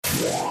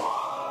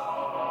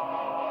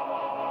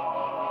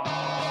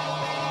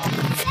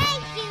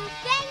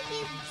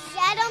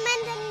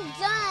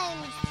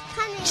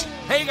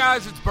Hey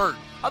guys, it's Bert.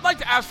 I'd like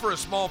to ask for a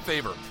small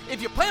favor.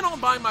 If you plan on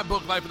buying my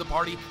book, Life of the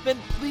Party, then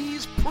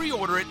please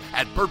pre-order it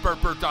at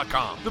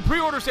BertBertBert.com. The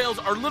pre-order sales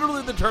are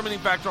literally the determining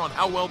factor on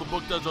how well the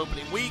book does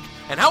opening week,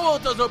 and how well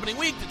it does opening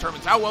week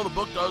determines how well the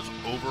book does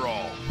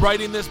overall.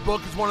 Writing this book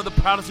is one of the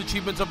proudest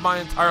achievements of my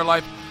entire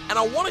life, and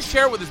I want to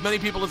share it with as many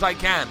people as I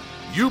can.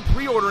 You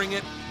pre-ordering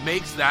it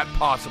makes that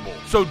possible.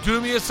 So do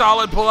me a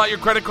solid, pull out your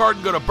credit card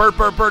and go to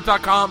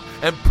BertBertBert.com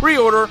and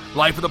pre-order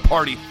Life of the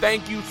Party.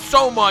 Thank you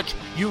so much.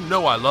 You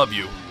know I love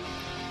you.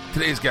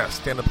 Today's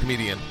guest, stand-up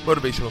comedian,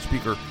 motivational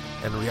speaker,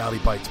 and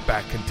Reality Bites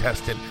back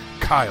contestant,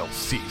 Kyle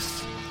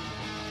Cease.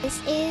 This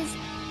is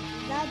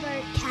the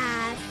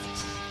Bertcast.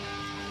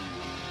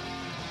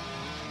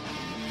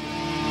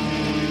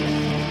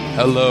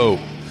 Hello.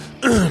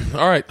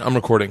 All right, I'm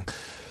recording.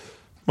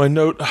 My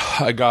note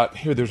I got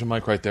here. There's a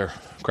mic right there.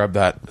 Grab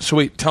that. So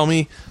wait, tell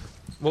me.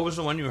 What was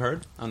the one you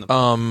heard on the?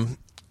 I'm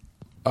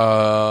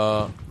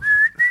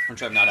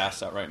sure I've not asked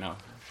that right now.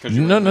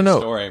 No.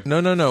 Story.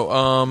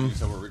 No.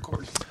 So we're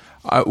recording.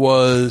 I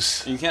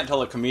was. You can't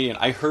tell a comedian.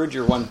 I heard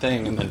your one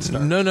thing and then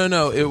start.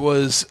 No. It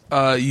was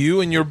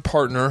you and your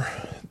partner,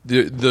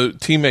 the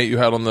teammate you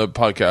had on the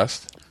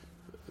podcast.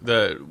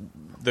 The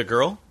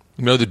girl?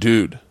 No, the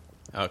dude.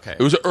 Okay.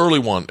 It was an early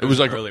one. It was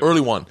like an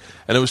early one.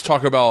 And it was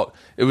talking about,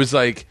 it was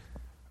like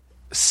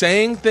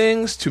saying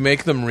things to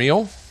make them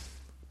real.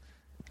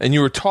 And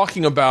you were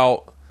talking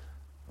about,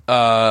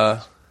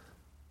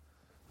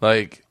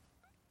 like,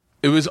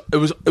 it was,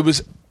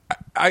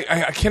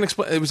 I can't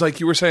explain. It was like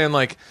you were saying,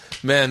 like,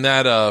 man,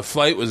 that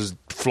flight was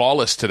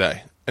flawless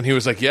today. And he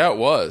was like, yeah, it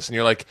was. And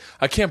you're like,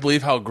 I can't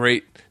believe how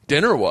great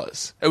dinner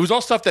was. It was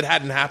all stuff that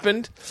hadn't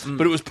happened,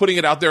 but it was putting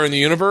it out there in the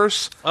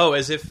universe. Oh,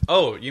 as if.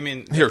 Oh, you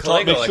mean here?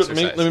 exercise.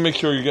 Let me make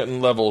sure you're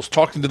getting levels.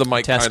 Talking to the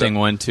mic. Testing, kinda.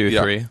 1, 2,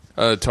 3.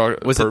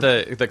 Was it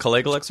the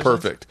Kegel exercise?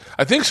 Perfect.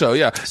 I think so.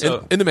 Yeah.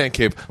 So, in the man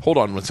cave. Hold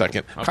on 1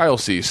 second. Okay. Kyle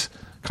Cease.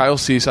 Kyle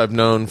Cease, I've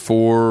known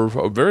for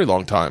a very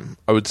long time.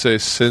 I would say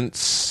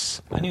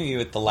since I knew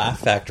you at the Laugh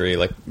Factory,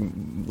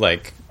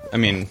 like I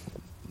mean,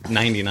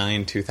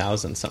 99,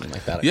 2000, something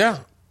like that. Yeah.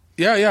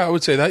 I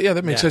would say that. Yeah,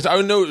 that makes sense. I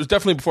would know it was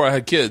definitely before I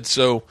had kids.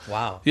 So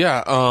wow.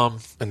 Yeah.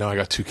 And now I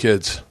got 2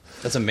 kids.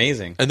 That's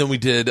amazing. And then we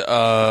did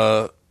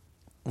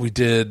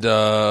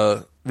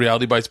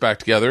Reality Bites back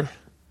together.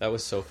 That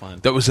was so fun.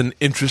 That was an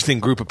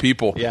interesting group of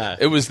people. Yeah.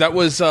 That was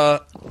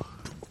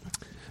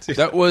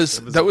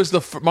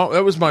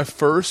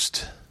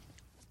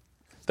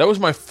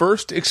my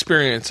first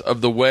experience of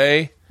the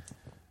way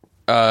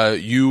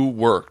you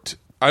worked.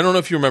 I don't know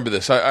if you remember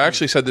this. I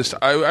actually said this.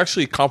 I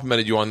actually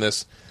complimented you on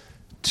this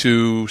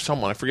to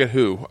someone. I forget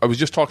who. I was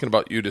just talking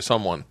about you to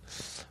someone.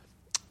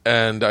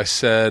 And I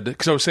said,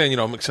 because I was saying,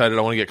 I'm excited.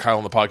 I want to get Kyle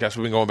on the podcast.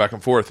 We've been going back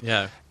and forth.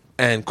 Yeah.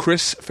 And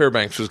Chris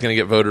Fairbanks was going to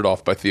get voted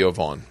off by Theo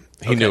Vaughn.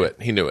 He knew it.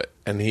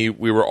 And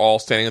we were all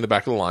standing in the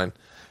back of the line.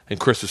 And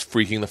Chris was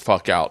freaking the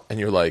fuck out. And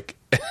you're like,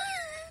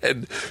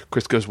 and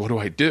Chris goes, what do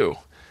I do?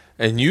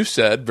 And you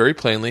said very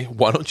plainly,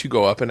 why don't you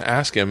go up and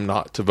ask him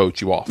not to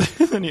vote you off?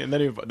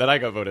 then I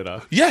got voted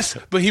off. Yes,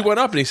 but he went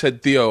up and he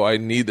said, Theo, I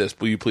need this.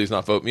 Will you please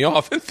not vote me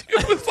off? And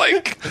Theo was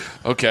like,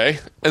 okay.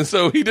 And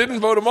so he didn't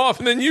vote him off,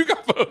 and then you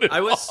got voted off.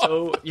 I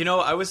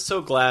was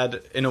so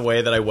glad in a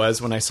way that I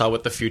was when I saw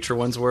what the future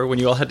ones were, when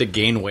you all had to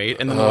gain weight,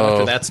 and then the one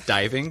after that's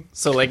diving.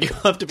 So like you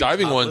have to be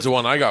diving topless. one's the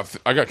one I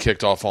got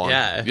kicked off on.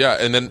 Yeah.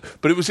 And then,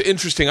 but it was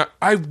interesting.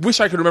 I wish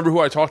I could remember who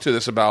I talked to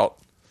this about.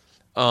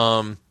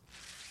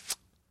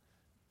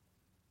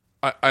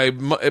 I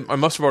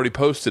must have already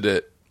posted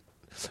it,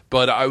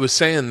 but I was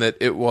saying that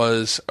it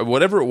was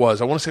whatever it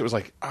was. I want to say it was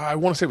like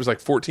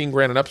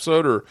 $14,000 an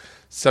episode, or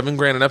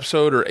 $7,000 an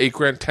episode, or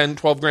 $8,000, $10,000,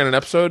 $12,000 an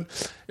episode.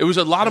 It was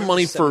a lot of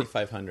money for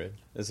 $7,500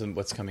 is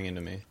what's coming into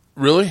me.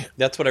 Really?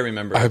 That's what I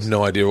remember. I have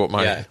no idea what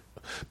my. Yeah.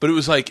 But it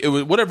was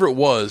whatever it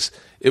was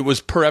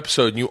per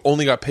episode, and you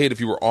only got paid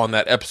if you were on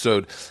that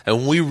episode.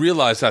 And we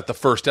realized that the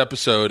first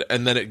episode,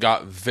 and then it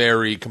got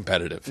very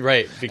competitive.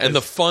 Right. And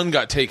the fun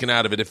got taken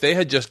out of it. If they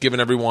had just given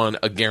everyone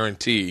a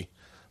guarantee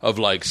of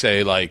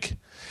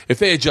if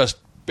they had just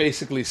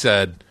basically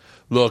said,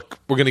 look,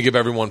 we're going to give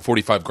everyone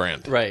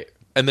 $45,000. Right.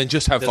 And then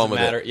just have fun with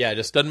it. Yeah,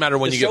 just doesn't matter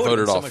when you get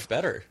voted off. So much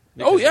better.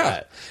 Oh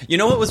yeah. You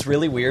know what was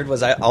really weird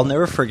was I'll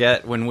never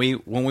forget when we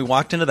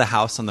walked into the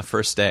house on the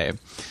first day.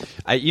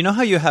 You know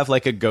how you have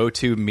like a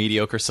go-to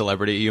mediocre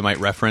celebrity you might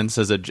reference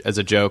as a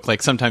joke.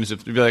 Like sometimes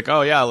you'd be like,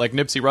 oh yeah, like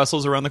Nipsey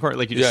Russell's around the corner.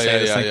 Like you just say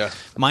this thing. Yeah.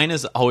 Mine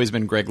has always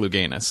been Greg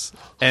Louganis.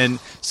 And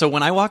so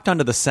when I walked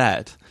onto the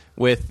set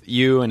with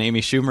you and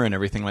Amy Schumer and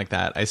everything like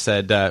that, I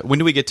said, when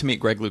do we get to meet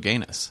Greg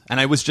Louganis?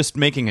 And I was just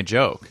making a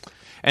joke.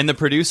 And the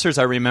producers,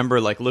 I remember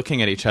like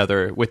looking at each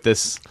other with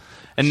this.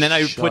 And then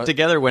I put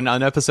together when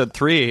on episode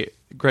 3,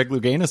 Greg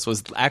Louganis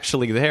was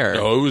actually there.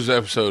 No, it was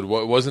episode.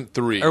 What wasn't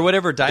 3 or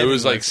whatever? It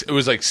was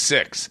like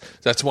 6.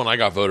 That's when I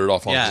got voted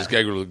off on. Yeah.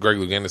 Greg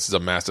Louganis is a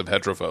massive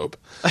heterophobe.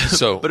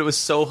 So, but it was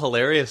so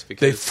hilarious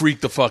because they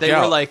freaked the fuck out. They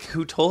were like,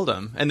 "Who told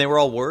him?" And they were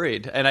all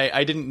worried. And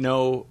I didn't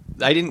know.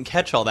 I didn't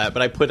catch all that,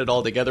 but I put it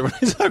all together when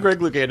I saw Greg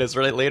Louganis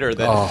right later.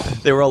 That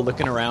they were all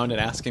looking around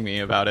and asking me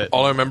about it.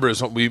 All I remember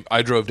is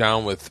I drove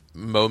down with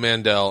Mo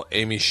Mandel,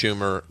 Amy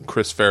Schumer,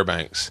 Chris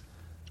Fairbanks.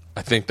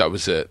 I think that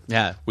was it.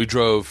 Yeah. We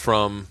drove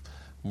from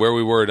where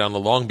we were down to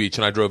Long Beach,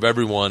 and I drove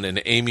everyone,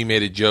 and Amy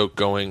made a joke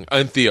going,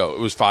 and Theo,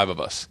 it was 5 of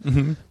us.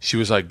 Mm-hmm. She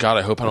was like, God,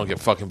 I hope I don't get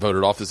fucking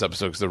voted off this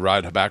episode because the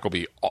ride back will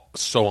be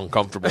so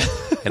uncomfortable.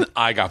 And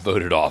I got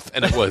voted off,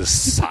 and it was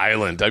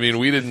silent. I mean,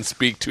 we didn't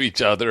speak to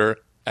each other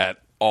at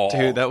all.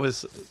 Dude,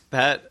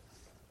 that.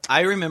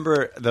 I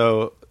remember,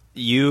 though,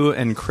 you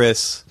and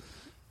Chris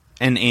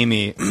and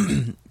Amy,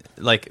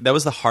 like, that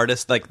was the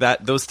hardest, like,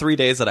 those 3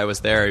 days that I was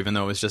there, even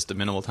though it was just a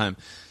minimal time,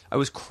 I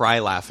was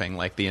cry laughing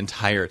like the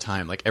entire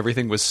time. Like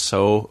everything was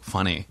so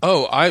funny.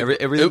 Oh,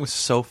 everything was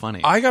so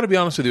funny. I got to be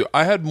honest with you.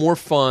 I had more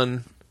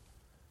fun.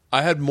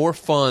 I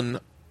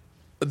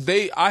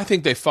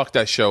think they fucked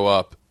that show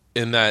up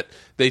in that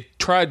they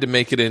tried to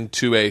make it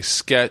into a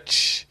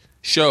sketch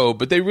show,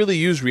 but they really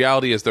used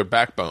reality as their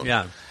backbone.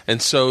 Yeah.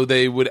 And so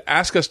they would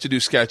ask us to do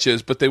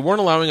sketches, but they weren't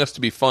allowing us to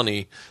be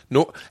funny.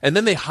 No, and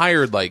then they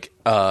hired like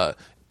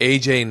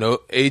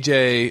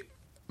AJ.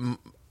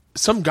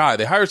 Some guy.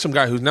 They hired some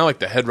guy who's now like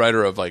the head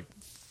writer of like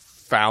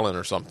Fallon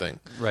or something.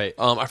 Right.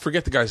 I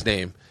forget the guy's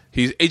name.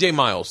 He's AJ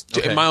Miles.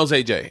 Okay. Miles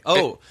AJ.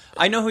 Oh,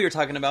 I know who you're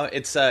talking about.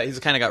 It's he's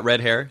kind of got red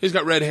hair. He's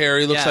got red hair.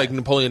 He looks like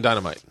Napoleon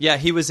Dynamite. Yeah,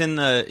 he was in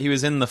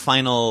the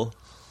final.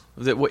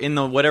 In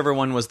the whatever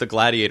one was the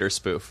Gladiator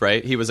spoof,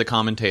 right? He was a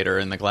commentator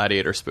in the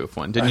Gladiator spoof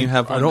one. Didn't you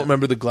have one? I don't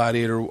remember the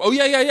Gladiator. Oh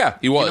yeah.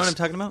 He was. You know what I'm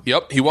talking about?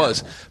 Yep, he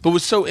was. But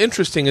what's so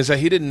interesting is that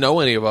he didn't know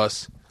any of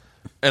us.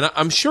 And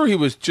I'm sure he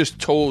was just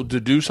told to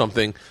do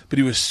something, but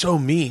he was so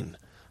mean.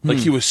 Like,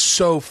 he was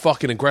so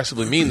fucking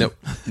aggressively mean that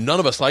none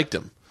of us liked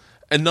him.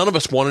 And none of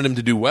us wanted him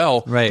to do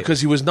well. Right. Because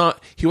he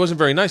wasn't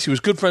very nice. He was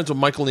good friends with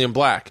Michael Ian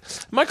Black.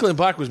 Michael Ian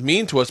Black was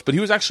mean to us, but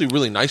he was actually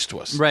really nice to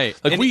us. Right.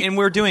 Like and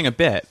we're doing a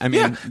bit. I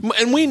mean, yeah.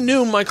 And we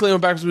knew Michael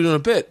Ian Black was doing a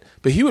bit,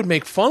 but he would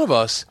make fun of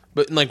us,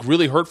 but in like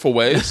really hurtful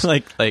ways.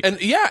 I'm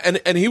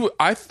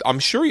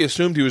sure he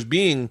assumed he was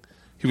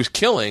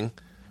killing.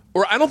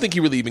 Or I don't think he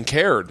really even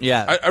cared.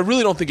 Yeah. I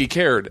really don't think he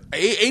cared.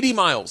 80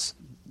 Miles.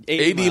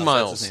 80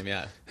 Miles.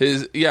 That's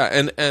his name,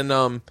 yeah. And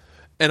I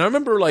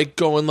remember like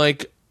going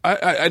like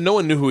no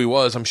one knew who he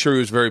was. I'm sure he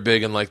was very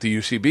big in like the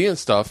UCB and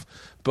stuff.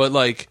 But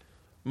like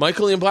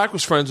Michael Ian Black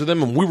was friends with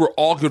him, and we were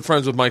all good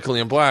friends with Michael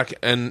Ian Black,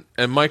 and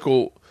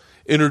Michael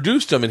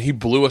introduced him and he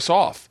blew us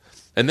off.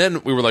 And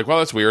then we were like, well,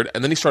 that's weird.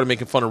 And then he started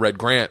making fun of Red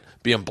Grant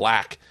being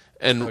black,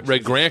 and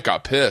Red Grant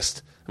got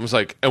pissed. It was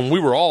like, and we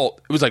were all,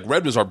 it was like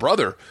Red was our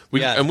brother.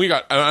 And we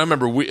got, I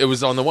remember it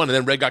was on the one, and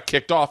then Red got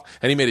kicked off,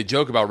 and he made a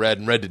joke about Red,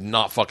 and Red did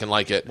not fucking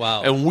like it.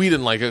 Wow. And we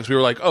didn't like it, because we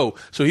were like, oh,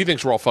 so he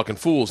thinks we're all fucking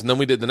fools. And then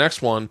we did the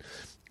next one,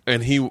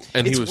 and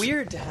it's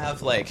weird to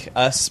have like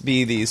us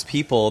be these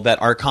people that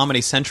are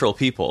Comedy Central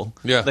people.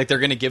 Yeah. Like they're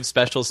going to give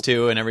specials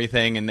to and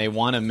everything, and they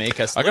want to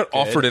make us I got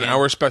offered an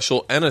hour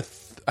special and a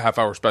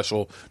half-hour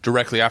special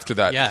directly after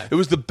that. Yeah. It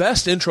was the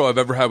best intro I've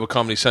ever had with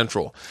Comedy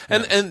Central.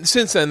 And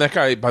since then, that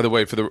guy, by the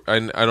way,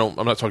 I'm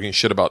not talking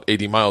shit about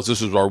 80 Miles.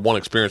 This was our one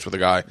experience with the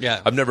guy.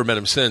 Yeah. I've never met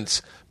him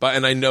since,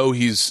 and I know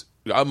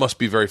I must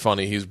be very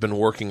funny. He's been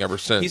working ever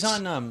since. He's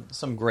on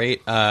some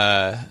great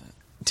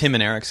Tim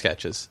and Eric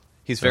sketches.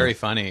 He's very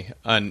funny.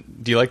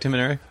 Do you like Tim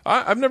and Eric?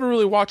 I've never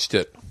really watched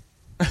it.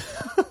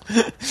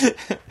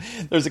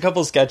 There's a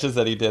couple sketches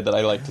that he did that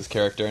I liked his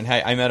character, and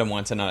I met him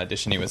once in an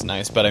audition. He was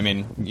nice, but I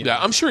mean,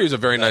 yeah, I'm sure he's a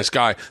very nice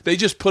guy. They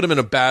just put him in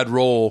a bad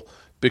role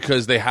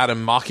because they had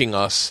him mocking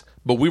us,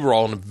 but we were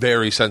all in a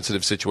very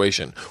sensitive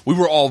situation. We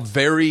were all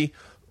very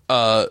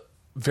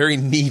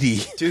needy.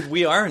 Dude,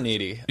 we are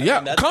needy.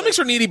 I mean, comics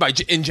are needy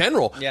in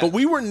general, but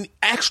we were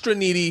extra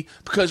needy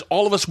because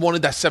all of us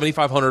wanted that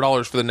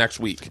 $7,500 for the next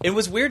week. It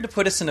was weird to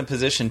put us in a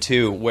position,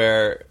 too,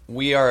 where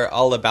we are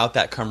all about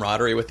that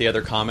camaraderie with the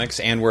other comics,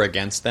 and we're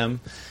against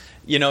them.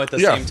 You know, at the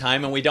same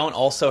time, and we don't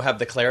also have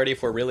the clarity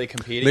if we're really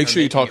competing. Make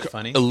sure you talk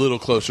funny. a little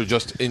closer,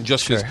 just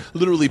because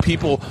literally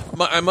people.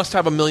 I must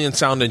have 1 million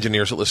sound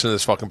engineers that listen to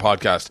this fucking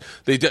podcast.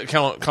 They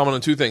comment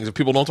on 2 things: if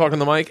people don't talk in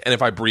the mic, and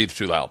if I breathe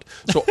too loud.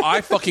 So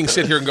I fucking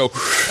sit here and go,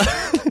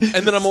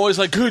 and then I'm always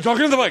like, "Good,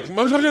 talking to the mic. I'm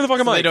talking to the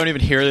fucking mic." They don't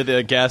even hear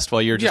the guest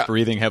while you're just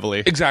breathing heavily.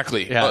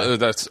 Exactly.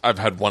 Yeah. I've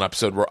had one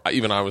episode where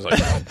I was like,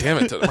 God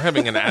damn it, we're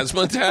having an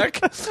asthma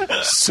attack.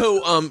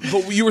 So,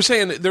 but you were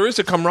saying there is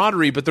a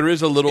camaraderie, but there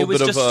is a little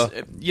bit of a,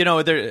 you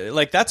know,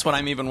 like that's what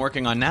I'm even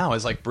working on now,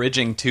 is like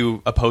bridging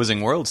 2 opposing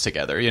worlds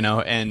together, you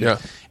know, and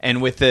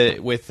with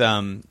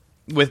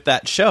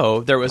that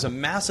show there was a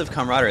massive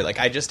camaraderie. Like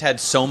I just had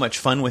so much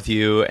fun with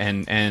you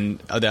and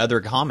the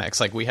other comics.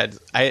 Like we had,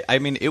 I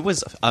mean, it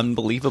was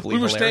unbelievably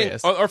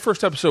hilarious. Our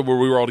first episode where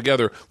we were all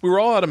together, we were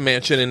all at a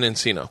mansion in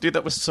Encino. Dude,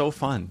 that was so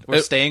fun.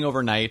 We're staying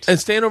overnight and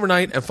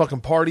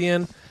fucking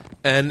partying.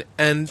 And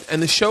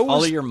the show was...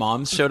 All of your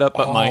moms showed up,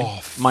 but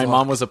my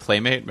mom was a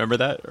playmate. Remember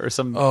that? Or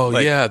some...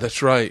 yeah,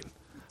 that's right.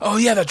 Oh,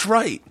 yeah, that's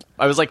right.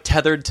 I was like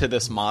tethered to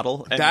this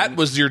model. That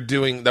was your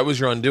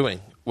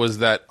undoing. was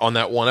that on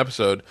that one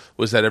episode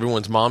was that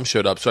everyone's mom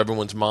showed up, so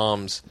everyone's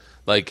moms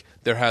like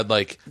the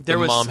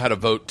mom had a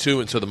vote too,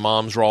 and so the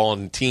moms were all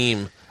on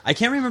team. I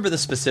can't remember the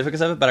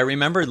specifics of it, but I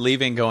remember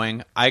leaving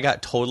going, I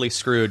got totally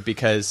screwed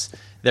because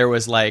there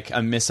was like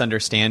a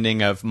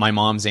misunderstanding of my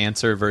mom's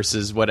answer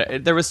versus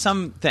there was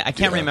something. I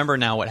can't remember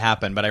now what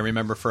happened, but I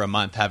remember for a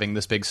month having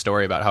this big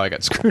story about how I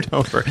got screwed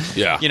over.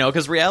 Yeah.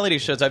 Because reality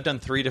shows, I've done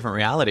 3 different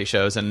reality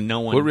shows and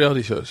no one... What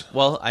reality shows?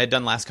 Well, I had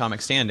done Last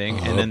Comic Standing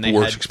and then they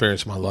worst had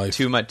experience of my life.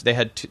 they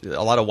had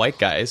a lot of white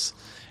guys.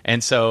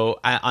 And so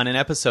on an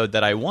episode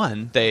that I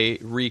won, they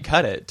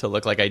recut it to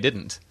look like I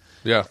didn't.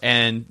 Yeah.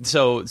 And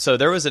so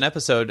there was an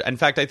episode. In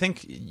fact, I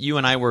think you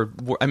and I were,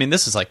 I mean,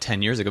 this is like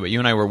 10 years ago, but you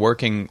and I were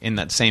working in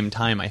that same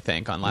time, I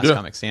think, on Last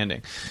Comic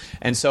Standing.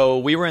 And so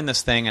we were in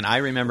this thing, and I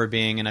remember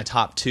being in a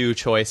top 2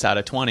 choice out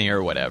of 20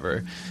 or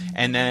whatever.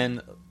 And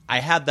then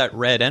I had that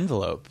red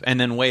envelope. And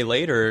then way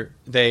later,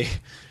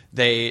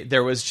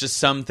 there was just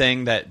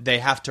something that they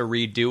have to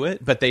redo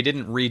it, but they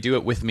didn't redo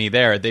it with me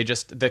there.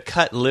 The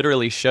cut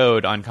literally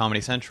showed on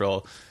Comedy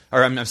Central,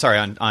 or I'm sorry,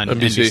 on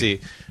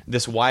NBC,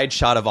 this wide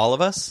shot of all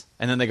of us,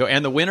 and then they go,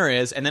 and the winner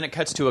is, and then it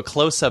cuts to a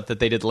close-up that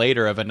they did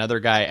later of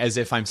another guy as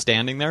if I'm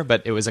standing there,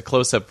 but it was a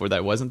close-up where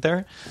that wasn't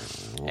there.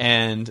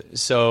 And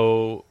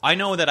so I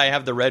know that I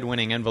have the red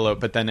winning envelope,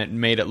 but then it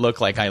made it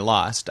look like I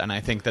lost, and I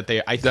think that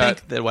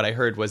think that what I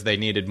heard was they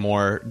needed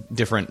more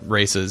different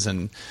races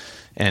and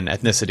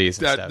ethnicities.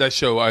 And stuff. That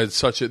show, I had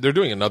they're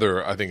doing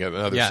another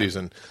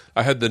season.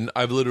 I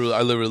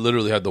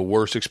literally had the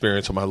worst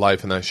experience of my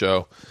life in that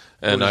show.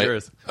 And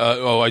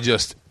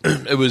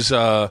it was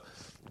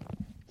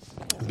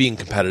being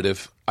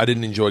competitive. I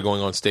didn't enjoy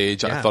going on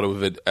stage. Yeah. I thought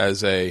of it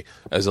as a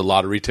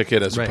lottery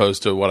ticket as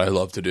opposed to what I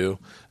love to do.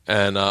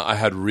 And I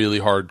had really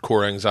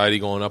hardcore anxiety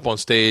going up on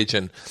stage.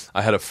 And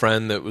I had a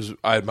friend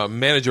my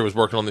manager was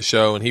working on the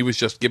show, and he was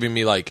just giving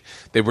me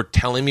they were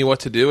telling me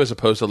what to do as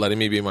opposed to letting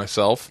me be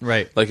myself.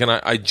 Right. And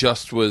I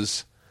just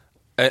was.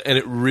 And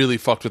it really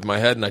fucked with my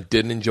head, and I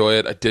didn't enjoy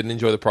it. I didn't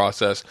enjoy the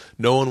process.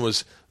 No one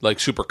was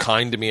super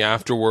kind to me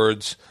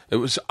afterwards.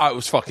 I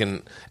was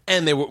fucking,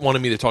 and they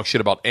wanted me to talk shit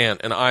about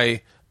Ant, and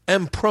I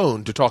am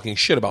prone to talking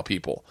shit about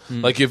people.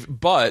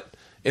 But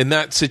in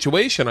that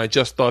situation, I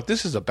just thought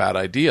this is a bad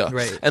idea,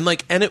 right?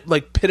 And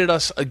it pitted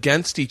us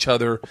against each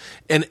other,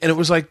 and it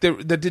was that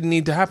didn't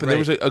need to happen.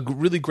 Right. There was a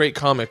really great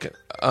comic.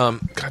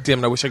 God damn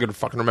it! I wish I could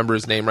fucking remember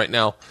his name right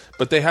now.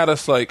 But they had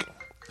us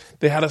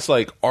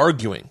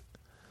arguing.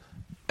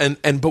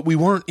 But we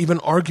weren't even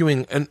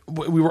arguing, and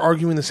we were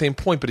arguing the same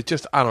point. But it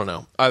just, I don't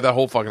know. That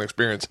whole fucking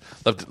experience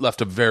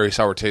left a very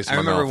sour taste in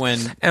my mouth. I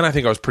remember and I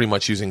think I was pretty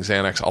much using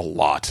Xanax a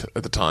lot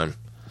at the time.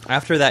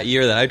 After that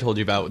year that I told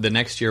you about, the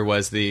next year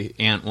was the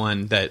Ant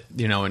one that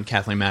and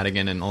Kathleen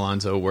Madigan and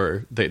Alonzo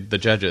were the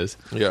judges.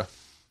 Yeah,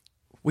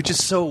 which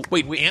is so.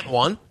 Wait, Ant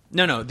won?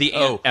 No, the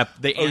Ant.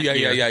 The Ant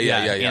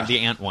yeah. The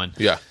Ant one.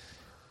 Yeah,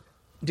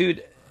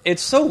 dude.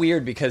 It's so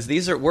weird because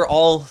we're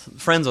all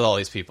friends with all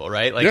these people,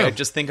 right? I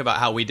just think about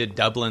how we did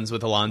Dublins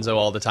with Alonzo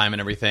all the time and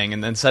everything,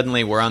 and then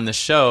suddenly we're on this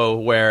show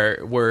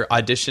where we're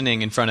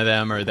auditioning in front of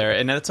them or there,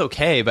 and that's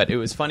okay. But it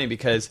was funny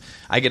because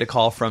I get a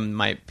call from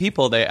my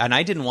people, and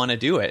I didn't want to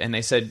do it, and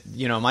they said,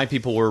 my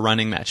people were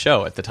running that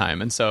show at the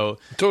time, and so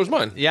it was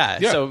mine. Yeah.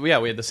 So we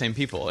had the same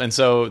people, and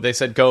so they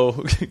said,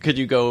 could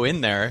you go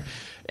in there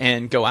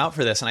and go out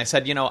for this? And I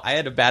said, I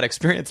had a bad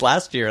experience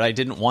last year and I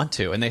didn't want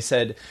to. And they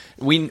said,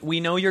 we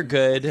know you're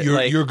good.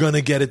 You're going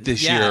to get it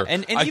this year.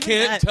 And I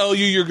can't tell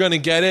you you're going to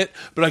get it,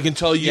 but I can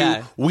tell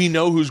you we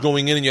know who's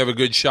going in and you have a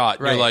good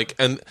shot. Right. You're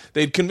and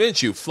they'd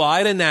convince you,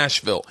 fly to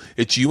Nashville.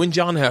 It's you and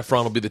John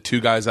Heffron will be the 2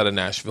 guys out of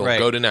Nashville. Right.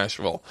 Go to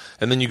Nashville.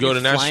 And then you go to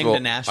Nashville. Flying to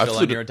Nashville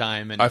on your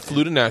dime. I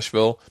flew to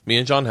Nashville, me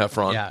and John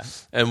Heffron. Yeah.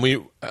 And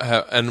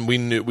we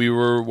knew, we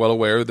were well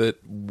aware that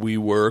we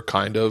were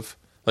kind of,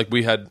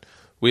 we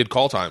had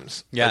call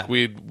times. Yeah.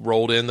 We'd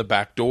rolled in the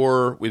back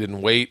door. We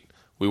didn't wait.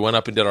 We went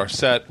up and did our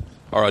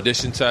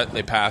audition set, and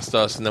they passed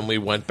us, and then we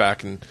went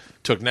back and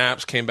took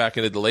naps, came back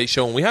and did the Late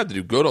Show, and we had to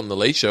do good on the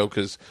Late Show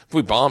because if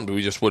we bombed,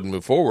 we just wouldn't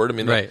move forward. I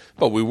mean, right.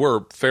 But we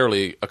were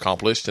fairly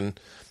accomplished, and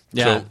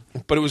so,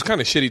 but it was kind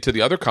of shitty to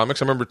the other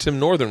comics. I remember Tim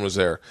Northern was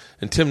there,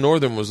 and Tim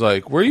Northern was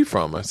like, "Where are you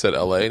from?" I said,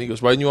 "L.A." And he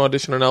goes, "Why didn't you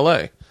audition in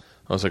L.A.?" I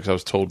was like, "I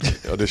was told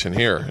to audition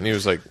here," and he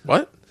was like,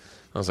 "What?"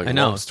 I was like, I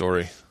know. Long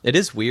story. It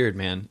is weird,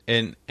 man.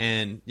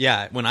 And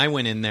yeah, when I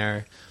went in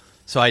there,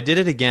 so I did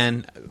it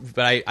again,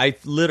 but I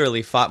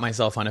literally fought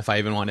myself on if I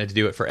even wanted to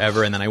do it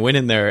forever. And then I went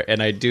in there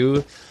and I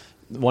do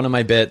one of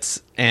my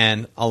bits,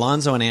 and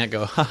Alonzo and Ant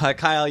go, "Haha,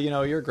 Kyle,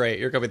 you're great.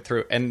 You're coming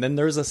through." And then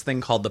there's this thing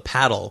called the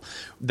paddle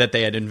that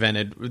they had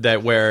invented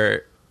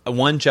where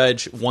one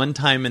judge one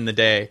time in the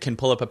day can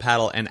pull up a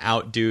paddle and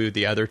outdo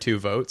the other 2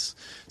 votes.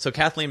 So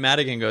Kathleen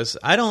Madigan goes,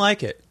 "I don't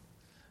like it."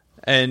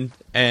 And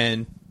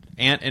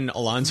Ant and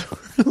Alonzo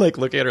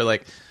look at her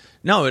like,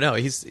 no,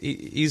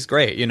 he's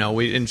great,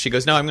 and she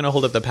goes, "No, I'm going to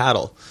hold up the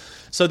paddle."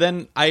 So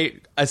then I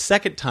a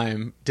second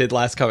time did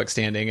Last Comic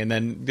Standing, and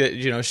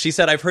then she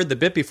said, I've heard the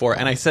bit before,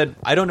 and I said,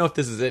 I don't know if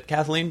this is it,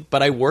 Kathleen,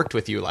 but I worked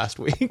with you last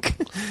week.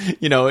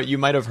 You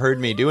might have heard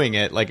me doing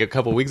it like a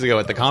couple weeks ago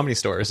at the Comedy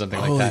Store or something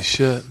like that. Holy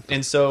shit.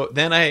 And so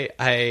then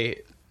I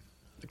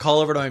call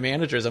over to my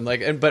managers. I'm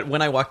like, but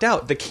when I walked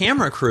out, the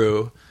camera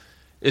crew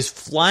is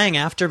flying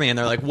after me, and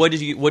they're like, what do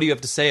you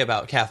have to say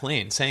about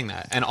Kathleen saying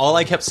that? And all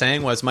I kept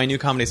saying was, my new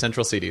Comedy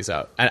Central CD is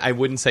out. I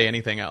wouldn't say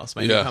anything else.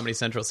 My new Comedy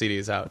Central CD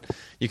is out.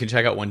 You can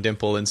check out One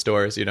Dimple in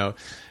stores, and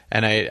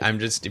I'm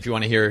just, if you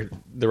want to hear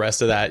the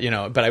rest of that,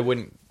 but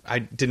I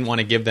didn't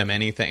want to give them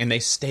anything, and they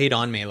stayed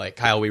on me like,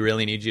 Kyle, we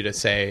really need you to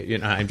say,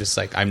 I'm just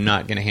like, I'm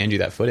not going to hand you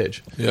that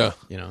footage. Yeah.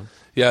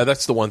 Yeah,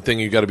 that's the one thing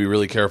you got to be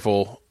really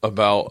careful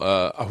about.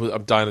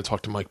 I'm dying to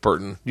talk to Mike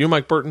Burton. You know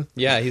Mike Burton?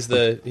 Yeah, he's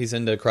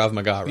into Krav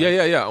Maga, right?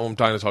 Yeah. I'm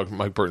dying to talk to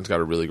Mike Burton's got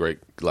a really great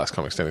Last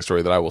Comic Standing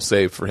story that I will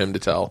save for him to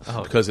tell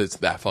because it's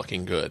that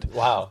fucking good.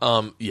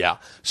 Wow. Yeah.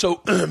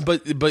 So,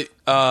 but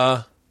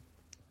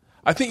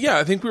I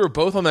think we were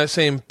both on that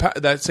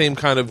same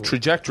kind of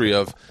trajectory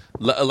of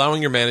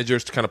allowing your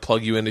managers to kind of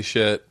plug you into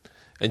shit.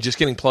 And just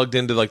getting plugged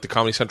into like the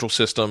Comedy Central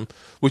system,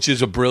 which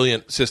is a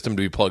brilliant system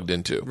to be plugged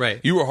into.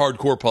 Right. You were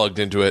hardcore plugged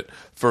into it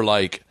for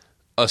like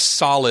a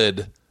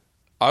solid,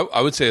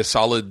 I would say a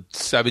solid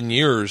 7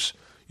 years.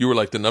 You were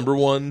like the number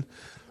one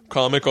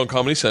comic on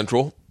Comedy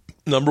Central,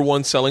 number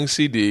one selling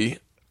CD,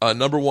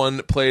 number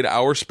one played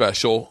hour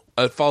special,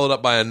 followed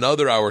up by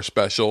another hour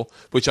special,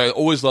 which I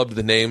always loved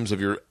the names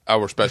of your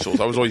hour specials.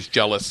 I was always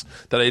jealous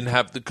that I didn't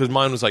have, because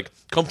mine was like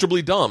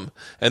Comfortably Dumb.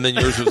 And then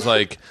yours was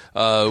like,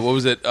 what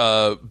was it?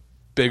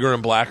 Bigger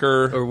and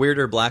Blacker, or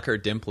Weirder, Blacker,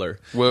 Dimpler.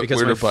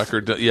 Weirder, Blacker,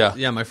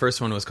 yeah. My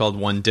first one was called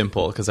One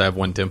Dimple because I have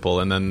one dimple,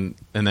 and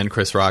then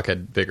Chris Rock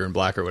had Bigger and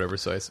Blacker, whatever.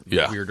 So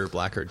Weirder,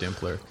 Blacker,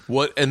 Dimpler.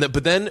 What? And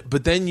but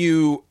then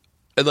you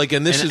like,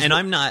 and this is, and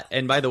I'm not.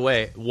 And by the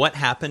way, what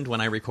happened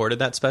when I recorded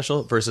that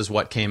special versus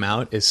what came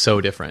out is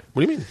so different.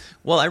 What do you mean?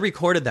 Well, I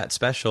recorded that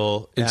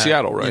special in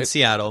Seattle, right? In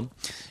Seattle,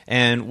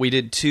 and we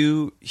did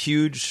 2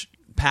 huge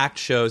packed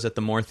shows at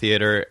the Moore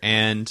Theater,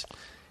 and.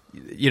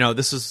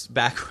 This was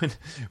back when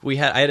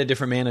I had a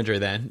different manager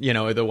then,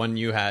 the one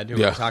you had who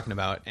we were talking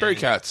about. Barry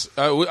Katz.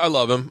 I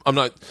love him. I'm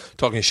not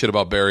talking shit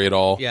about Barry at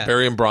all. Yeah.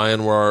 Barry and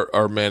Brian were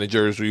our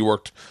managers. We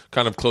worked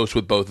kind of close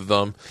with both of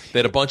them. They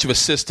had a bunch of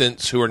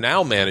assistants who are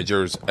now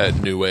managers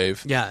at New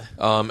Wave. Yeah.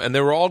 And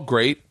they were all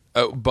great,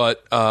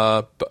 but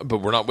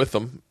we're not with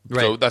them.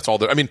 Right. So that's all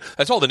there. I mean,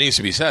 that's all that needs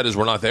to be said is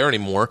we're not there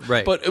anymore.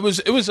 Right. But it was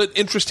an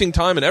interesting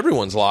time in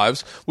everyone's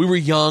lives. We were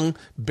young.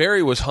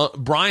 Brian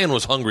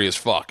was hungry as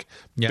fuck.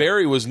 Yeah.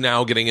 Barry was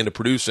now getting into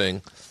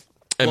producing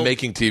and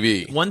making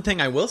TV. One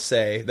thing I will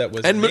say that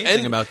was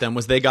amazing about them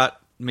was they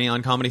got me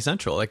on Comedy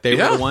Central. Like they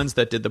were the ones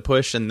that did the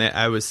push, and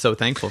I was so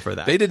thankful for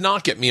that. They did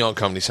not get me on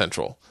Comedy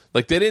Central.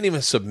 Like they didn't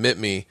even submit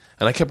me,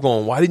 and I kept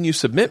going, "Why didn't you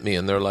submit me?"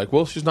 And they're like,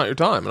 "Well, it's just not your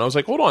time." And I was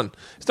like, "Hold on,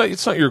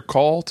 it's not your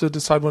call to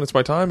decide when it's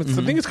my time. I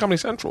think it's Comedy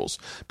Central's."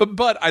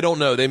 But I don't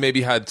know. They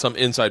maybe had some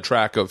inside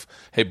track of,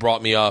 "Hey,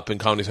 brought me up," and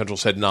Comedy Central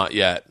said, "Not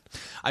yet."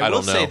 I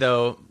will say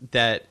though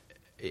that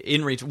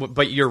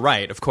but you're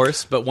right, of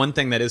course. But one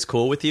thing that is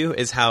cool with you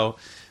is how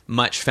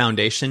much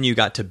foundation you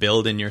got to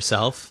build in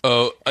yourself.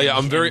 Oh, yeah,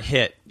 I'm very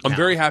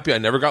happy I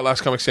never got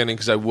Last Comic Standing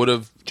because I would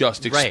have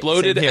just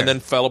exploded and then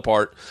fell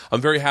apart.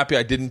 I'm very happy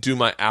I didn't do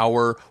my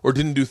hour or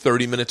didn't do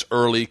 30 minutes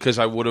early because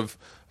I would have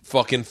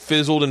fucking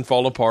fizzled and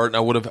fallen apart. And I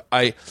would have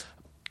I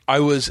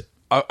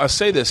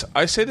say this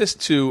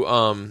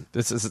to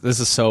this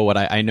is so what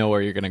I know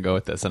where you're going to go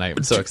with this, and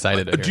I'm so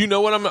excited to hear. Do you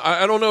know what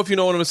I don't know if you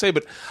know what I'm going to say,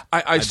 but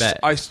I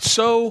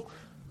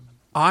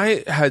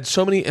had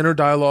so many inner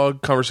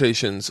dialogue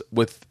conversations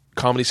with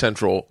Comedy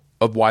Central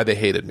of why they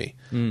hated me.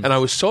 And I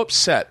was so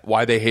upset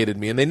why they hated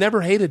me, and they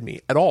never hated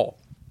me at all.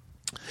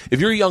 If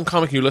you're a young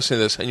comic and you're listening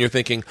to this and you're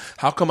thinking,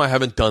 how come I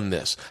haven't done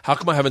this? How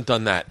come I haven't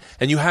done that?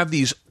 And you have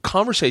these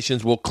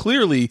conversations, well,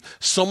 clearly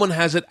someone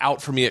has it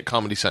out for me at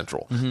Comedy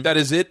Central. That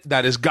is it.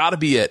 That has got to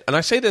be it. And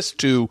I say this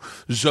to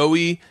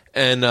Zoe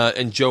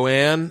and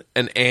Joanne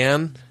and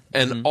Anne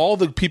and all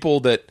the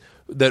people that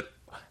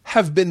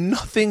have been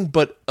nothing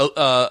but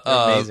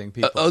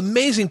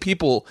amazing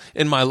people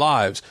in my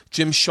lives.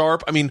 Jim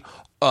Sharp. I mean,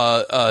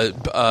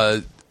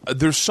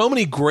 there's so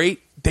many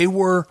great. They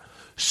were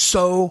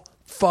so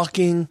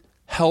fucking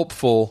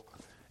helpful.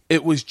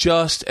 It was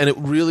just, and it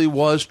really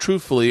was,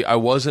 truthfully, I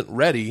wasn't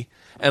ready.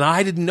 And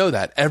I didn't know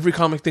that. Every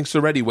comic thinks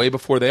they're ready way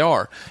before they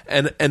are.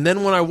 And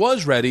then when I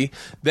was ready,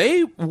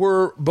 they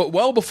were, but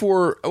well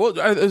before, well,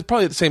 it was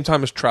probably at the same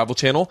time as Travel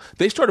Channel,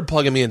 they started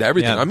plugging me into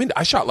everything. Yeah. I mean,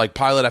 I shot like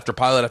pilot after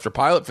pilot after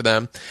pilot for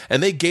them,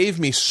 and they gave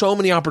me so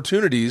many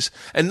opportunities,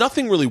 and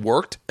nothing really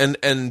worked. And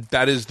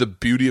that is the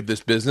beauty of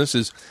this business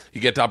is you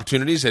get the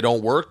opportunities, they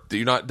don't work.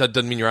 That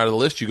doesn't mean you're out of the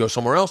list. You go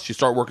somewhere else, you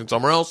start working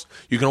somewhere else,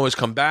 you can always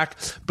come back.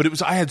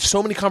 But I had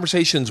so many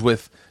conversations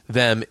with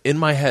them in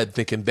my head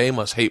thinking they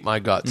must hate my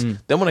guts.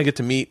 Then when I get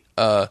to meet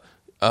all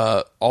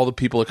the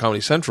people at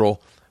Comedy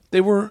Central,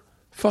 they were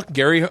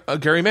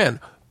Gary Mann,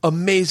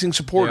 amazing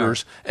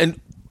supporters, and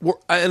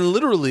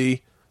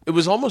literally it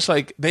was almost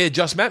like they had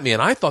just met me,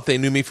 and I thought they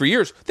knew me for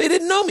years. They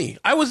didn't know me.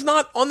 I was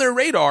not on their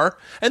radar.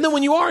 And then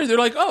when you are, they're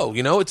like, oh,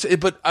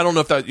 but I don't know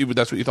if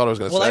that's what you thought I was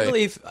going to say. Well, I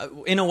believe,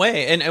 in a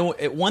way,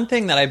 and one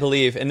thing that I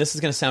believe, and this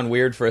is going to sound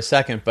weird for a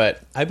second,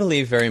 but I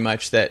believe very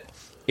much that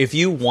if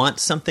you want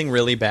something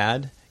really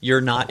bad,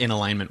 you're not in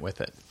alignment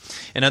with it.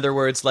 In other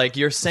words, like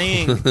you're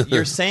saying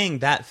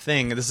that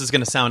thing. This is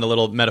going to sound a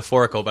little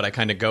metaphorical, but I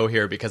kind of go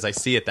here because I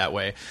see it that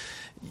way.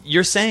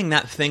 You're saying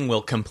that thing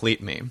will complete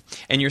me.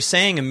 And you're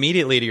saying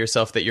immediately to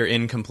yourself that you're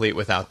incomplete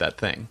without that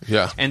thing.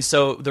 Yeah. And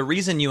so the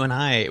reason you and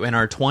I, in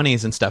our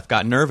 20s and stuff,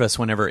 got nervous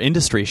whenever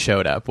industry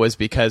showed up was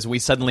because we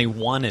suddenly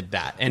wanted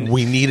that. And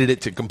we needed it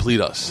to complete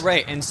us.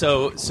 Right. And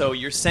so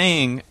you're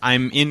saying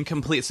I'm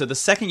incomplete. So the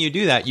second you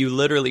do that, you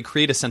literally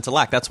create a sense of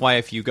lack. That's why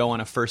if you go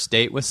on a first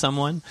date with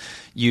someone,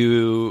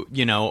 you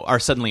are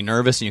suddenly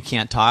nervous and you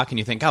can't talk and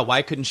you think, oh,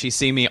 why couldn't she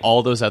see me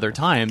all those other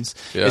times?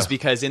 Yeah. Is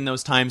because in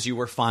those times you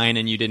were fine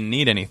and you didn't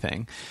need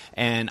anything.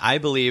 And I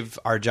believe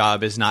our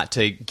job is not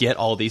to get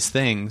all these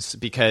things,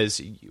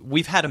 because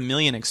we've had a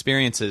million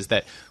experiences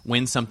that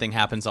when something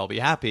happens, I'll be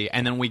happy.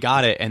 And then we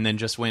got it and then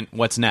just went,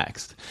 what's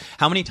next?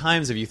 How many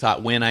times have you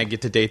thought, when I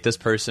get to date this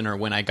person, or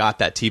when I got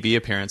that TV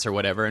appearance or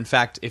whatever? In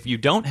fact, if you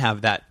don't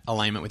have that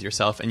alignment with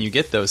yourself and you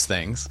get those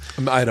things.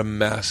 I had a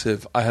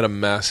massive,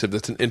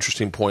 that's an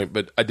interesting point,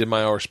 but I did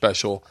my hour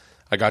special.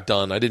 I got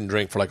done. I didn't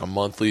drink for like a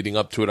month leading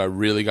up to it. I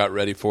really got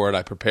ready for it.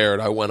 I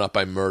prepared. I went up.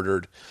 I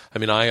murdered. I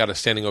mean, I got a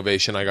standing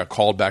ovation. I got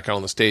called back out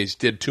on the stage.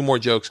 Did 2 more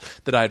jokes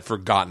that I had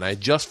forgotten. I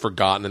had just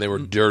forgotten, and they were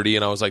dirty,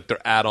 and I was like,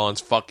 they're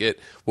add-ons. Fuck it.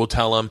 We'll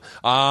tell them.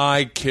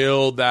 I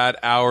killed that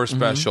hour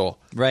special.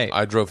 Right.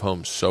 I drove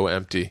home so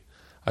empty.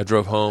 I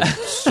drove home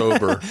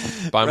sober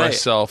by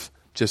myself,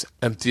 just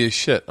empty as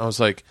shit. I was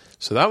like,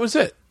 so that was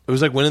it. It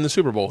was like winning the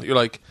Super Bowl. You're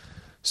like,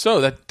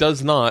 so that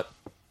does not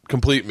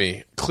complete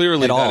me.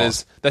 Clearly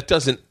that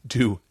doesn't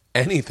do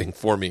anything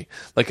for me.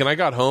 Like, and I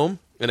got home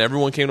and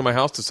everyone came to my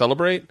house to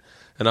celebrate,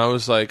 and I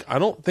was like, I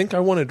don't think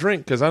I want to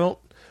drink because I don't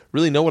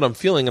really know what I'm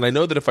feeling, and I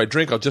know that if I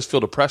drink I'll just feel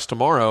depressed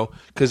tomorrow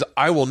because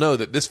I will know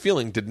that this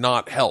feeling did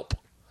not help.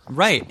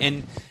 Right.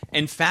 And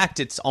in fact,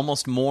 it's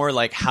almost more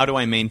like, how do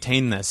I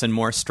maintain this, and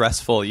more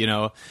stressful.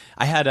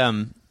 I had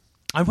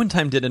I one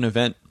time did an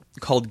event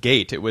called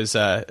Gate. It was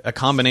a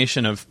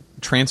combination of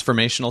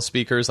transformational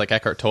speakers like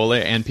Eckhart Tolle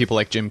and people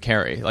like Jim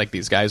Carrey. Like,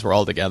 these guys were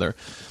all together.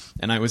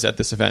 And I was at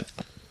this event.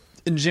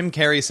 And Jim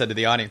Carrey said to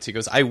the audience, he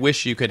goes, I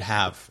wish you could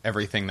have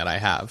everything that I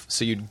have,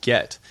 so you'd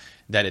get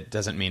that it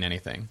doesn't mean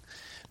anything.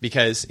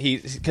 Because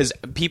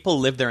people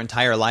live their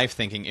entire life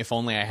thinking, if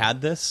only I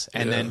had this,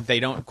 and then they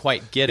don't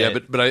quite get it. Yeah,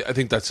 but I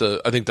think that's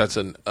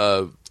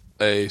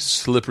a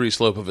slippery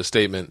slope of a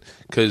statement,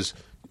 because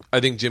I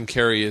think Jim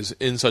Carrey is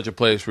in such a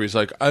place where he's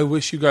like, I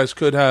wish you guys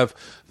could have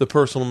the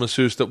personal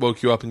masseuse that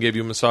woke you up and gave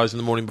you a massage in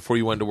the morning before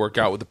you went to work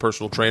out, with the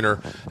personal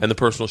trainer and the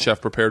personal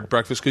chef prepared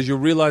breakfast, because you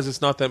realize it's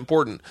not that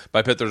important. But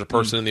I bet there's a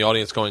person in the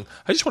audience going,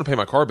 I just want to pay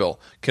my car bill.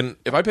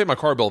 If I paid my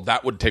car bill,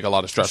 that would take a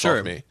lot of stress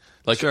off me.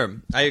 Like, sure,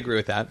 I agree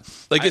with that.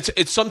 Like,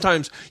 it's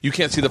sometimes you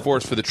can't see the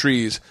forest for the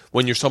trees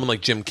when you're someone like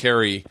Jim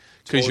Carrey,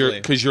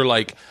 because you're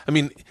like, I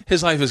mean,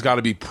 his life has got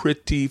to be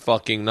pretty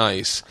fucking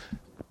nice.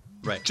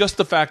 Right. Just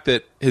the fact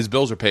that his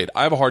bills are paid.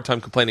 I have a hard time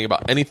complaining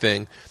about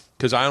anything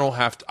because I don't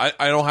have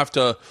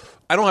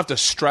to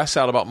stress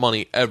out about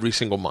money every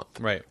single month.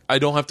 Right. I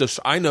don't have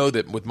to. I know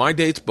that with my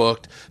dates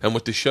booked and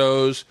with the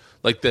shows,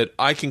 like, that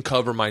I can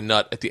cover my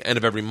nut at the end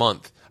of every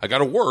month. I got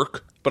to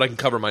work, but I can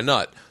cover my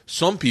nut.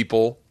 Some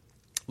people,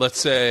 let's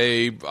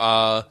say,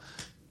 I'm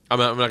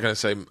not going to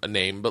say a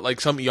name, but like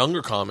some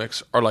younger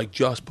comics are like,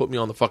 just put me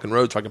on the fucking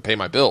road so I can pay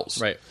my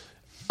bills. Right.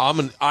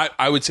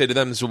 I would say to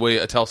them, this is the way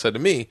Attell said to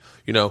me,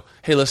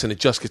 hey, listen, it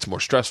just gets more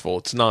stressful.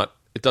 It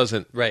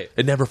doesn't,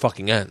 it never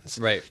fucking ends.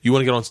 Right. You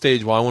want to get on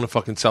stage? Well, I want to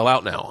fucking sell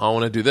out now. I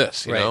want to do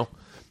this, you know?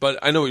 But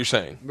I know what you're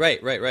saying. Right.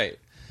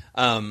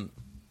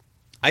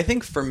 I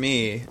think for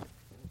me,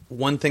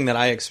 one thing that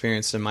I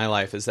experienced in my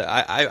life is that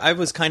I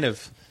was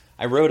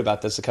I wrote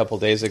about this a couple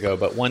days ago,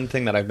 but one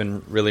thing that I've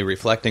been really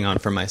reflecting on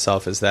for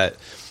myself is that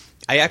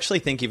I actually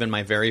think even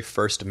my very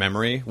first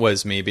memory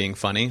was me being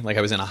funny. Like,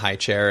 I was in a high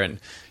chair and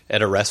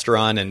at a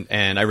restaurant,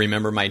 and I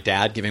remember my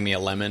dad giving me a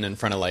lemon in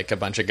front of like a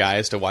bunch of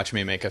guys to watch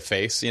me make a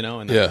face,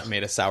 and then I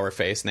made a sour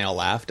face and they all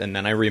laughed. And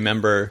then I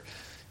remember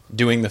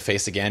doing the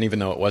face again, even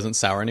though it wasn't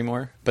sour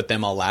anymore, but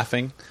them all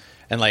laughing.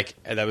 And like,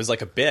 that was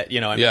like a bit,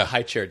 I'm in a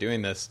high chair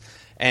doing this.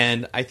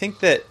 And I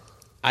think that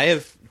I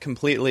have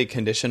completely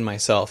conditioned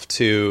myself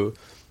to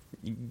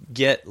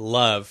get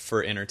love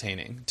for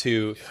entertaining,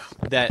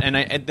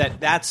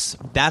 that's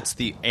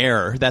the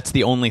air. That's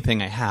the only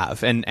thing I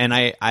have. And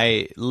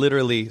I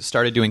literally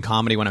started doing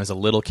comedy when I was a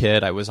little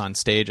kid. I was on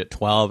stage at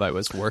 12. I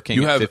was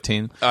working at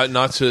 15.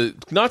 Not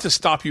to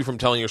stop you from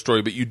telling your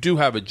story, but you do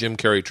have a Jim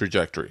Carrey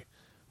trajectory,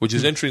 which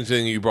is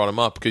interesting that you brought him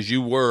up, because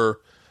you were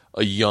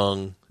a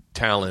young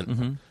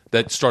talent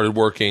that started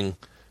working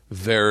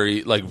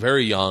very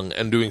young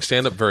and doing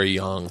stand-up very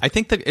young. I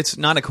think that it's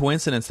not a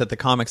coincidence that the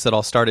comics that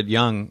all started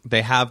young,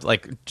 they have,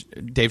 like,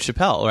 Dave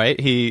Chappelle, right?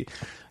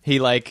 he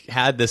like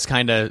had this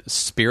kind of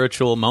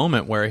spiritual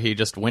moment where he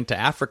just went to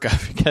Africa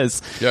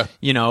because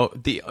you know,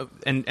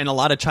 and a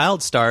lot of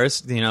child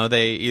stars, you know,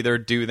 they either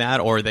do that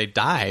or they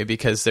die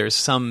because there's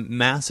some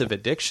massive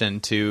addiction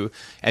to,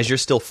 as you're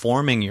still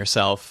forming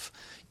yourself,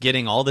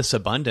 getting all this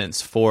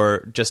abundance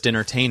for just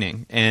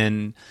entertaining,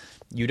 and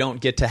you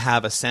don't get to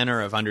have a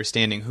center of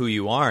understanding who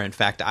you are. In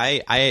fact,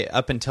 I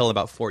up until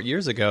about 4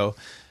 years ago,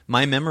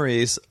 my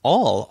memories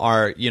all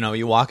are, you know,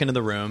 you walk into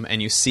the room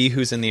and you see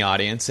who's in the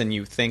audience and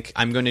you think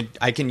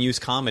I can use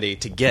comedy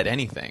to get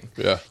anything.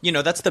 Yeah. You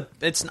know,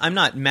 I'm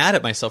not mad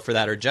at myself for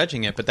that or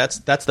judging it, but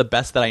that's the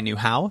best that I knew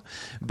how.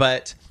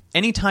 But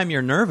anytime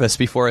you're nervous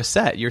before a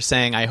set, you're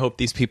saying, I hope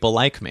these people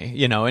like me.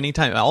 You know,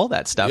 anytime, all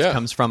that stuff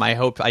comes from, I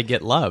hope I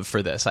get love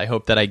for this. I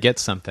hope that I get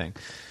something.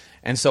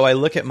 And so I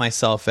look at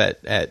myself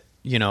at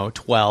you know,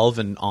 12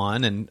 and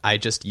on, and I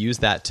just use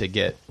that to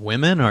get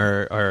women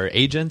or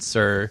agents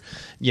or,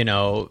 you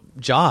know,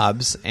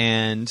 jobs.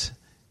 And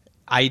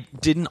I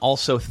didn't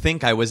also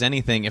think I was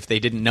anything if they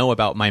didn't know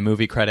about my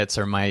movie credits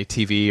or my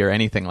TV or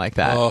anything like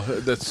that. Oh,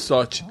 that's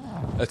such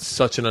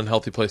an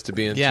unhealthy place to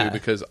be in too,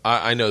 because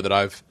I know that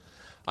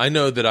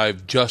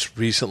I've just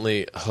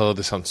recently, oh,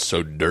 this sounds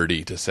so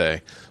dirty to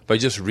say, but I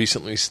just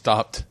recently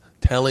stopped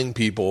telling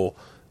people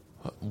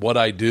what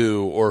I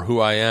do or who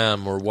I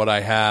am or what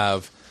I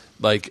have.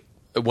 Like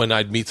when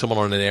I'd meet someone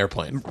on an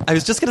airplane. I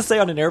was just going to say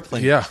on an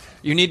airplane. Yeah.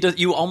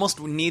 You almost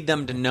need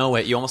them to know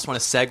it. You almost want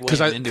to segue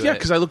them into it. Yeah,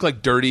 because I look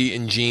like dirty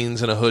in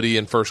jeans and a hoodie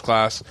in first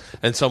class,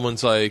 and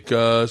someone's like,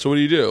 so what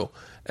do you do?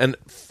 And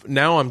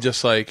now I just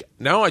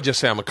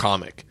say I'm a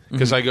comic.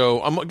 Because I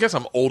guess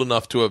I'm old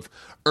enough to have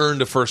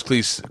earned a first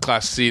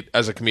class seat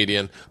as a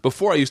comedian.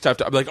 Before I used to have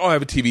to, I'd be like, oh, I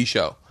have a TV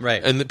show.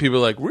 Right. And people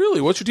are like,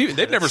 really? What's your TV?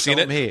 They've never seen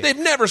it. They've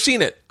never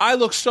seen it. I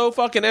look so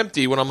fucking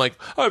empty when I'm like,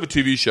 I have a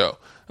TV show.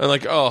 And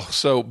like,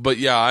 but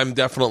yeah, I'm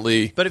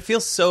definitely. But it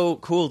feels so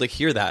cool to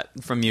hear that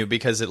from you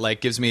because it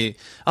like gives me,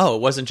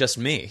 it wasn't just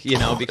me, you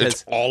know, because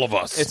it's all of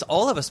us. It's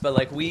all of us, but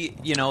like we,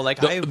 you know, like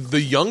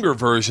the younger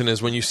version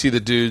is when you see the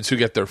dudes who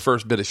get their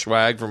first bit of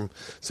swag from,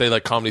 say,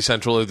 like Comedy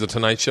Central or The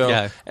Tonight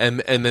Show,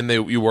 and then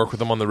you work with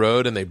them on the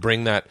road, and they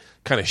bring that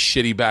kind of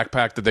shitty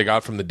backpack that they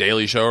got from The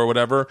Daily Show or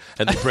whatever,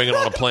 and they bring it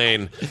on a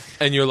plane,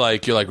 and you're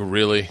like,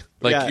 really,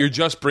 like you're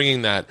just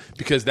bringing that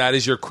because that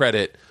is your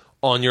credit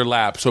on your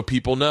lap so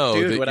people know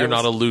that you're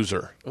not a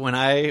loser. When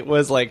I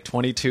was like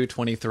 22,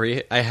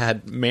 23, I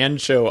had Man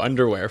Show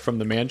underwear from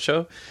the Man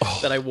Show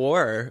that I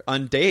wore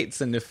on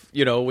dates. And if,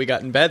 you know, we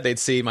got in bed, they'd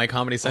see my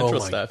Comedy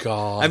Central stuff.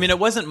 God. I mean, it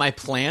wasn't my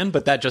plan,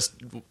 but that just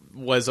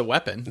was a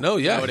weapon. No,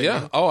 yeah, you know yeah. I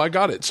mean? Oh, I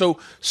got it. So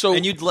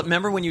and you'd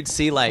remember when you'd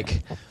see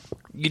like...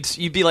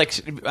 You'd be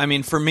like, I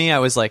mean, for me, I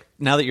was like,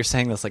 now that you're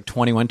saying this, like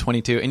 21,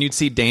 22, and you'd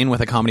see Dane with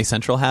a Comedy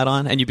Central hat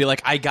on, and you'd be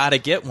like, I gotta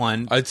get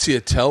one. I'd see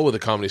Attell with a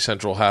Comedy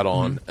Central hat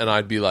on, and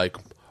I'd be like,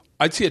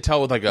 I'd see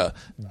Attell with like a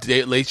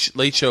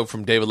late show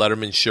from David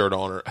Letterman's shirt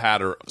on or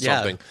hat or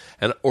something,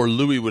 or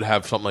Louis would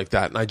have something like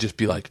that, and I'd just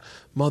be like,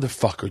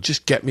 motherfucker,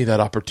 just get me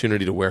that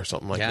opportunity to wear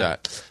something like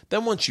that.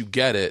 Then once you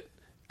get it,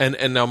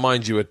 and now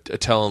mind you,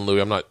 Attell and Louis,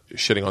 I'm not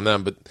shitting on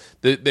them, but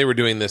they were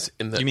doing this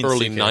in the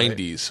early CK,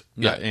 90s.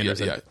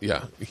 Right?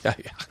 Yeah.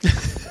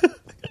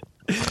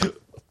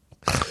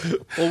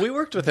 Well, we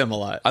worked with him a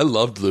lot. I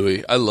loved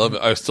Louis.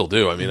 I still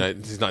do. I mean,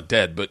 he's not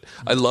dead, but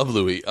I love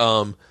Louis.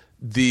 But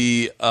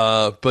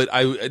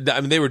I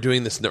mean, they were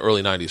doing this in the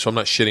early 90s, so I'm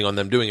not shitting on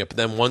them doing it. But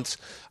then once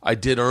I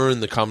did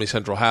earn the Comedy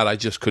Central hat, I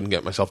just couldn't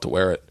get myself to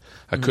wear it.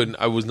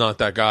 I was not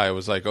that guy. I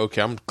was like,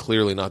 okay, I'm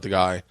clearly not the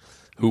guy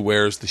who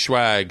wears the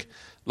swag.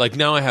 Like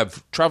now I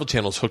have Travel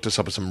Channel's hooked us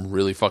up with some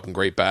really fucking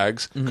great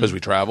bags because we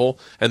travel,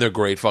 and they're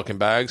great fucking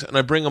bags, and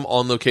I bring them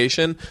on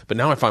location, but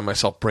now I find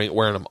myself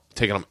wearing them,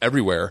 taking them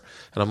everywhere,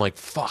 and I'm like,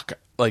 fuck,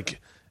 like,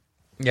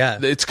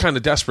 it's kind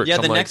of desperate. Yeah,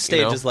 the next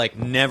stage is like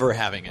never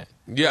having it.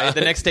 Yeah. Right?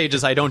 The next stage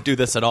is I don't do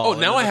this at all. Oh,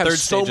 now I have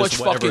so much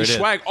fucking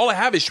swag. All I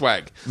have is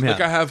swag. Yeah.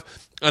 Like I have...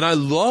 And I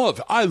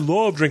love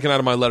drinking out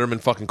of my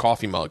Letterman fucking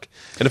coffee mug.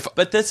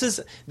 But this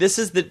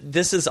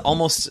is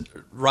almost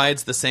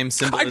rides the same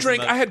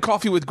symbolism. I had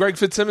coffee with Greg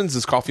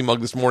Fitzsimmons' coffee mug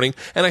this morning,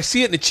 and I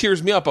see it and it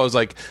cheers me up. I was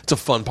like, it's a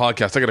fun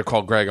podcast. I got to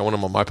call Greg. I want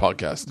him on my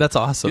podcast. That's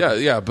awesome.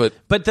 Yeah. But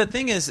the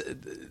thing is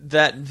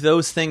that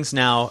those things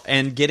now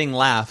and getting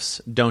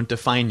laughs don't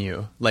define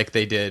you like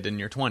they did in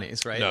your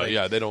 20s, right? No,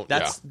 like, they don't.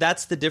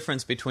 That's the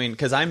difference between,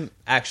 because I'm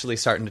actually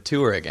starting to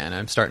tour again.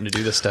 I'm starting to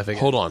do this stuff again.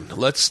 Hold on.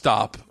 Let's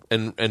stop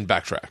and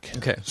backtrack.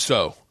 Okay.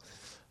 So,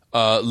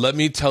 let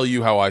me tell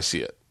you how I see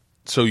it.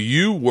 So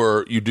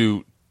you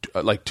do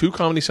like 2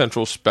 Comedy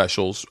Central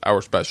specials,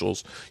 hour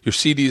specials. Your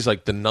CD is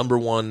like the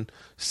 #1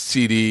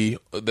 CD.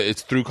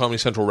 It's through Comedy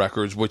Central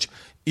Records, which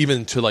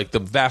even to like the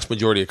vast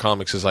majority of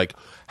comics is like,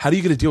 how do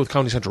you get a deal with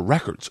Comedy Central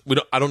Records?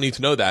 I don't need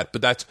to know that,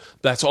 but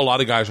that's a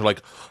lot of guys are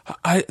like,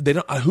 they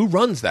don't. Who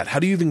runs that? How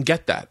do you even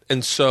get that?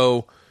 And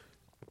so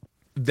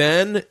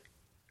then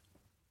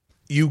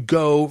you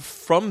go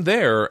from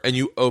there and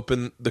you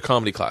open the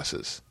comedy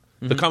classes,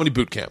 the comedy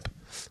boot camp,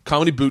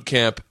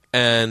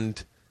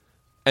 and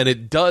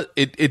it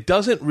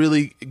doesn't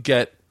really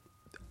get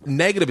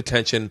negative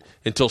attention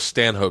until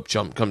Stanhope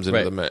comes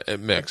into the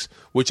mix,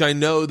 which I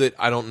know that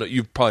I don't know.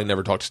 You've probably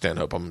never talked to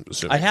Stanhope, I'm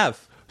assuming. I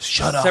have.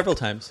 Shut up. Several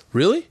times.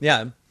 Really?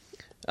 Yeah.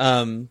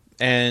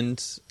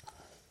 And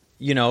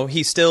you know,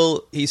 he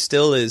still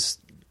is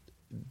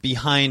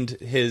behind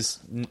his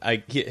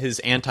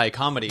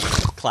anti-comedy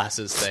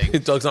classes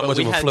thing. Doug's not much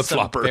of a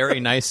flip-flopper. Very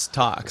nice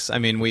talks. I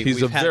mean,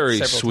 we've a had very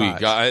several sweet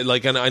talks. guy.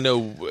 And I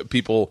know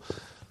people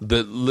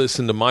that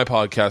listen to my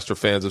podcast are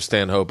fans of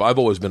Stanhope. I've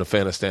always been a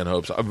fan of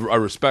Stanhope's. I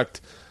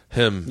respect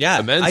him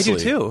immensely. I do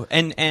too.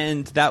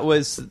 And that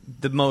was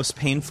the most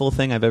painful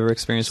thing I've ever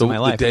experienced in my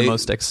life.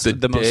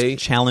 The most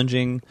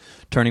challenging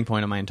turning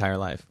point of my entire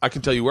life. I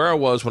can tell you where I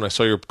was when I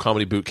saw your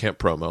Comedy Boot Camp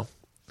promo,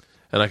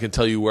 and I can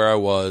tell you where I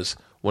was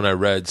when I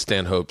read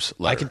Stanhope's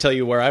letter. I can tell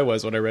you where I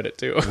was when I read it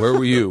too. Where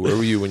were you? Where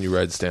were you when you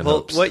read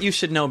Stanhope's? Well, what you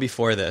should know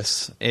before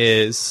this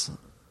is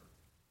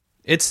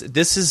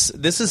this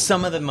is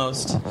some of the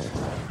most.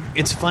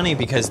 It's funny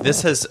because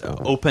this has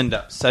opened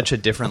up such a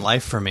different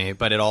life for me,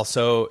 but it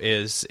also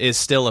is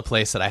still a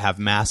place that I have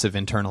massive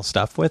internal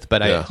stuff with.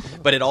 But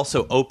it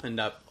also opened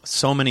up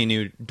so many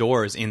new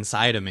doors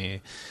inside of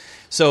me.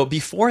 So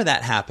before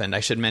that happened, I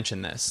should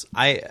mention this.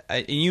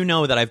 You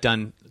know that I've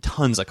done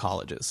tons of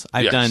colleges.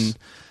 I've done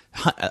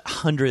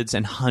hundreds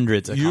and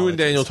hundreds of colleges. You and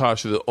Daniel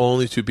Tosh are the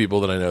only two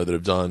people that I know that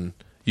have done.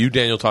 You,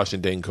 Daniel Tosh,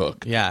 and Dane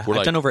Cook. Yeah,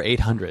 I've done over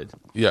 800.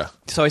 Yeah.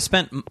 So I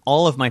spent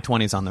all of my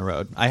 20s on the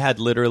road. I had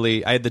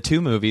the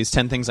two movies,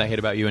 10 Things I Hate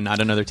About You and Not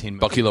Another Teen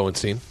Movie. Bogey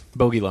Lowenstein.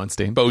 Bogey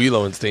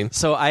Lowenstein.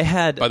 So I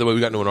had... By the way,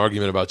 we got into an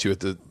argument about you at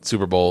the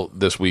Super Bowl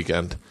this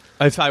weekend.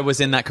 If I was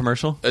in that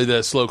commercial?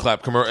 The slow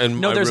clap commercial.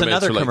 No, there's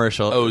another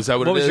commercial. Oh, is that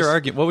what it is?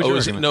 What was your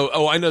argument?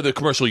 No, I know the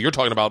commercial you're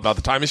talking about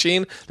the time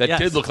machine. That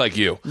did look like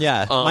you.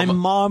 Yeah. My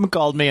mom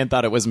called me and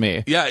thought it was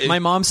me. Yeah. My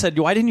mom said,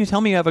 why didn't you tell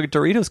me you have a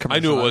Doritos commercial? I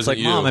knew it wasn't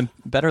you. you. Mom, I'm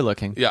better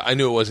looking. Yeah, I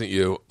knew it wasn't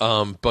you.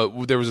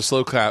 But there was a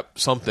slow clap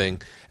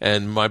something,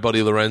 and my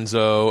buddy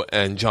Lorenzo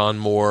and John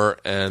Moore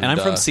and I'm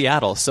from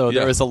Seattle, so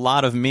there was a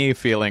lot of me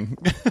feeling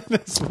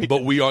this week.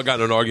 But we all got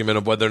in an argument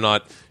of whether or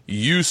not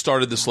you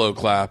started the slow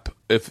clap.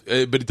 But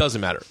it doesn't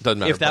matter. It doesn't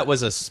matter. If that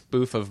was a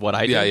spoof of what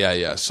I did.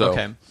 Yeah. So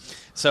okay.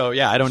 So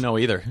I don't know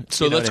either.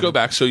 So let's go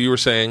back. So you were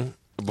saying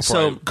before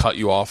I cut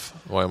you off.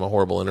 Why I'm a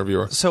horrible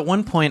interviewer. So at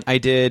one point I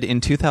did in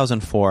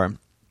 2004.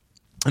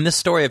 And this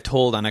story I've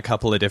told on a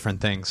couple of different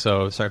things,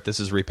 so sorry if this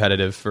is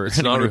repetitive. It's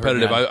not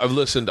repetitive. I've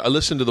listened. I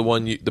listened to the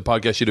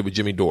podcast you did with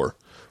Jimmy Dore,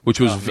 which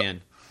was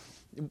man.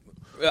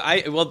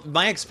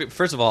 My experience.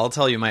 First of all, I'll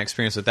tell you my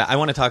experience with that. I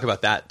want to talk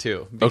about that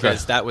too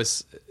because that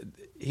was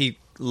he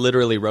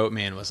literally wrote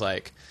me and was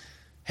like,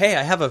 "Hey,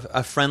 I have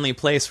a friendly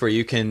place where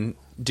you can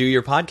do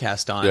your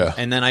podcast on." Yeah.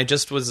 And then I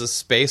just was a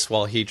space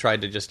while he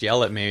tried to just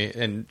yell at me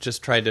and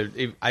just tried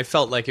to. I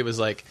felt like it was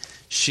like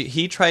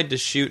he tried to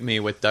shoot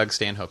me with Doug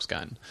Stanhope's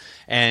gun.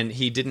 And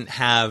he didn't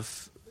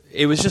have...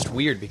 It was just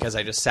weird because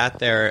I just sat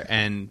there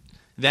and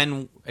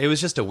then... It was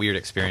just a weird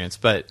experience,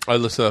 but... I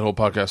listened to that whole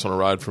podcast on a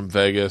ride from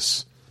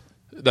Vegas.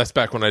 That's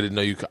back when I didn't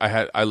know you...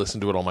 I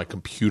listened to it on my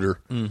computer.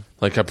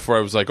 Like before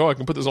I was like, I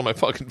can put this on my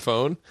fucking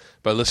phone.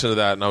 But I listened to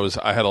that and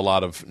I had a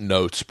lot of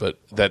notes, but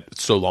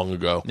that's so long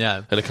ago.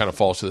 Yeah. And it kind of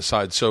falls to the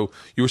side. So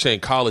you were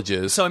saying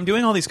colleges. So I'm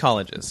doing all these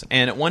colleges.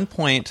 And at one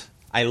point,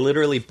 I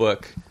literally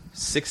book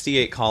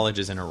 68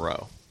 colleges in a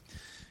row.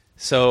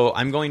 So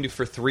I'm going to,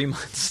 for 3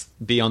 months,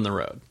 be on the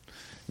road.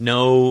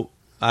 No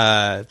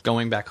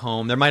going back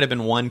home. There might have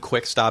been one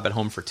quick stop at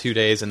home for 2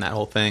 days and that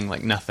whole thing,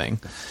 like nothing.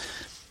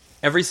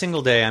 Every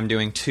single day I'm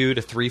doing 2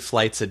 to 3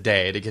 flights a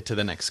day to get to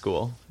the next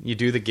school. You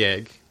do the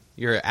gig.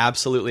 You're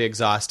absolutely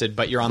exhausted,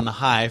 but you're on the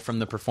high from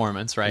the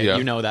performance, right? Yeah.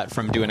 You know that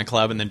from doing a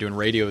club and then doing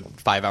radio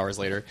 5 hours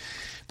later.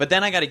 But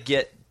then I got to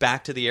get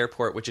back to the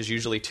airport, which is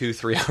usually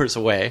 2-3 hours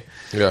away.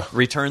 Yeah.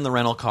 Return the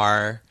rental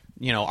car.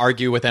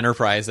 Argue with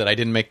Enterprise that I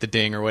didn't make the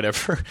ding or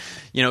whatever.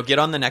 Get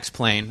on the next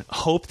plane.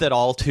 Hope that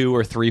all 2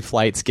 or 3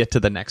 flights get to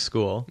the next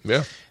school.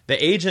 Yeah.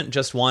 The agent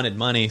just wanted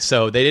money,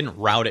 so they didn't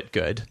route it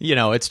good.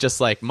 It's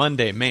just like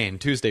Monday, Maine,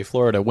 Tuesday,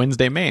 Florida,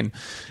 Wednesday, Maine.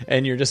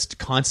 And you're just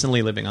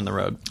constantly living on the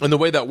road. And the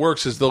way that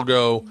works is they'll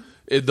go...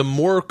 The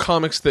more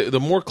the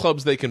more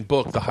clubs they can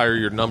book, the higher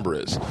your number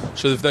is.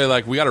 So if they're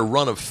like, we got a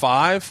run of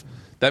 5,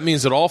 that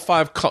means that all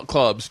 5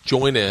 clubs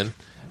join in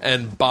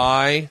and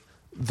buy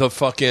the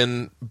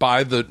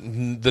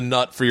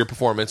nut for your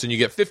performance, and you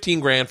get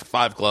 $15,000 for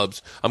 5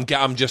 clubs.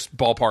 I'm just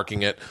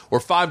ballparking it, or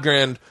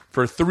 $5,000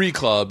 for 3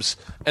 clubs,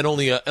 and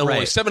only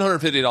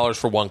 $750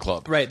 for 1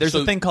 club. Right. There's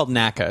a thing called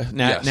NACA,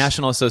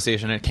 National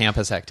Association of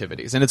Campus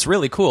Activities, and it's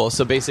really cool.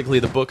 So basically,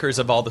 the bookers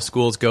of all the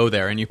schools go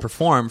there, and you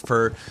perform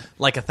for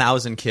like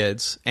 1,000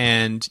 kids,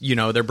 and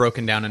they're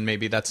broken down, and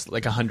maybe that's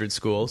like 100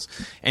 schools.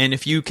 And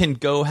if you can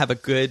go have a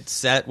good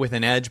set with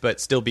an edge,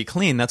 but still be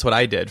clean, that's what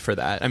I did for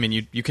that. I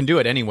mean, you can do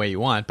it any way you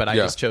want, but I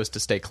just chose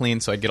to stay clean,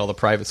 so I'd get all the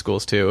private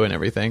schools too, and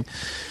everything.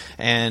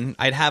 And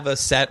I'd have a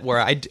set where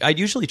I'd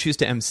usually choose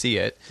to MC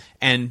it.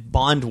 and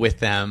bond with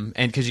them,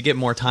 and because you get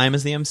more time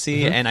as the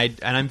MC, and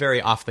I'm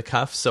very off the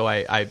cuff, so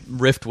I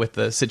riffed with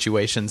the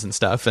situations and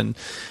stuff, and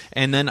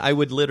then I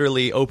would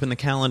literally open the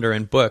calendar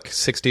and book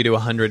 60 to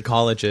 100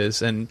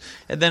 colleges, and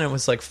then it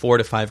was like $4,000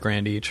 to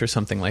 $5,000 each or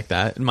something like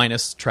that,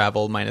 minus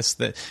travel,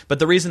 but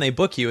the reason they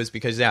book you is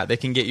because they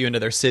can get you into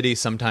their city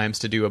sometimes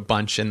to do a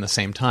bunch in the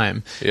same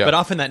time, but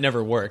often that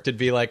never worked. It'd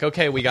be like,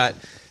 okay, we got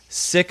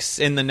 6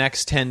 in the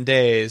next 10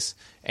 days.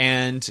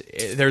 And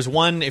there's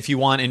one if you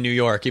want in New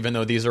York, even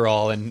though these are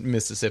all in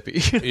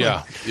Mississippi.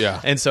 Yeah.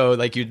 And so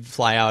like you'd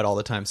fly out all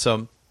the time.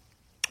 So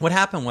what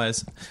happened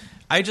was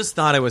I just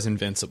thought I was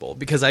invincible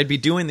because I'd be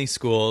doing these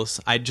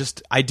schools. I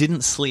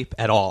didn't sleep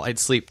at all. I'd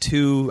sleep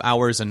 2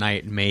 hours a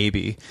night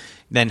maybe,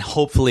 then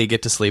hopefully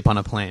get to sleep on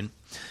a plane.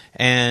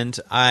 And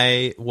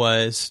I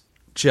was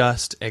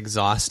just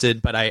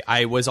exhausted, but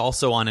I was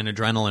also on an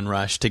adrenaline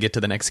rush to get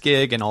to the next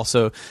gig, and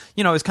also,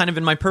 I was kind of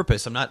in my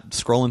purpose. I'm not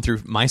scrolling through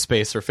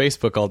MySpace or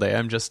Facebook all day.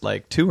 I'm just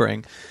like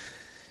touring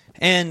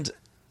and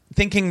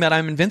thinking that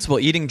I'm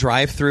invincible, eating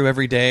drive-through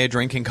every day,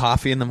 drinking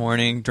coffee in the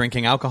morning,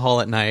 drinking alcohol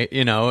at night,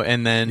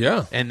 and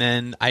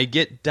then I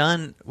get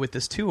done with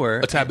this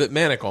tour. A tad bit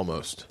manic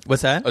almost.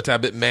 What's that? A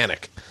tad bit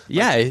manic.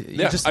 Yeah,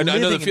 you're just I know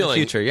the living feeling.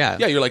 in the future. Yeah,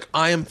 you're like,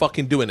 I am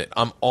fucking doing it.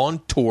 I'm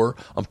on tour.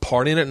 I'm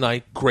partying at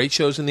night. Great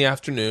shows in the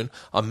afternoon.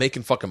 I'm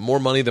making fucking more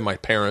money than my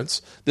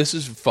parents. This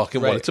is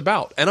fucking what it's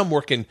about. And I'm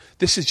working.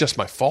 This is just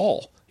my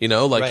fall. Right.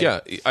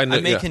 I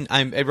know.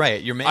 I'm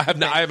right. You're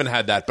making. I haven't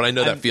had that, but I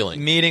know that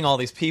feeling. Meeting all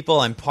these people,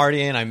 I'm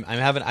partying. I'm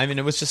having. I mean,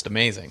 it was just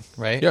amazing,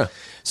 right? Yeah.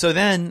 So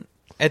then,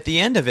 at the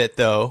end of it,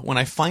 though, when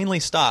I finally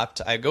stopped,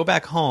 I go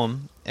back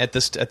home at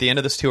the end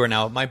of this tour.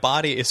 Now, my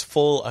body is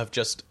full of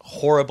just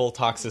horrible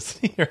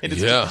toxicity. Right? It's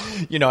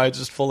just, I'm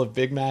just full of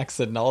Big Macs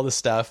and all this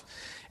stuff.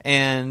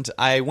 And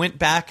I went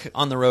back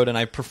on the road and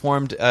I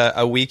performed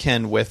a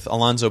weekend with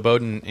Alonzo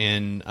Bowden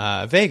in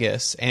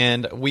Vegas.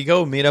 And we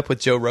go meet up with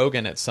Joe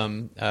Rogan at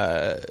some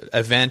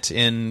event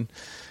in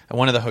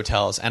one of the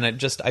hotels. And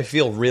I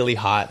feel really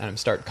hot and I'm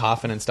start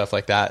coughing and stuff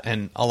like that.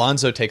 And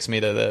Alonzo takes me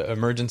to the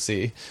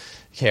emergency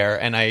care.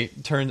 And I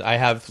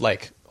have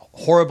like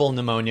horrible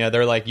pneumonia.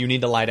 They're like, you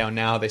need to lie down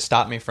now. They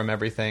stop me from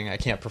everything. I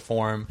can't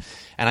perform.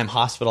 And I'm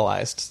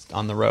hospitalized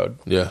on the road.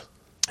 Yeah.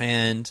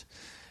 And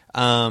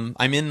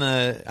I'm in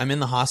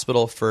the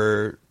hospital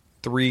for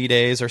 3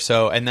 days or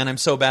so, and then I'm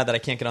so bad that I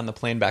can't get on the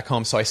plane back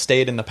home. So I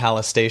stayed in the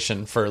Palace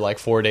Station for like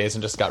 4 days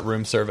and just got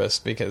room service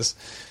because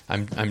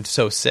I'm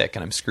so sick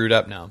and I'm screwed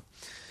up now.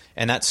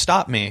 And that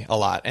stopped me a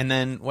lot. And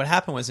then what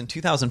happened was in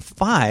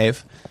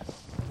 2005,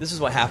 this is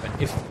what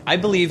happened. I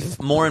believe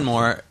more and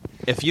more,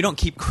 if you don't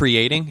keep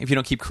creating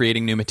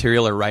new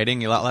material or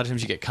writing, a lot of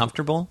times you get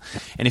comfortable.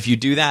 And if you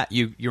do that,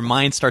 your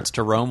mind starts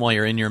to roam while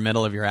you're in your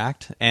middle of your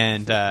act,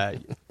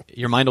 and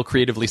your mind will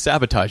creatively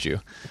sabotage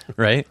you,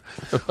 right?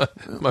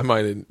 My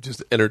mind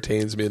just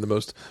entertains me in the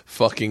most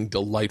fucking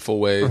delightful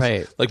ways.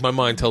 Right. Like my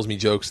mind tells me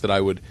jokes that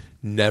I would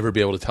never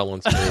be able to tell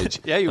on stage.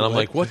 Yeah, you and I'm would.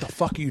 like, what the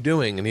fuck are you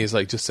doing? And he's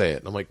like, just say it.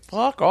 And I'm like,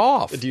 fuck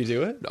off. Do you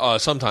do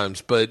it?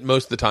 Sometimes, but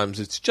most of the times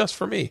it's just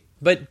for me.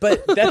 But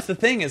that's the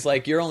thing is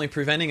like you're only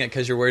preventing it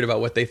because you're worried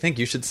about what they think.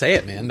 You should say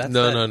it, man.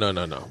 No.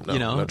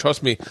 No,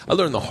 trust me. I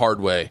learned the hard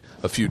way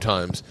a few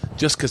times.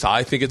 Just because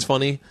I think it's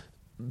funny,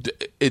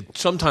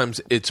 sometimes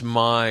it's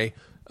my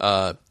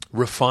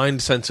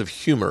refined sense of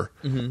humor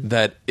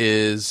that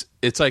is.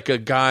 It's like a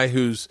guy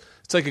who's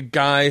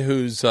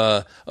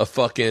a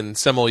fucking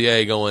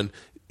sommelier going,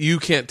 you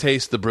can't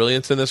taste the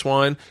brilliance in this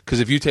wine because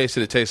if you taste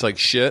it, it tastes like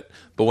shit.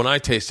 But when I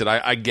taste it,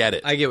 I get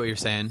it. I get what you're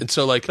saying. And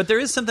so, like, but there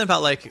is something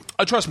about like,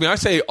 trust me, I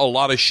say a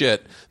lot of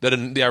shit that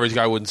the average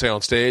guy wouldn't say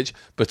on stage.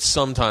 But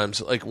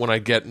sometimes, like when I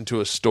get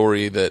into a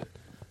story that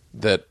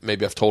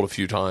maybe I've told a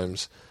few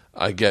times,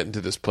 I get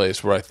into this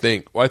place where I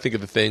think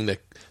of the thing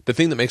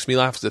that makes me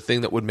laugh is the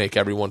thing that would make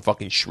everyone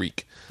fucking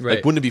shriek. Right.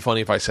 Like, wouldn't it be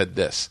funny if I said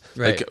this?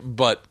 Right. Like,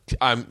 but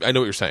I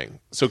know what you're saying.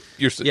 So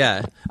you're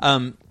yeah.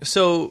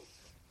 So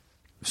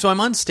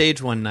I'm on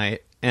stage one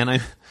night and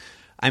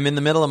I'm in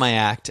the middle of my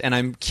act and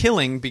I'm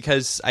killing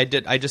because I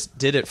just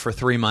did it for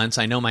 3 months.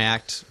 I know my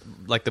act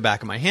like the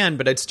back of my hand,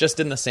 but it's just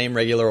in the same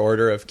regular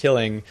order of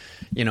killing,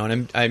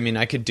 and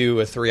I could do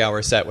a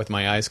 3-hour set with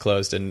my eyes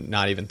closed and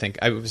not even think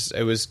it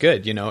was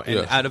good, and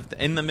Yeah.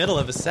 in the middle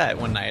of a set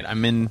one night,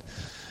 I'm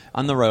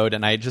on the road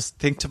and I just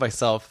think to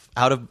myself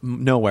out of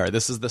nowhere,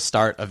 this is the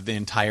start of the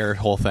entire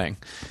whole thing.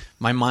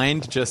 My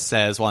mind just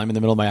says, while I'm in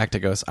the middle of my act, it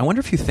goes, I wonder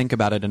if you think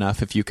about it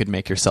enough if you could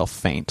make yourself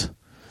faint.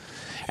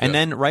 And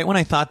then right when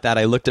I thought that,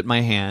 I looked at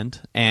my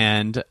hand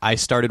and I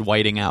started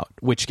whiting out,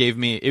 which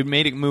made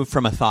it move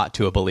from a thought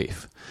to a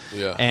belief.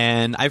 Yeah.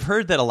 And I've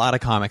heard that a lot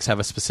of comics have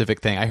a specific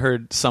thing. I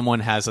heard someone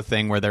has a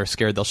thing where they're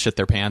scared they'll shit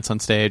their pants on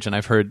stage, and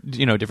I've heard,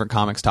 different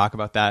comics talk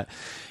about that.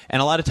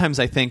 And a lot of times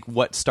I think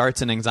what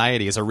starts an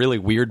anxiety is a really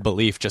weird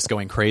belief just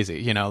going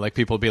crazy. Like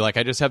people be like,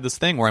 I just have this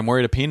thing where I'm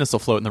worried a penis will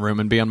float in the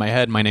room and be on my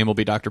head. And my name will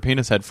be Dr.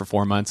 Penis Head for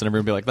 4 months. And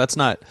everyone will be like, that's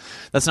not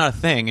a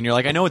thing. And you're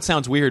like, I know it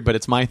sounds weird, but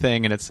it's my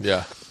thing. And it's,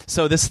 yeah.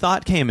 So this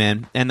thought came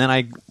in, and then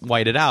I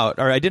whited out,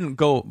 or I didn't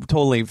go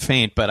totally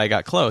faint, but I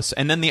got close.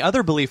 And then the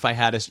other belief I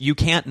had is you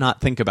can't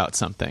not think about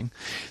something.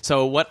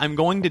 So what I'm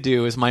going to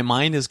do is my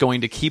mind is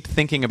going to keep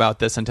thinking about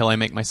this until I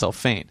make myself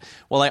faint.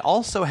 Well, I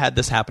also had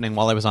this happening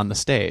while I was on the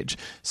stage.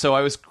 So I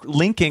was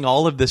linking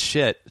all of this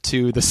shit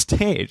to the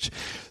stage.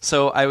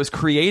 So I was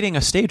creating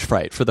a stage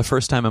fright for the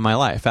first time in my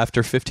life.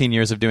 After 15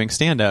 years of doing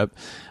stand-up,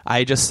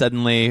 I just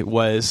suddenly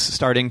was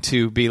starting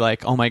to be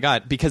like, oh my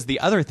God, because the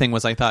other thing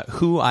was I thought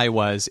who I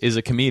was is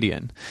a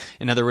comedian.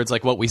 In other words,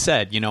 like what we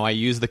said, I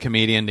use the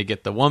comedian to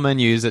get the woman,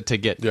 use it to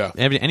get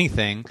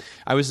anything.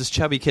 I was this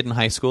chubby kid in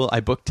high school. I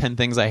booked 10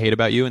 Things I Hate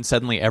About You, and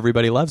suddenly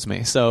everybody loves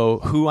me. So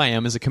who I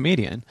am is a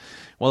comedian.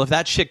 Well, if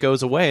that shit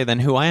goes away, then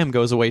who I am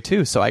goes away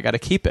too. So I got to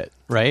keep it,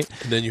 right?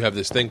 And then you have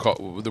this thing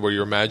called where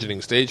you're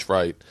imagining stage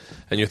fright,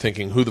 and you're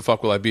thinking, who the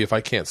fuck will I be if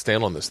I can't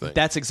stand on this thing?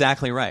 That's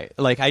exactly right.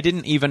 Like, I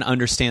didn't even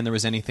understand there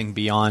was anything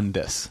beyond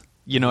this.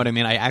 You know what I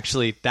mean? I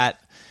actually, that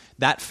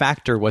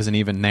factor wasn't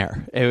even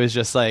there. It was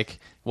just like,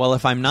 well,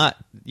 if I'm not,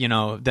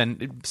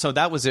 then, so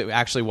that was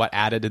actually what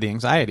added to the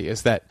anxiety,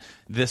 is that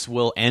this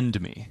will end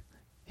me.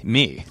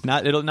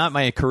 Not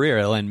my career,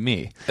 it'll end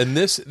me. And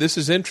this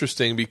is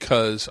interesting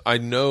because I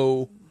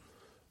know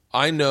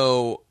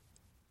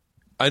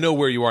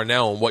where you are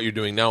now and what you're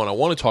doing now, and I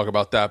want to talk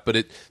about that,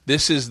 but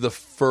this is the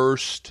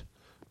first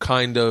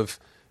if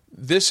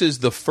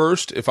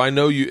I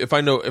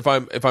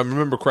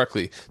remember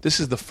correctly, this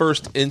is the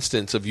first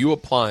instance of you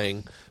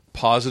applying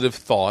positive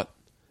thought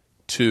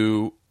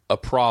to a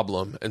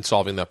problem and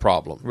solving that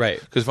problem. Right.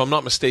 Because if I'm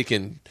not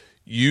mistaken,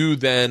 you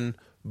then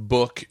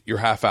book your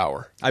half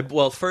hour.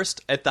 Well,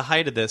 first, at the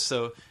height of this,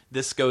 so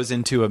this goes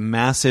into a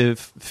massive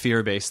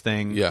fear-based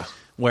thing. Yeah.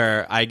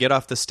 Where I get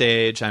off the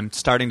stage, I'm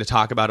starting to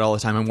talk about it all the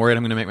time. I'm worried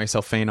I'm going to make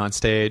myself faint on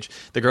stage.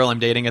 The girl I'm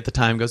dating at the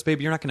time goes,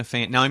 "Babe, you're not going to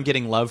faint." Now I'm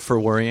getting love for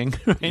worrying.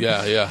 Right?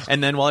 Yeah.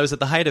 And then while I was at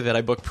the height of it,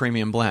 I booked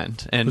Premium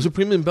Blend. And was it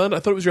Premium Blend?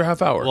 I thought it was your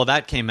half hour. Well,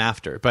 that came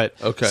after. But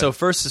okay. So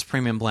first is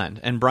Premium Blend.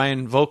 And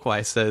Brian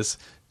Volkweiss says,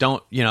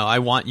 I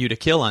want you to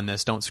kill on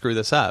this. Don't screw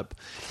this up.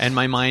 And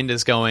my mind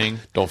is going,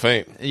 don't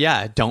faint.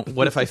 Yeah,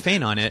 what if I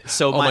faint on it?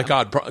 So my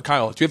God,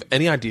 Kyle, do you have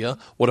any idea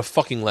what a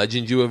fucking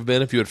legend you would have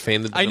been if you had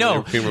fainted? I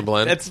know. Premium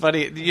Blend. It's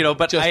funny,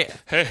 but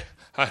and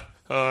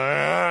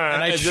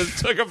I just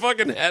took a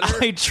fucking header.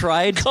 I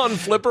tried con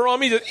flipper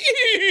on me.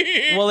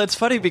 Well, it's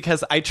funny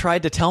because I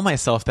tried to tell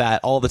myself that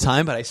all the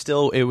time, but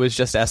it was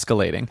just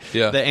escalating.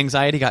 Yeah. The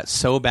anxiety got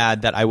so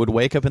bad that I would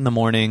wake up in the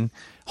morning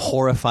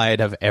horrified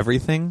of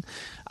everything.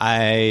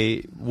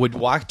 I would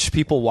watch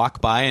people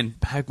walk by and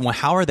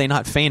how are they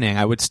not fainting?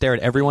 I would stare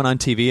at everyone on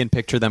TV and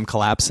picture them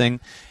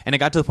collapsing. And it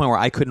got to the point where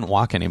I couldn't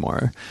walk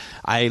anymore.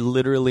 I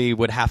literally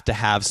would have to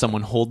have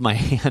someone hold my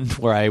hand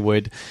where I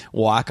would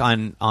walk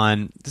on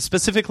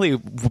specifically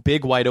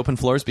big wide open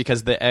floors,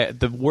 because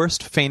the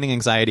worst fainting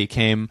anxiety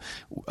came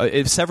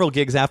several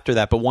gigs after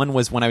that. But one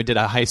was when I did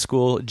a high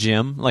school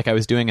gym, like I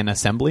was doing an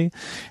assembly,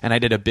 and I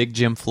did a big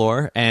gym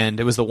floor. And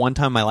it was the one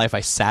time in my life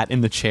I sat in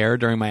the chair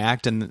during my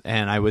act, and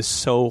I was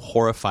so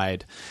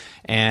horrified,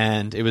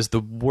 and it was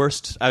the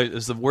worst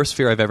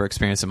fear I've ever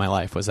experienced in my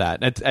life, was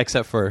that,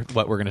 except for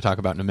what we're going to talk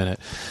about in a minute.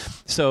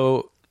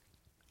 So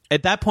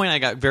at that point I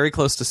got very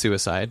close to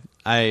suicide.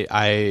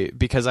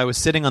 Because I was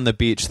sitting on the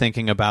beach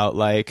thinking about,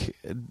 like,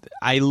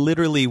 I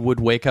literally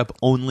would wake up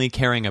only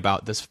caring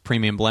about this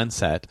Premium Blend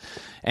set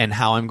and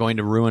how I'm going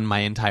to ruin my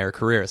entire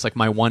career. It's like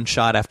my one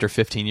shot after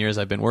 15 years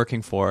I've been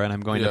working for, and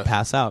I'm going to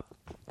pass out.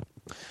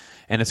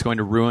 And it's going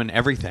to ruin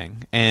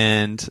everything.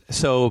 And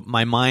so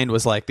my mind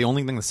was like, the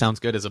only thing that sounds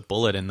good is a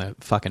bullet in the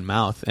fucking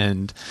mouth.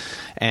 And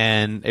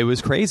it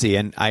was crazy.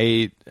 And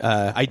I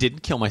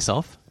didn't kill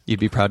myself. You'd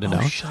be proud to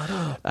know. Shut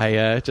up.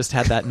 I just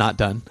had that not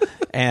done.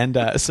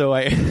 And so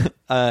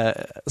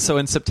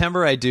in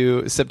September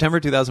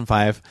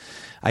 2005,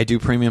 I do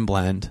Premium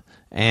Blend.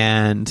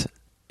 And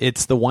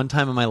it's the one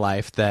time in my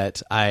life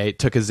that I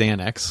took a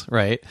Xanax,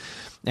 right?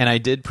 And I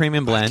did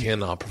Premium Blend. I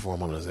cannot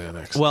perform on a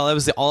Xanax. Well, it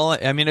was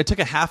I took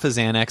a half a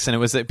Xanax, and it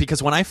was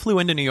because when I flew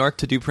into New York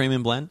to do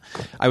Premium Blend,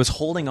 I was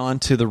holding on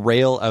to the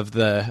rail of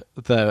the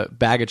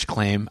baggage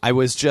claim. I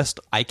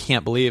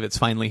can't believe it's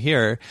finally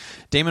here.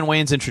 Damon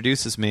Wayans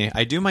introduces me.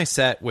 I do my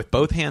set with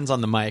both hands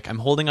on the mic. I'm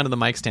holding onto the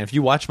mic stand. If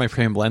you watch my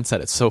Premium Blend set,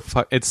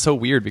 it's so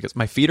weird because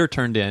my feet are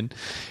turned in,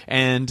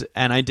 and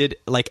I did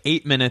like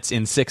 8 minutes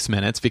in 6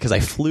 minutes because I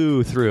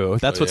flew through.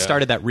 That's what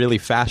started that really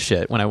fast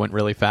shit when I went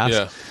really fast.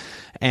 Yeah.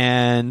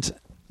 And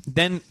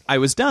then I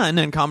was done,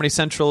 and Comedy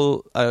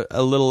Central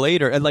a little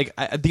later, and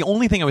the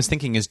only thing I was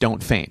thinking is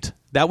don't faint.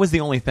 That was the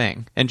only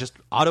thing. And just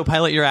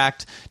autopilot your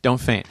act, don't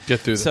faint.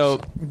 Get through this.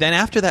 So then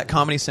after that,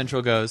 Comedy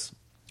Central goes...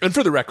 And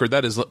for the record,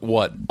 that is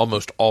what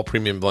almost all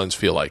Premium Blends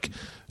feel like.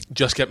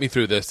 Just get me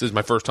through this. This is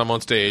my first time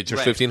on stage. There's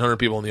 1,500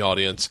 people in the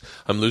audience.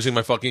 I'm losing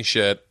my fucking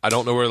shit. I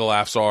don't know where the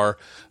laughs are.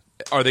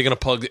 Are they going to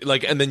plug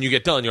and then you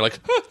get done, you're like,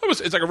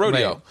 it's like a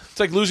rodeo. Right.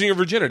 It's like losing your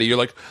virginity. You're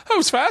like, that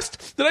was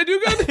fast. Did I do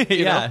good?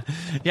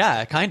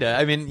 Yeah, kind of.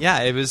 I mean,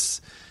 yeah, it was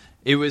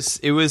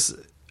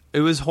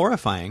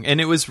horrifying,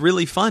 and it was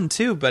really fun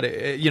too. But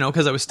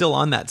because I was still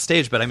on that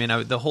stage. But I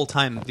mean, the whole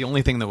time, the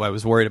only thing that I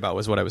was worried about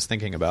was what I was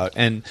thinking about.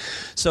 And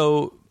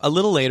so a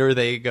little later,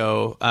 they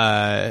go,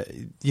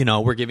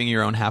 we're giving you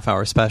your own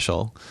half-hour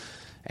special.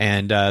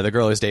 And the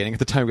girl I was dating at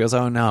the time goes,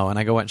 oh no. And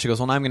I go, what? And she goes,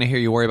 well, now I'm going to hear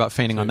you worry about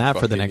fainting on that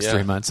for the next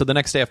 3 months. So the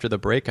next day after the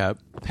breakup,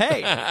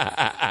 hey,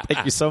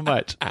 thank you so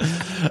much.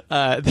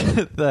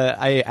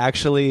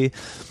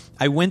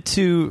 I went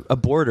to a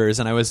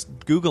Borders and I was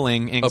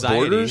Googling anxiety. A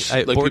Borders?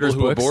 Like Borders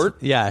people who books.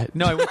 abort? Yeah.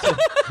 No, I went to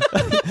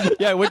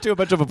I went to a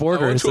bunch of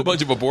Borders. I went to a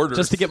bunch of Borders.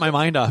 Just to get my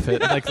mind off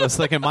it. It's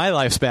like, my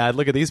life's bad.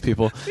 Look at these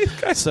people. These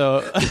guys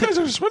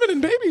are swimming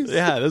in babies.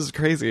 Yeah, this is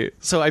crazy.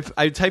 So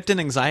I typed in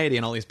anxiety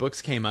and all these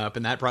books came up,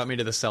 and that brought me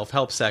to the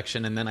self-help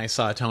section, and then I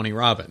saw Tony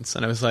Robbins,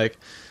 and I was like,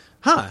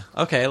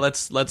 okay,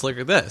 let's look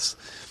at this.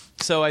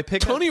 So I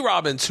picked Tony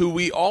Robbins, who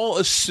we all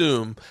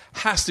assume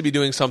has to be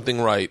doing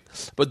something right,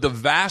 but the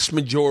vast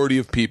majority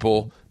of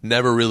people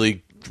never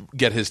really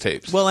get his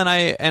tapes. Well, and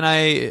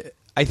I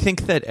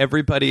think that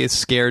everybody is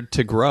scared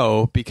to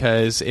grow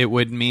because it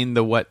would mean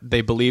that what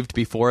they believed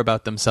before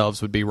about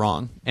themselves would be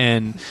wrong.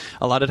 And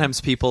a lot of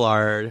times people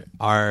are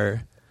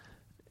I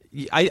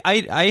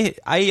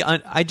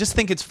just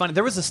think it's funny.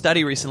 There was a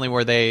study recently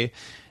where they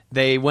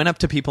went up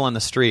to people on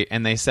the street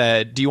and they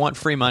said, "Do you want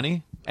free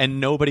money?" And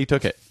nobody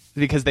took it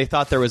because they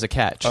thought there was a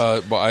catch.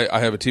 Well, I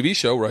have a TV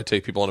show where I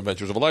take people on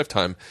adventures of a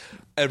lifetime.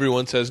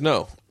 Everyone says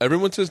no.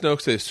 Everyone says no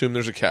because they assume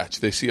there's a catch.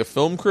 They see a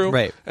film crew,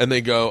 right, and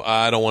they go,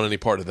 "I don't want any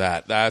part of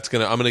that.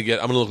 I'm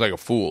gonna look like a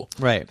fool."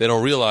 Right. They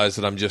don't realize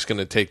that I'm just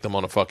gonna take them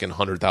on a fucking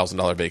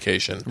 $100,000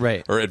 vacation,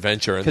 right, or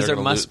adventure, and there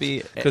must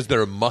be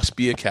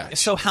a catch.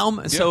 So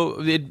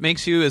So it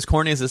makes you, as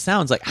corny as it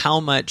sounds, like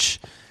how much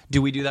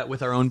do we do that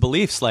with our own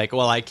beliefs? Like,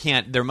 well, I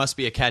can't, there must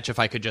be a catch if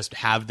I could just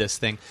have this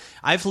thing.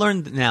 I've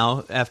learned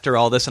now after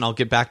all this, and I'll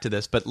get back to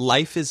this, but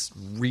life is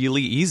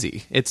really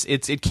easy.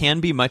 It can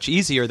be much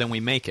easier than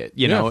we make it,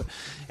 you know?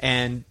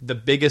 And the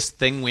biggest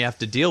thing we have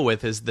to deal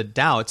with is the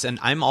doubts. And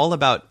I'm all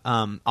about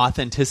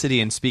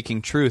authenticity and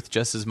speaking truth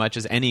just as much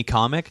as any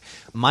comic.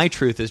 My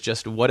truth is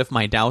just, what if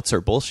my doubts are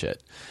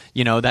bullshit?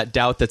 You know, that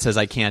doubt that says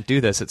I can't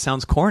do this. It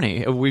sounds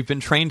corny. We've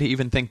been trained to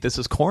even think this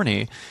is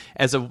corny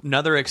as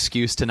another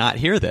excuse to not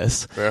hear this.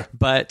 Yeah.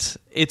 But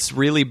it's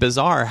really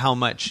bizarre how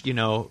much,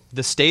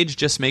 the stage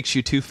just makes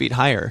you 2 feet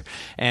higher.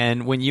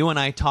 And when you and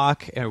I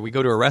talk, or we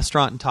go to a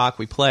restaurant and talk,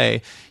 we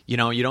play, you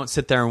don't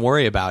sit there and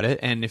worry about it.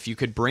 And if you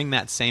could bring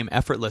that same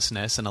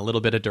effortlessness and a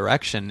little bit of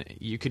direction,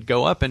 you could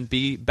go up and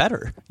be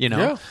better,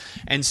 Yeah.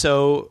 And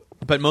so...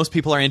 But most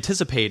people are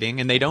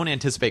anticipating, and they don't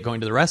anticipate going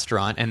to the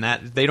restaurant, and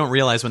that they don't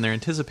realize when they're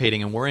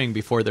anticipating and worrying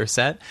before they're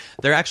set,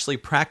 they're actually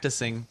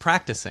practicing.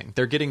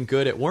 They're getting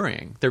good at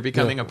worrying. They're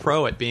becoming a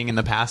pro at being in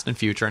the past and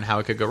future and how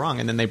it could go wrong,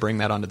 and then they bring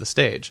that onto the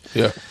stage.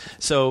 Yeah.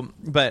 So,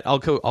 but I'll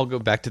go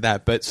back to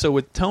that. But so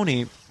with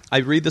Tony, I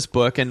read this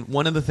book, and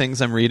one of the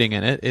things I'm reading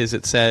in it is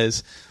it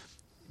says,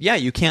 yeah,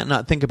 you can't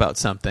not think about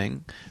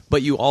something,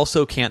 but you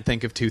also can't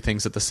think of two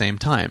things at the same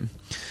time.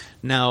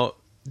 Now,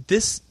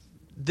 this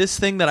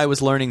thing that I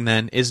was learning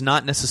then is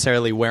not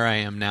necessarily where I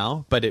am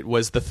now, but it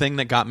was the thing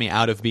that got me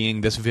out of being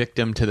this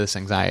victim to this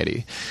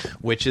anxiety,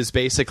 which is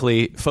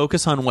basically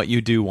focus on what you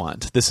do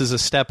want. This is a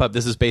step up.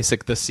 This is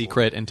basic The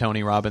Secret and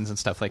Tony Robbins and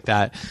stuff like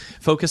that.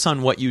 Focus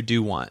on what you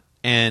do want.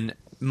 And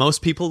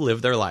most people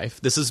live their life.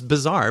 This is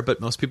bizarre,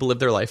 but most people live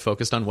their life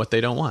focused on what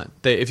they don't want.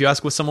 If you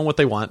ask someone what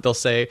they want, they'll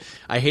say,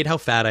 I hate how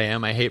fat I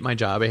am. I hate my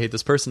job. I hate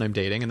this person I'm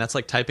dating. And that's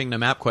like typing to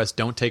MapQuest,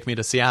 don't take me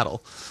to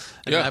Seattle.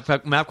 And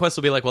MapQuest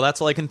will be like, well,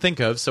 that's all I can think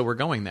of, so we're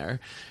going there.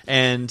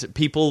 And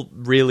people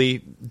really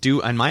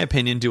do, in my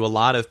opinion, do a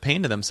lot of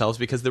pain to themselves,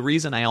 because the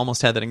reason I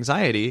almost had that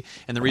anxiety,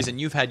 and the reason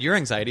you've had your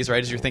anxieties,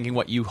 right, is you're thinking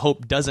what you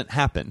hope doesn't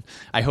happen.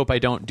 I hope I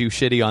don't do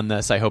shitty on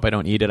this. I hope I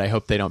don't eat it. I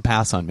hope they don't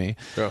pass on me.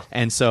 Yeah.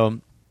 And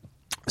so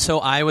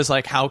I was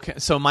like,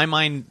 my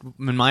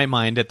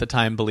mind at the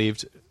time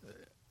believed,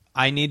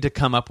 I need to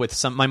come up with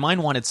my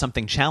mind wanted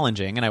something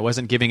challenging, and I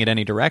wasn't giving it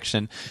any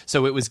direction.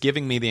 So it was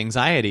giving me the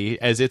anxiety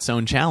as its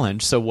own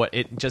challenge. So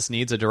it just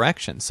needs a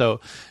direction.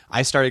 So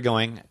I started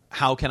going,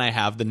 how can I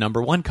have the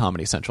 #1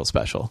 Comedy Central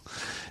special?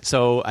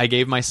 So I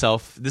gave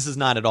myself, this is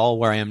not at all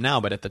where I am now,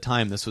 but at the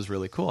time this was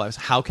really cool.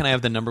 How can I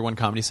have the #1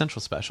 Comedy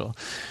Central special?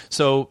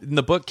 So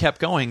the book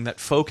kept going that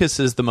focus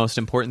is the most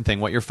important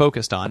thing, what you're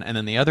focused on. And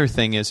then the other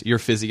thing is your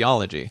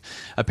physiology.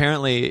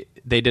 Apparently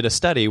they did a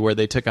study where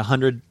they took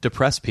 100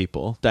 depressed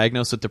people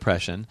diagnosed with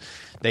depression.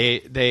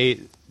 They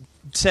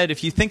said,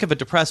 if you think of a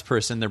depressed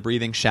person, they're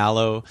breathing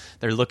shallow,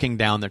 they're looking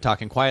down, they're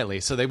talking quietly.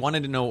 So they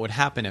wanted to know what would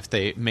happen if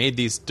they made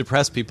these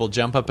depressed people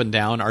jump up and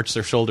down, arch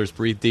their shoulders,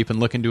 breathe deep, and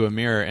look into a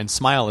mirror and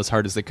smile as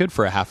hard as they could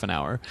for a half an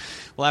hour.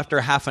 Well, after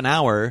a half an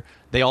hour,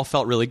 they all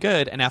felt really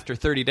good, and after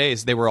 30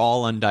 days, they were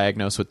all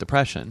undiagnosed with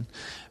depression.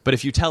 But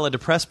if you tell a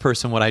depressed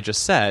person what I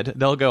just said,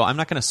 they'll go, I'm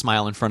not going to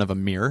smile in front of a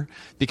mirror,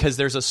 because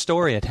there's a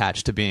story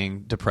attached to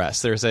being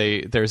depressed. There's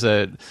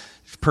a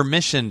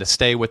permission to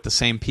stay with the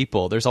same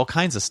people. There's all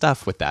kinds of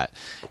stuff with that.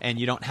 And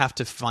you don't have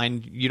to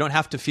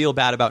feel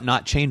bad about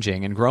not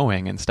changing and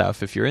growing and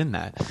stuff if you're in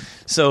that.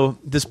 So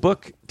this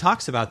book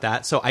talks about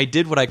that. So I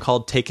did what I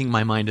called taking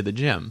my mind to the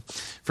gym.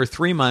 For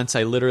 3 months,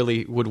 I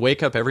literally would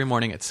wake up every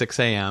morning at 6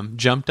 a.m.,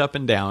 jumped up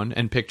and down,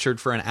 and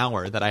pictured for an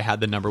hour that I had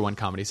the #1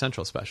 Comedy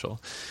Central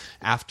special.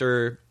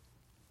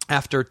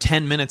 After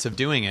 10 minutes of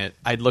doing it,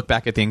 I'd look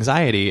back at the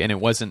anxiety and it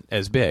wasn't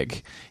as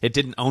big. It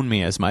didn't own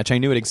me as much. I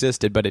knew it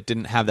existed, but it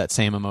didn't have that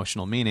same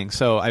emotional meaning.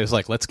 So I was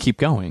like, let's keep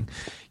going.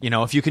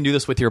 If you can do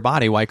this with your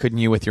body, why couldn't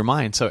you with your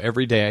mind? So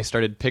every day I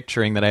started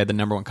picturing that I had the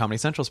 #1 Comedy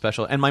Central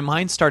special, and my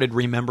mind started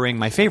remembering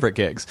my favorite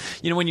gigs.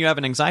 When you have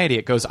an anxiety,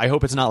 it goes, I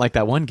hope it's not like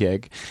that one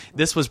gig.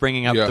 This was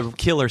bringing up the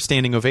killer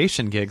standing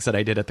ovation gigs that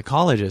I did at the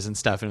colleges and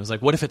stuff. And it was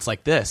like, what if it's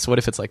like this? What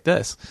if it's like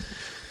this?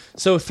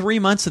 So 3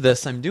 months of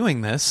this, I'm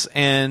doing this,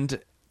 and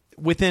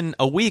within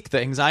a week, the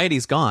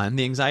anxiety's gone.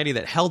 The anxiety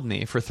that held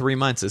me for 3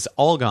 months is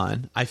all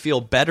gone. I feel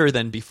better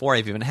than before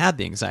I've even had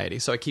the anxiety.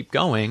 So I keep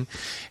going,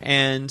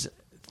 and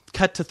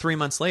cut to 3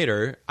 months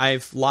later,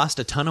 I've lost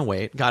a ton of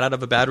weight, got out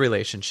of a bad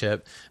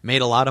relationship,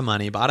 made a lot of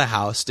money, bought a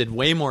house, did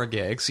way more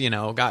gigs,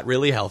 got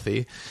really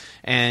healthy.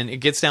 And it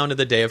gets down to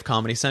the day of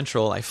Comedy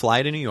Central. I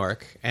fly to New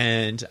York,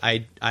 and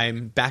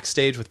I'm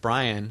backstage with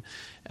Brian.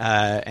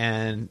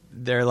 And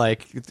they're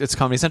like, it's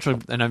Comedy Central,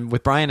 and I'm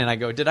with Brian, and I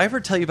go, did I ever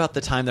tell you about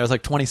the time, there was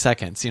like 20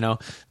 seconds,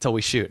 till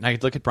we shoot, and I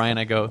look at Brian,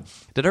 I go,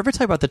 did I ever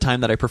tell you about the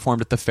time that I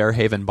performed at the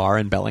Fairhaven Bar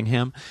in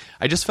Bellingham?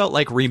 I just felt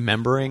like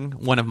remembering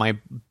one of my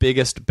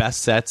biggest,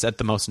 best sets at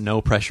the most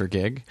no-pressure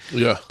gig.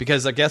 Yeah.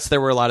 Because I guess there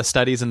were a lot of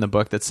studies in the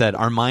book that said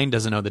our mind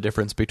doesn't know the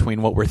difference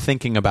between what we're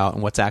thinking about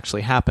and what's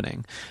actually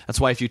happening. That's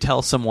why if you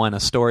tell someone a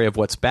story of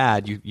what's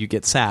bad, you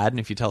get sad, and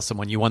if you tell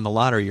someone you won the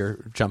lottery,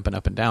 you're jumping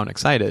up and down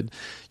excited.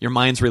 Your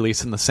mind's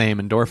releasing the same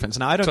endorphins.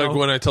 Now, I don't know. It's like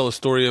when I tell a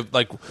story of,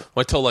 when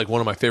I tell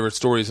one of my favorite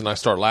stories and I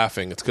start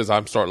laughing, it's because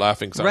I start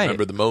laughing because I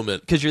remember the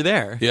moment. Because you're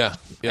there. Yeah.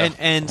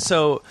 And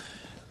so,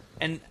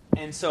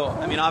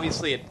 I mean,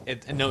 obviously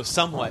it knows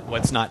somewhat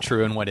what's not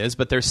true and what is,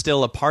 but there's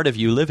still a part of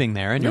you living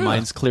there, and your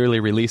mind's clearly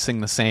releasing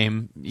the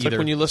same. It's like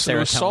when you listen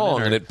to a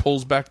song and it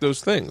pulls back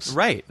those things.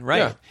 Right.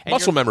 Yeah.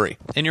 Muscle memory.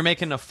 And you're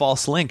making a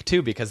false link,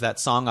 too, because that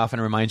song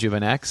often reminds you of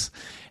an ex,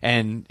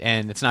 and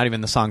it's not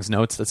even the song's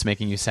notes that's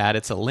making you sad.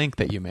 It's a link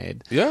that you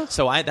made. Yeah.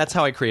 So that's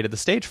how I created the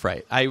stage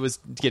fright. I was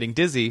getting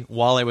dizzy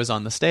while I was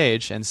on the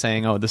stage and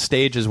saying, oh, the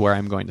stage is where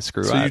I'm going to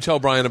screw up. So you tell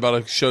Brian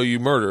about a show you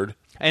murdered.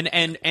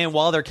 And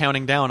while they're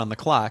counting down on the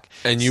clock,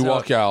 and you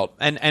walk out,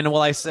 and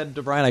I said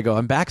to Brian, I go,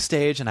 I'm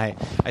backstage, and I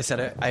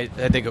said,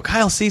 they go,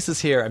 Kyle Cease is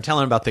here. I'm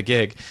telling him about the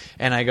gig,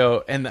 and I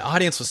go, and the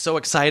audience was so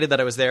excited that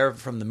I was there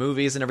from the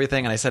movies and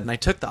everything, and I said, and I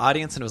took the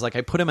audience, and it was like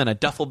I put him in a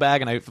duffel bag,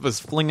 and I was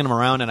flinging him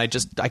around, and I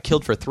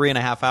killed for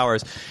 3.5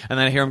 hours, and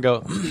then I hear him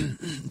go,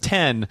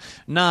 10,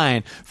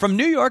 9, from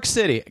New York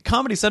City,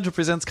 Comedy Central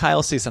presents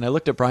Kyle Cease, and I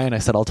looked at Brian, I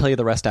said, I'll tell you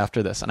the rest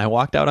after this, and I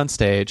walked out on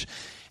stage.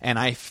 And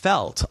I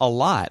felt a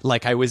lot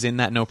like I was in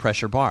that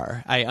no-pressure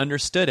bar. I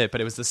understood it, but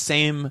it was the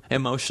same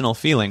emotional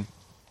feeling.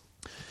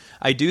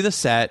 I do the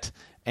set,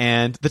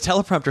 and the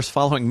teleprompter's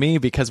following me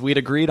because we'd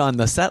agreed on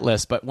the set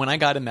list. But when I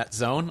got in that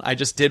zone, I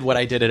just did what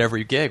I did at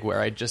every gig,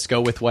 where I just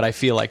go with what I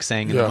feel like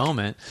saying in the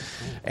moment.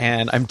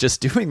 And I'm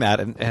just doing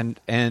that.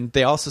 And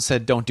they also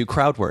said, don't do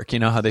crowd work. You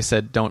know how they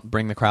said, don't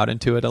bring the crowd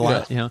into it a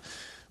lot,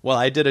 Well,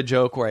 I did a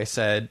joke where I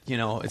said,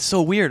 it's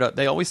so weird.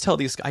 They always tell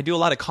I do a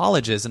lot of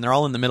colleges, and they're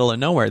all in the middle of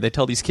nowhere. They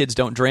tell these kids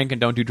don't drink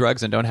and don't do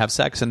drugs and don't have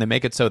sex, and they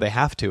make it so they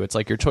have to. It's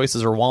like your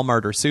choices are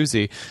Walmart or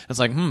Susie. It's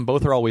like,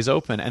 both are always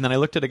open. And then I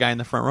looked at a guy in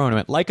the front row and I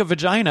went, like a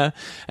vagina.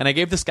 And I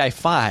gave this guy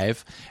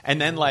 5.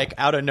 And then,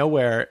 out of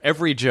nowhere,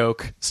 every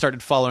joke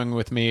started following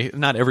with me.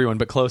 Not everyone,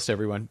 but close to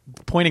everyone.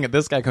 Pointing at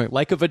this guy going,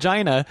 like a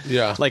vagina.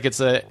 Yeah.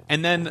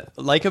 And then,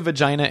 like a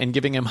vagina and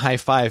giving him high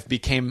five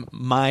became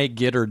my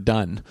get her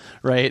done.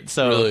 Right?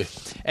 So. Really?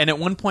 And at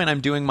one point, I'm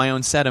doing my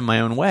own set in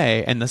my own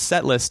way, and the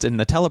set list and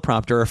the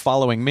teleprompter are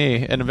following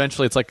me, and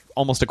eventually it's like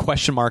almost a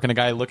question mark and a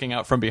guy looking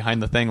out from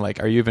behind the thing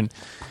like, are you even...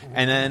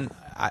 And then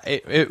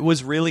it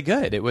was really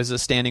good. It was a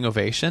standing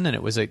ovation, and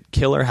it was a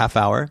killer half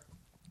hour,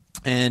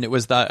 and it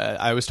was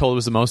I was told it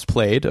was the most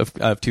played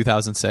of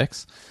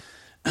 2006.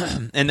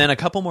 And then a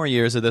couple more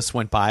years of this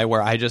went by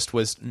where I just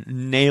was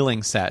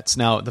nailing sets.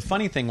 Now, the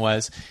funny thing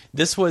was,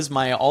 this was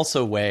my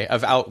also way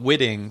of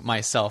outwitting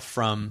myself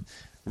from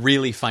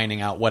really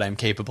finding out what I'm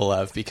capable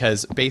of,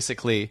 because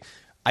basically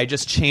I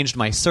just changed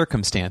my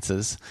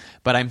circumstances,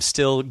 but I'm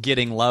still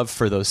getting love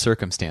for those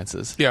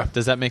circumstances. Yeah.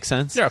 Does that make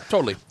sense? Yeah,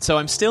 totally. So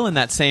I'm still in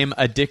that same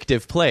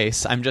addictive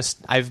place.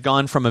 I've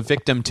gone from a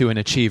victim to an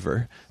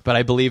achiever, but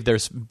I believe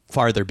there's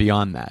farther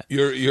beyond that.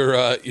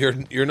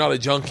 You're not a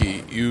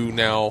junkie. You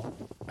now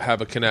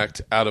have a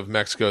connect out of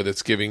Mexico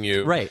that's giving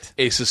you Right.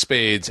 Ace of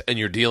Spades, and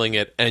you're dealing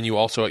it, and you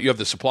have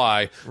the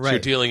supply, so you're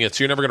Right. dealing it,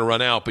 so you're never going to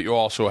run out, but you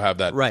also have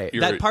that. Right.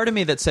 you're- That part of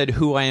me that said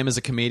who I am as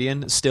a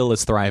comedian still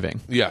is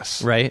thriving.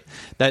 Yes. Right?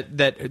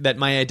 That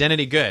my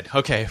identity, good.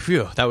 Okay,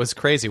 phew, that was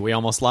crazy. We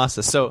almost lost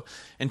this. So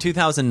in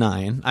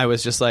 2009, I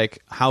was just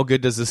like, how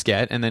good does this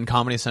get? And then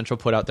Comedy Central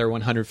put out their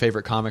 100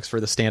 favorite comics for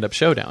the stand-up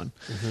showdown.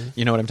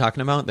 You know what I'm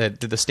talking about? They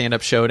did the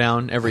stand-up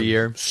showdown every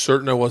year.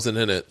 Certain I wasn't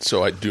in it,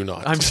 so I do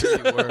not. I'm sure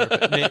you were,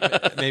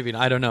 but maybe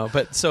I don't know.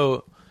 But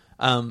so,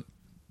 I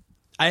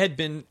had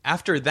been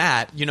after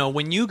that. You know,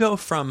 when you go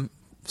from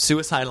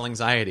suicidal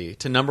anxiety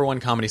to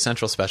 #1 Comedy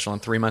Central special in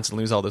 3 months and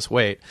lose all this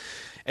weight,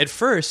 at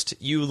first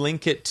you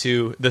link it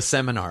to the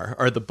seminar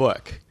or the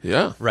book.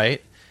 Yeah.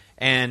 Right.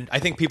 And I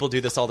think people do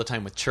this all the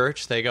time with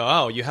church. They go,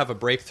 oh, you have a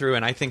breakthrough,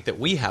 and I think that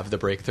we have the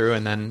breakthrough.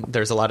 And then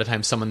there's a lot of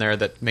times someone there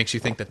that makes you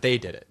think that they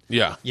did it.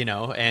 Yeah. You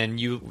know, and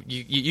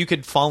you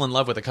could fall in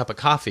love with a cup of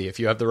coffee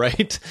if you have the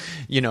right,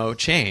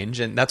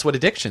 change. And that's what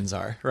addictions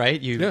are, right?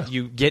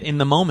 You get in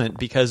the moment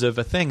because of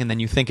a thing, and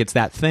then you think it's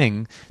that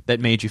thing that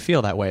made you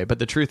feel that way. But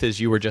the truth is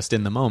you were just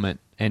in the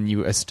moment, and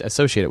you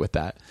associate it with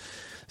that.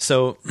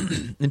 So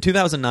in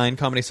 2009,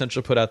 Comedy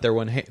Central put out their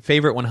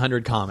favorite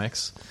 100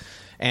 comics.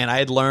 And I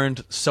had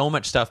learned so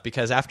much stuff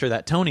because after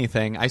that Tony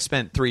thing, I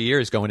spent 3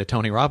 years going to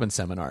Tony Robbins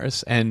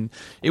seminars, and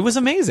it was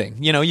amazing.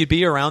 You know, you'd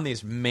be around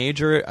these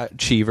major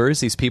achievers,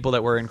 these people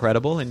that were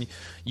incredible, and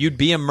you'd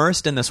be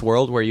immersed in this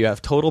world where you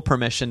have total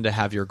permission to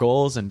have your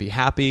goals and be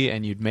happy,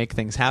 and you'd make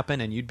things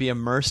happen, and you'd be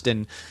immersed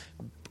in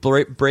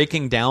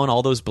breaking down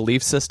all those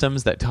belief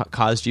systems that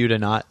caused you to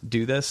not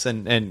do this,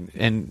 and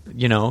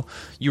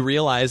you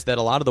realize that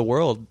a lot of the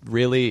world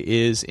really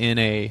is in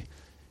a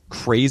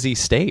crazy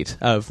state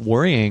of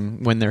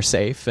worrying when they're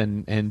safe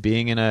and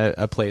being in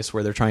a place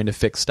where they're trying to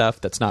fix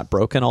stuff that's not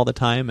broken all the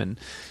time, and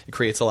it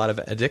creates a lot of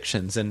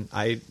addictions. And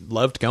I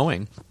loved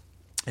going.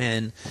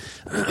 And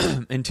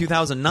in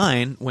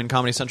 2009, when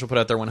Comedy Central put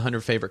out their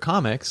 100 favorite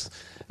comics,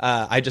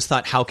 I just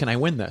thought, how can I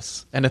win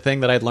this? And a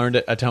thing that I'd learned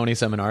at a Tony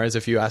seminar is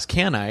if you ask,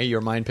 can I,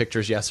 your mind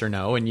pictures yes or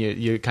no, and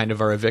you kind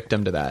of are a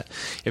victim to that.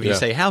 If you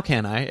say, how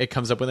can I, it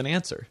comes up with an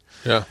answer.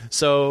 Yeah.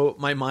 So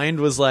my mind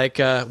was like,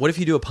 what if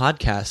you do a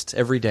podcast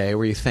every day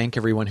where you thank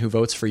everyone who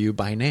votes for you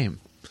by name?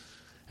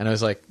 And I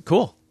was like,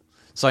 cool.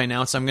 So I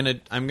announced I'm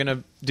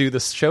gonna do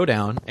this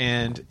showdown,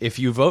 and if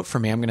you vote for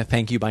me, I'm gonna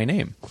thank you by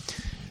name.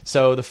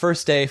 So the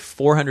first day,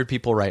 400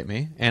 people write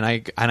me, and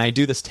I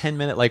do this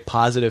 10-minute like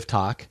positive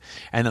talk,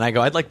 and then I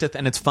go, I'd like to,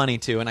 and it's funny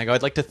too, and I go,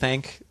 I'd like to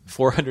thank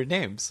 400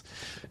 names,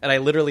 and I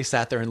literally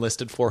sat there and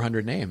listed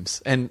 400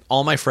 names, and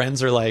all my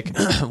friends are like,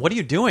 "What are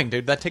you doing,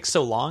 dude? That takes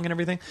so long and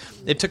everything."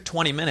 It took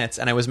 20 minutes,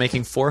 and I was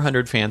making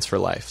 400 fans for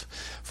life,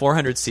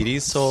 400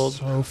 CDs sold.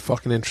 So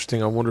fucking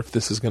interesting. I wonder if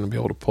this is going to be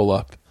able to pull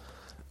up.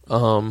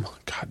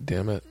 God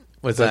damn it!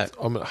 What's that?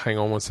 Hang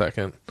on 1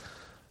 second.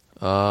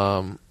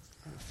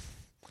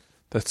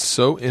 That's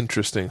so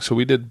interesting. So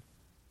we did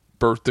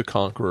Birth the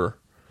Conqueror,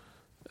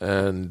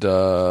 and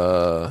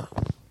well,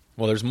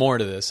 there's more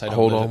to this. I don't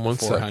hold live on at 1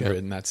 400, second.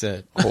 and that's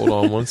it. Hold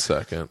on 1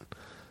 second.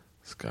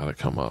 It's got to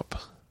come up.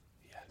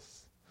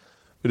 Yes.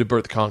 We did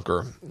Birth the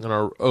Conqueror, and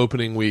our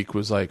opening week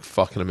was like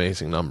fucking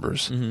amazing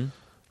numbers. Mm-hmm.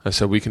 I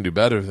said, we can do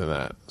better than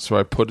that. So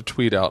I put a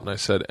tweet out, and I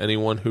said,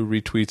 anyone who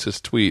retweets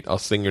this tweet, I'll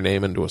sing your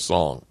name into a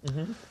song.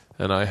 Mm-hmm.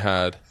 And I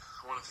want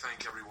to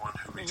thank everyone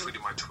who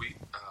retweeted my tweet.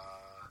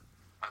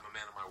 I'm a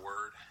man of my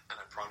word, and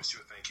I promised you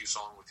a thank you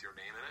song with your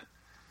name in it.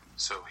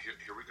 So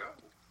here we go.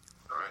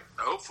 All right.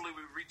 Hopefully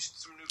we reached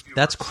some new viewers.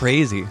 That's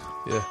crazy.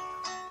 Yeah.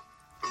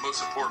 But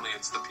most importantly,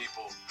 it's the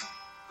people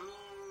who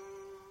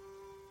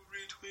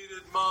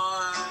retweeted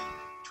my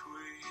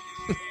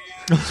tweet.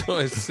 So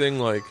I sing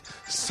like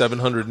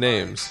 700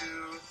 names.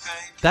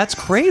 That's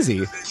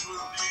crazy.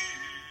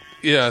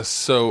 Yeah,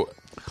 so...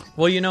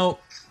 Well,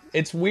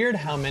 it's weird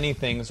how many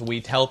things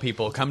we tell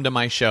people, come to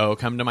my show,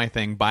 come to my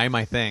thing, buy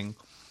my thing.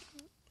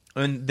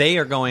 And they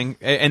are going,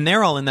 and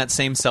they're all in that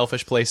same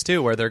selfish place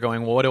too, where they're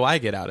going, well, what do I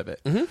get out of it?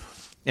 Mm-hmm.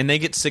 And they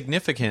get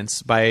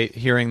significance by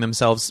hearing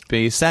themselves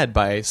be said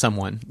by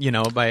someone,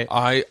 by...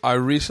 I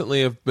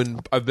recently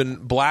I've been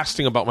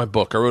blasting about my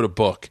book. I wrote a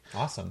book.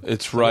 Awesome.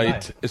 It's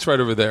right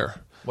over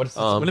there. What is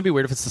this? Wouldn't it be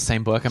weird if it's the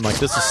same book? I'm like,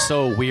 this is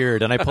so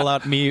weird. And I pull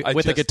out me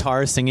with a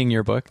guitar singing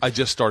your book. I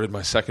just started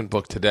my second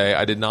book today.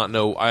 I did not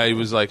know. I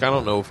was like, I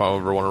don't know if I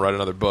ever want to write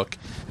another book.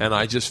 And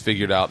I just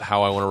figured out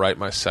how I want to write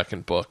my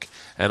second book.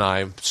 And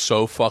I'm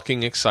so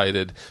fucking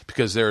excited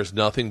because there is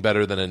nothing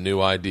better than a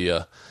new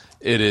idea.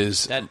 It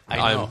is.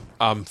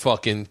 I'm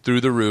fucking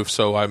through the roof.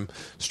 So I'm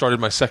started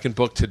my second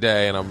book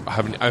today, and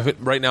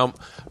right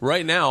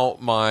now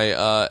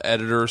my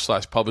editor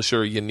 /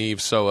 publisher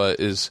Yaniv Soa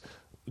is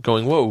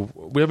going, whoa,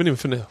 we haven't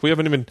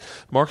even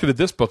marketed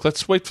this book.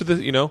 Let's wait for the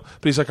But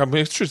he's like, I'm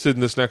interested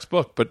in this next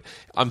book. But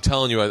I'm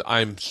telling you,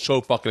 I'm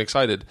so fucking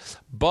excited.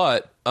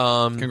 But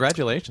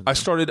congratulations.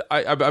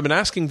 I've been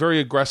asking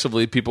very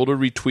aggressively people to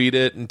retweet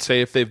it and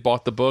say if they've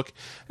bought the book,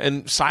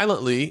 and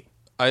silently.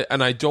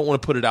 I don't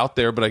want to put it out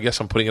there, but I guess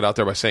I'm putting it out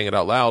there by saying it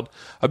out loud.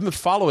 I've been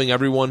following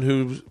everyone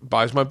who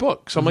buys my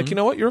book. So I'm like, you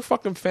know what? You're a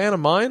fucking fan of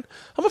mine.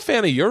 I'm a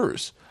fan of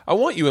yours. I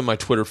want you in my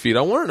Twitter feed.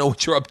 I want to know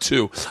what you're up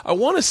to. I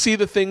want to see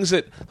the things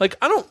that, like,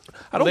 I don't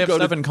they have go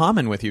stuff to, in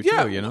common with you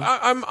yeah, too. You know,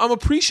 I'm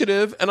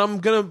appreciative, and I'm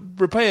gonna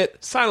repay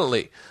it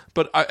silently.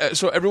 But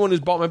so everyone who's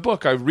bought my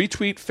book, I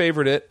retweet,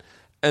 favorite it,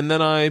 and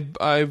then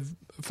I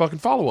fucking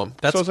follow them.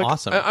 That's so I was like,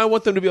 awesome. I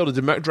want them to be able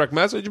to direct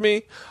message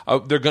me.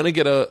 They're gonna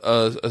get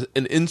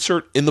an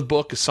insert in the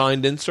book, a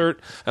signed insert,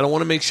 and I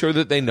want to make sure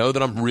that they know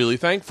that I'm really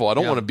thankful. I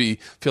don't want to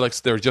feel like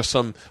they're just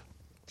some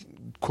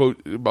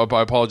quote.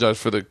 I apologize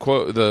for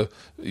the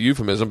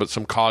euphemism, but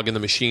some cog in the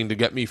machine to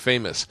get me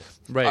famous.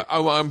 Right.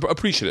 I'm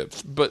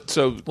appreciative, but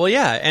so well,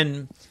 yeah,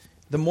 and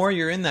the more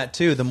you're in that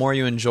too, the more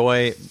you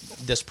enjoy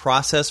this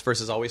process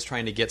versus always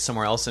trying to get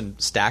somewhere else and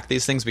stack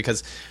these things.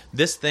 Because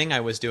this thing I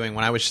was doing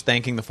when I was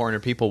thanking the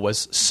 400 people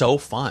was so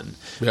fun.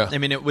 Yeah. I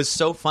mean, it was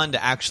so fun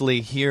to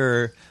actually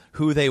hear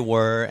who they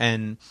were,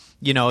 and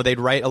you know, they'd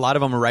write, a lot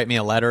of them would write me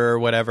a letter or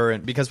whatever.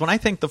 And because when I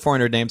thanked the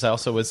 400 names, I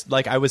also was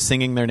like, I was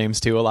singing their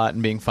names too a lot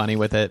and being funny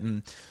with it.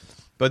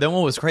 But then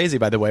what was crazy,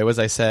 by the way, was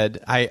I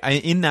said, I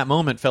in that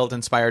moment felt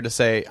inspired to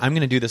say, I'm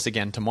going to do this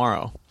again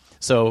tomorrow.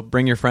 So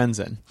bring your friends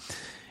in.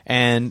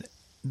 And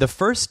the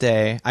first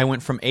day, I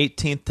went from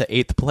 18th to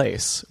 8th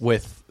place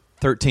with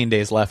 13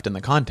 days left in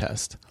the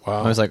contest.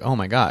 Wow. I was like, oh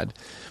my God.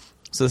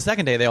 So the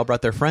second day, they all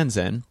brought their friends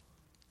in,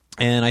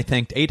 and I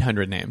thanked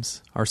 800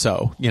 names or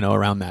so, you know,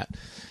 around that.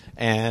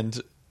 And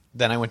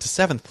then I went to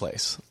 7th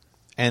place.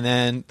 And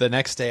then the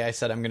next day, I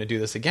said, I'm going to do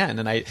this again.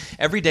 And I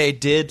every day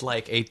did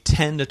like a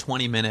 10 to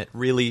 20 minute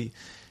really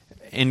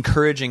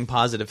encouraging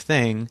positive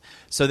thing.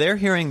 So they're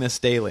hearing this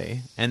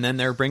daily, and then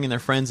they're bringing their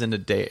friends in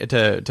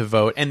to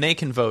vote, and they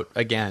can vote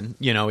again,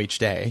 you know, each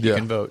day. You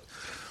can vote.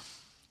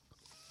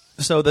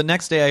 So the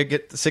next day I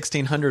get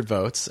 1,600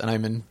 votes, and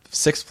I'm in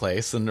 6th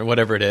place, and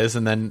whatever it is,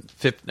 and then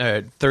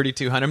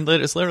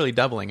 3,200. It's literally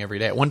doubling every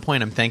day. At one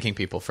point, I'm thanking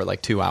people for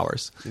like 2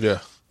 hours. Yeah.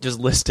 Just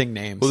listing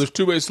names. Well, there's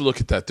two ways to look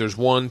at that. There's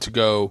one to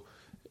go,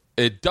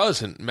 it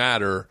doesn't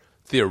matter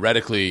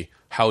theoretically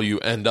how you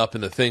end up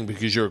in the thing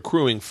because you're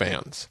accruing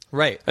fans.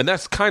 Right. And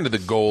that's kind of the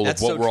goal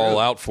of what we're all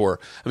out for.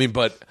 I mean,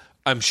 but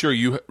I'm sure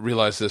you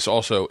realize this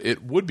also.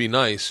 It would be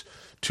nice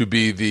to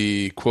be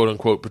the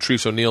quote-unquote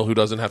Patrice O'Neill who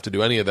doesn't have to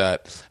do any of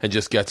that and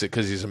just gets it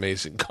because he's an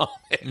amazing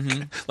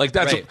comic. Like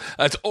that's Right.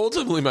 that's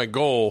ultimately my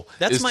goal.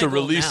 That's is my to goal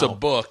release now.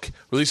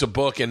 a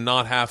book and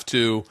not have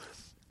to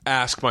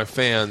ask my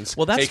fans,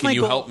 Well, that's hey, can my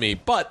you goal. help me?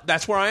 But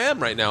that's where I am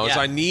right now, is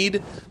Yeah. I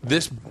need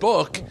this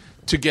book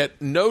to get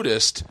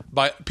noticed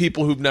by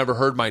people who've never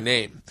heard my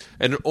name.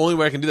 And the only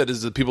way I can do that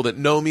is the people that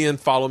know me and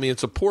follow me and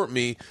support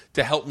me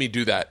to help me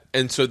do that.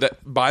 And so that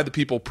by the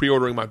people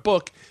pre-ordering my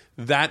book,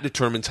 that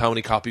determines how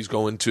many copies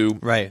go into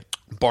Right.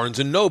 Barnes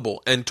 &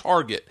 Noble and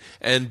Target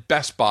and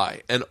Best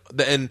Buy. And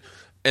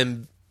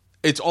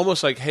it's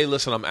almost like, hey,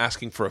 listen, I'm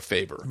asking for a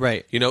favor.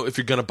 Right. You know, if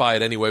you're going to buy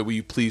it anyway, will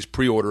you please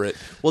pre-order it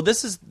Well,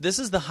 this is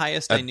the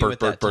highest I at knew at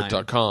that time.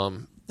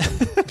 BurtBurtBurt.com.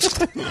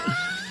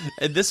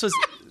 And this was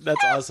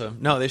that's awesome.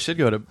 No, they should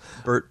go to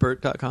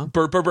BurtBurt.com.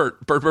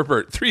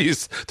 Burt.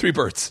 Three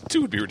Burts.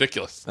 Two would be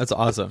ridiculous. That's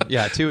awesome.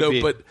 Yeah, two would No,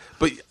 be. but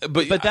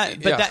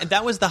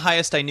that was the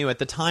highest I knew at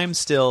the time.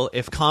 Still,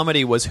 if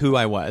comedy was who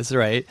I was,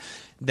 right,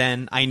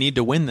 then I need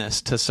to win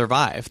this to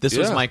survive. This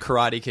was Yeah. my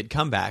Karate Kid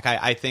comeback.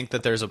 I think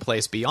that there's a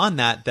place beyond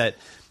that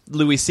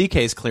Louis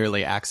C.K.'s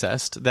clearly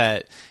accessed.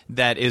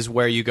 That is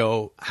where you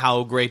go,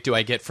 how great do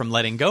I get from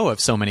letting go of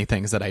so many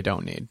things that I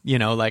don't need? You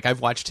know, like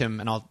I've watched him,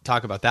 and I'll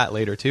talk about that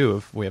later too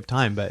if we have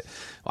time, but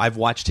I've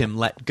watched him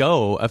let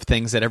go of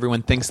things that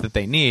everyone thinks that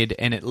they need,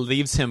 and it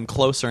leaves him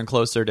closer and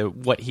closer to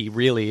what he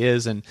really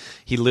is, and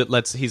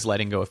he's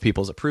letting go of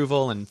people's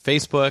approval and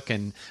Facebook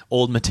and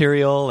old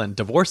material and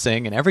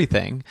divorcing and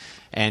everything,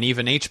 and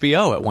even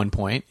HBO at one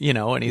point, you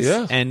know, and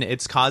and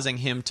it's causing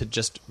him to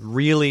just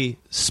really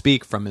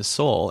speak from his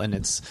soul, and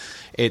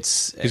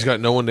he's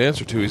got no one to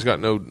answer to. He's got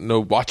no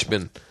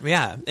watchman.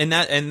 Yeah, and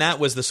that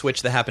was the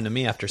switch that happened to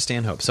me after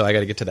Stanhope. So I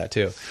got to get to that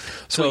too.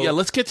 So yeah,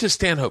 let's get to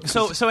Stanhope.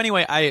 So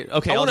anyway,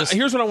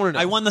 here's what I want to know.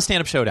 I won the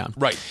stand-up showdown.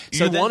 Right,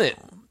 So you won it.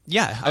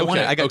 Yeah, I won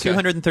it. I got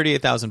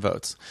 238,000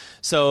 votes.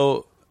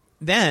 So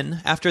then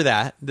after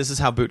that, this is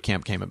how boot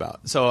camp came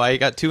about. So I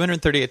got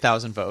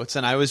 238,000 votes,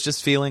 and I was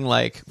just feeling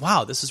like,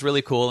 wow, this is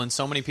really cool. And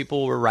so many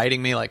people were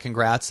writing me like,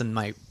 congrats, and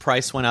my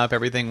price went up.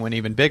 Everything went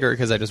even bigger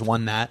because I just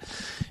won that.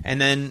 And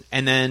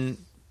then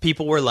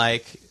people were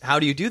like, how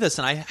do you do this?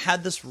 And I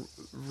had this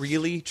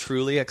really,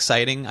 truly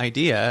exciting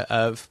idea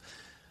of,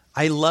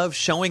 I love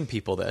showing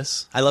people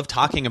this. I love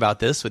talking about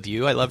this with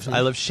you. I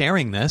love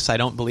sharing this. I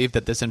don't believe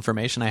that this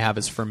information I have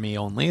is for me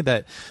only.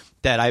 That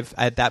I've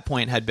at that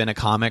point had been a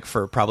comic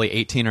for probably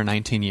 18 or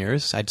 19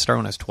 years. I'd started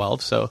when I was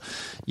 12. So,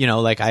 you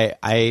know, like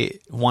I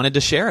wanted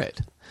to share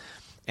it.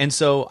 And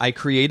so I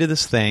created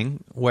this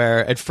thing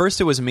where at first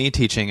it was me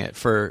teaching it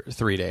for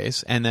 3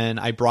 days. And then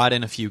I brought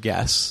in a few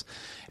guests.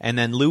 And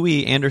then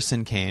Louis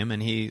Anderson came,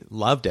 and he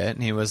loved it,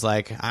 and he was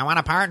like, I want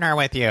to partner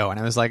with you. And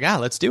I was like,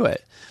 let's do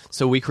it.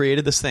 So we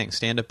created this thing,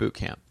 Stand Up Boot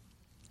Camp.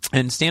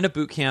 And stand-up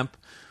boot camp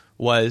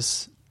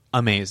was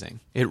amazing.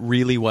 It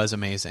really was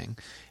amazing.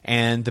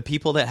 And the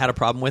people that had a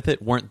problem with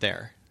it weren't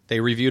there. They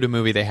reviewed a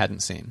movie they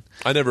hadn't seen.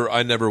 I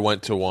never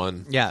went to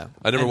one. Yeah,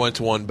 I never went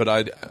to one, but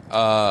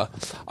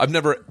I've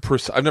never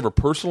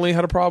personally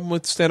had a problem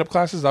with stand-up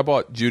classes. I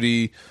bought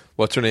Judy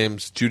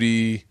Carter's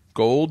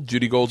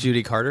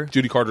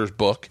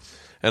book,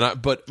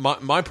 but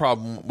my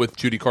problem with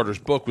Judy Carter's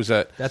book was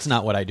that that's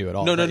not what I do at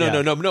all. No.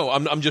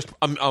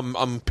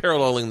 I'm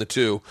paralleling the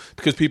two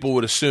because people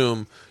would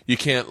assume you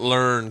can't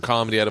learn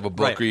comedy out of a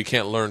book or you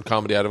can't learn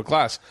comedy out of a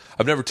class.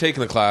 I've never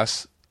taken a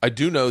class. I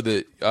do know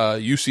that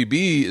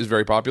UCB is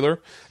very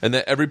popular, and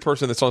that every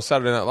person that's on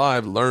Saturday Night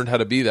Live learned how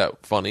to be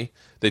that funny.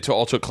 They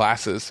all took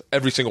classes.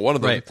 Every single one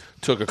of them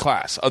took a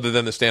class, other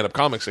than the stand-up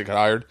comics they got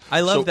hired.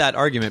 I love that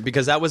argument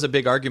because that was a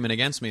big argument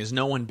against me. Is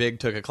no one big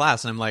took a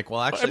class, and I'm like,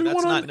 well, actually,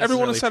 that's not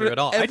necessarily true at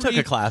all. I took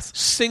a class.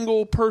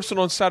 Single person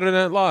on Saturday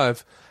Night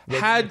Live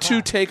had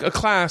to take a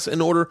class in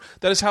order.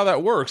 That is how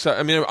that works.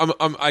 I mean,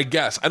 I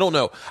guess I don't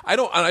know. I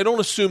don't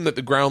assume that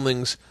the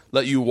Groundlings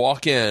let you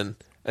walk in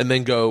and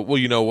then go, well,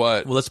 you know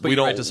what? Well, let's put you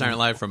right to Saturday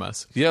Night Live from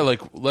us. Yeah, like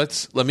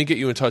let me get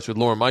you in touch with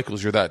Lauren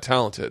Michaels. You're that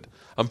talented.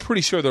 I'm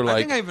pretty sure they're like. I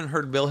think I even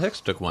heard Bill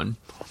Hicks took one.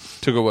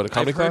 Took a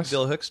comedy class?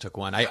 Bill Hicks took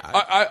one.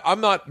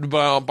 I'm not.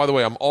 But by the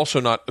way, I'm also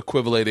not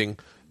equivalating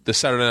the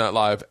Saturday Night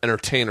Live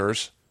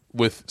entertainers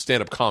with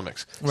stand-up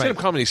comics. Stand-up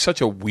comedy is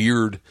such a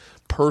weird,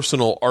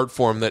 personal art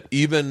form that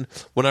even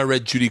when I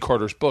read Judy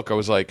Carter's book, I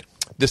was like,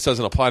 this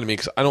doesn't apply to me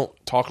because I don't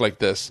talk like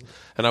this.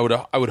 And I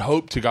would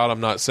hope to God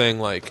I'm not saying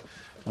like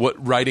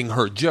writing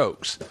her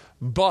jokes,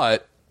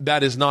 but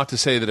that is not to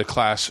say that a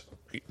class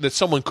that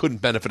someone couldn't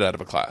benefit out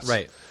of a class,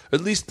 right?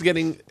 At least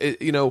getting,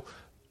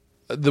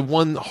 the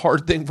one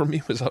hard thing for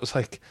me was I was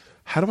like,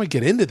 how do I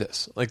get into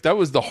this? Like that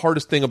was the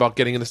hardest thing about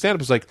getting into stand-up.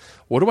 Was like,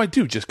 what do I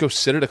do? Just go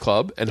sit at a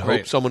club and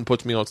hope someone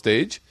puts me on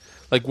stage?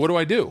 Like, what do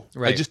I do?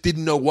 Right. I just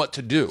didn't know what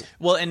to do.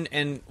 Well,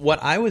 and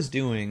what I was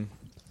doing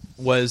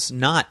was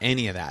not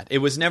any of that. It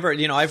was never,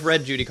 I've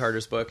read Judy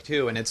Carter's book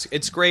too, and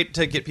it's great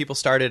to get people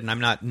started, and I'm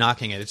not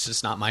knocking it. It's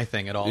just not my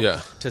thing at all.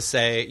 Yeah. To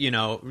say,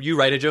 you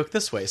write a joke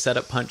this way, set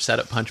up, punch, set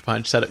up.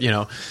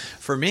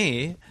 For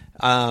me,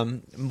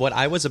 what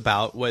I was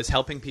about was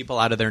helping people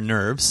out of their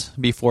nerves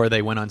before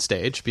they went on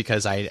stage,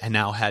 because I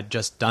now had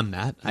just done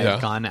that. I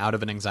had gone out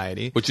of an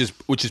anxiety. Which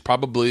is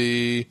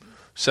probably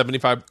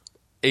 75%,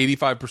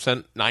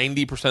 85%,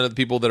 90% of the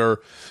people that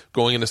are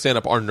going into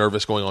stand-up are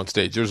nervous going on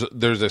stage.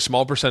 There's a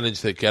small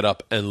percentage that get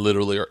up and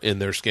literally are in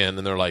their skin,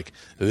 and they're like,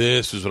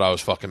 this is what I was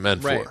fucking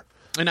meant for.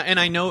 And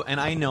I know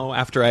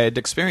after I had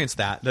experienced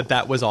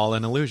that was all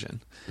an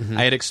illusion. Mm-hmm.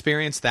 I had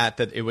experienced that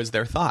it was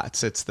their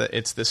thoughts. It's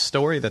the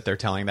story that they're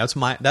telling. That's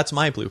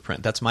my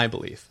blueprint. That's my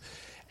belief.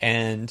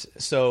 And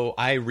so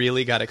I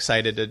really got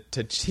excited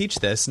to teach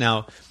this.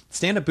 Now,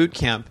 stand-up boot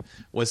camp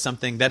was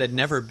something that had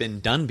never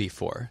been done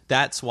before.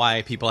 That's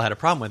why people had a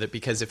problem with it,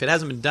 because if it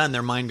hasn't been done,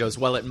 their mind goes,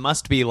 well, it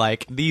must be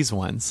like these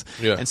ones.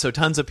 Yeah. And so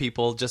tons of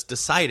people just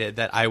decided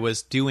that I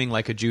was doing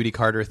like a Judy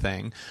Carter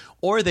thing,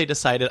 or they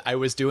decided I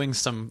was doing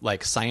some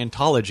like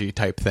Scientology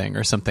type thing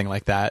or something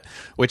like that,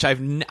 which I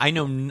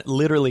know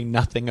literally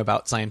nothing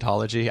about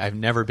Scientology. I've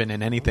never been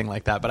in anything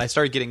like that, but I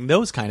started getting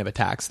those kind of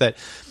attacks that...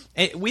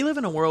 We live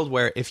in a world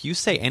where if you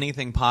say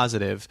anything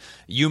positive,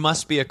 you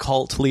must be a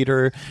cult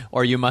leader,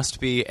 or you must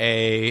be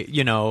a,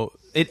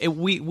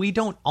 we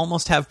don't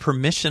almost have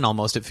permission,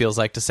 almost, it feels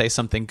like, to say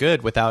something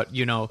good without,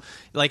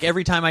 like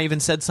every time I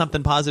even said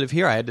something positive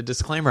here, I had a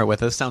disclaimer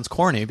with it. This sounds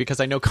corny because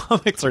I know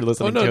comics are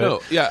listening to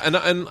it. Yeah,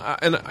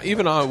 and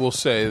even I will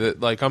say that,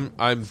 like,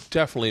 I'm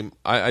definitely,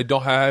 I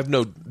have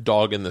no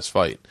dog in this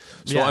fight.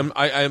 So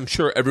I'm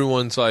sure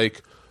everyone's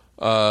like,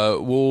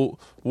 well,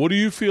 what do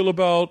you feel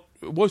about...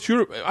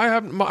 I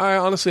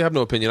honestly have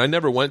no opinion. I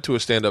never went to a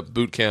stand-up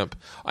boot camp.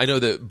 I know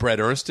that Brett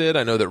Ernst did.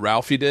 I know that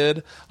Ralphie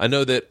did. I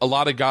know that a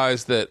lot of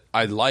guys that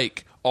I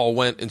like all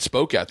went and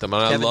spoke at them.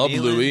 And Kevin I love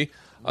Nealon. Louis.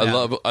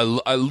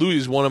 Louis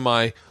is one of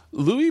my...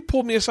 Louis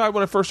pulled me aside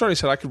when I first started.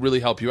 He said, I could really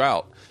help you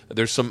out.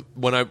 There's some...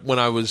 When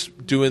I was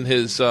doing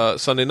his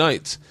Sunday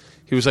nights,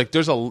 he was like,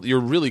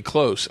 you're really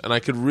close, and I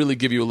could really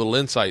give you a little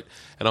insight.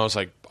 And I was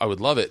like, I would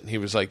love it. And he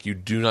was like, you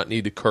do not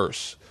need to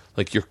curse.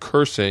 Like, you're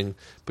cursing,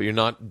 but you're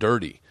not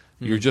dirty.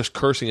 You're just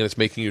cursing and it's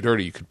making you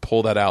dirty. You could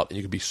pull that out and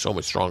you could be so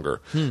much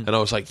stronger. And I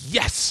was like,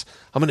 yes,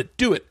 I'm going to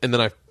do it. And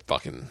then I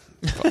fucking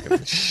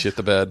shit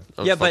the bed.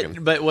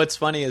 But what's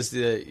funny is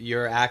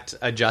your act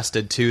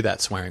adjusted to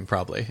that swearing,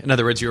 probably. In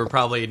other words, you were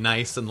probably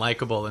nice and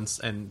likable and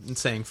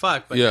saying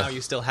fuck, but now you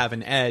still have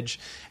an edge,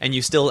 and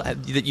you still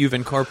that you've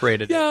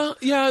incorporated it.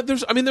 Yeah.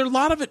 There's a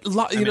lot of it.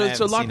 It's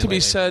a lot to be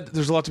said.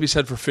 There's a lot to be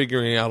said for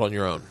figuring it out on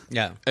your own.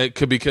 Yeah, it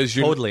could, because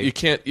you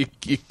can't.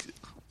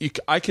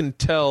 I can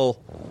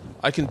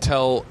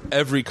tell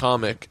every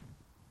comic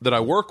that I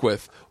work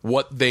with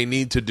what they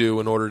need to do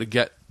in order to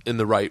get in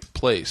the right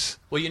place.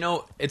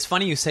 Well, it's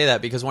funny you say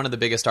that, because one of the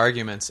biggest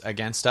arguments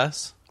against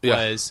us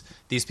was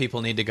these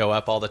people need to go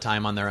up all the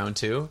time on their own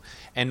too.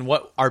 And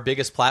what our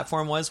biggest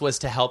platform was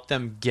to help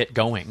them get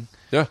going.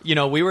 Yeah.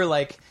 We were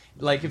like,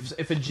 like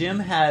if a gym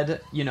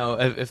had,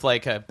 if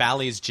like a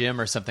Bally's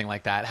gym or something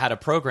like that had a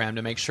program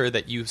to make sure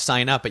that you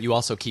sign up but you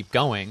also keep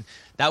going,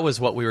 that was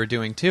what we were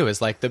doing too.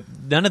 Is like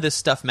none of this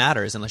stuff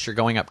matters unless you're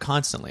going up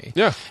constantly.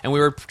 Yeah. And we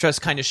were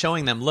just kind of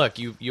showing them, look,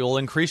 you'll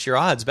increase your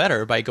odds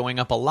better by going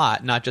up a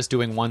lot, not just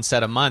doing one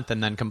set a month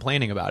and then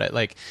complaining about it.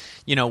 Like,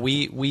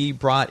 we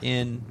brought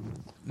in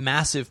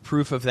massive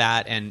proof of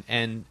that,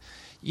 and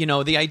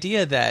the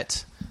idea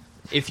that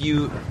if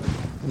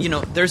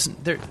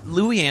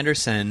Louis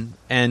Anderson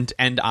and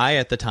I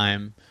at the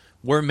time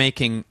were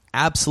making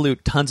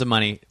absolute tons of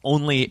money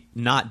only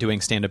not doing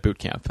stand-up boot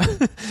camp.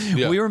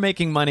 Yeah. We were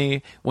making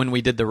money when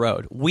we did the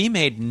road. We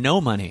made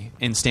no money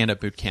in stand-up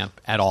boot camp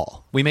at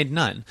all. We made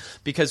none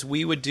because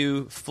we would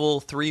do full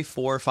 3,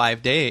 4,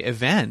 5 day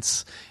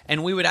events,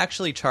 and we would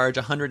actually charge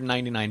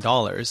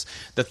 $199.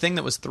 The thing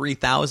that was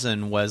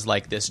 $3,000 was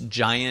like this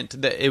giant.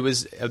 It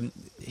was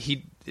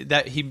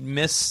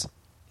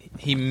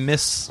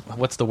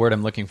what's the word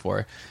I'm looking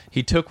for?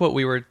 He took what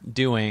we were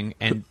doing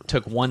and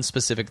took one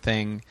specific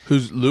thing.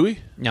 Who's Louis?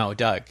 No,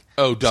 Doug.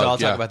 Oh, Doug. So I'll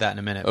yeah. talk about that in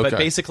a minute. Okay. But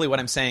basically what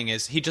I'm saying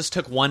is he just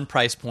took one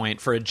price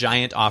point for a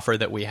giant offer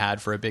that we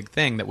had for a big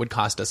thing that would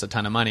cost us a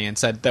ton of money and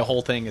said the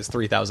whole thing is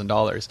 $3,000.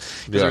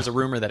 Because there was a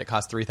rumor that it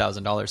cost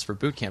 $3,000 for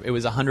boot camp. It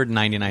was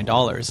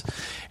 $199.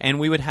 And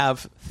we would have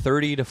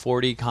 30 to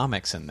 40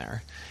 comics in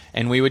there.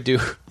 And we would do,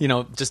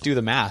 just do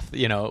the math.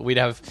 We'd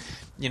have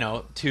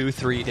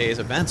 2-3 days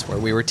events where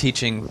we were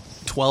teaching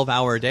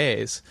 12-hour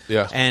days.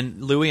 Yeah.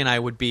 And Louis and I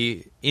would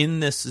be in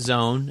this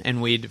zone,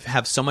 and we'd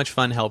have so much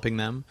fun helping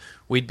them.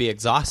 We'd be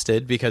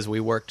exhausted because we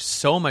worked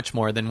so much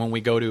more than when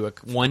we go to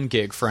one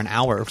gig for an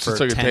hour for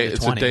 10 to 20.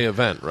 It's a day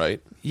event,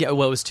 right? Yeah,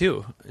 well, it was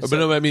 2. But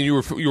no, I mean, you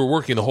were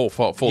working the whole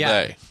full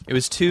day. It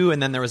was 2,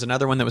 and then there was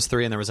another one that was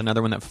 3, and there was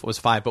another one that was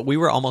 5. But we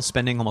were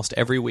spending almost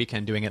every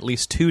weekend doing at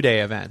least 2-day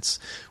events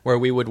where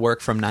we would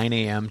work from 9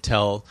 a.m.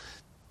 till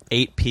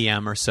 8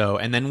 p.m. or so,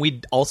 and then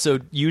we'd also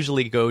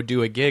usually go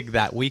do a gig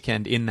that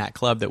weekend in that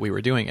club that we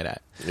were doing it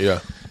at. Yeah.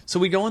 So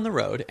we go on the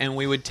road, and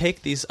we would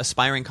take these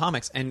aspiring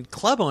comics, and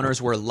club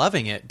owners were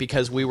loving it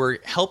because we were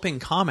helping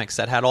comics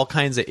that had all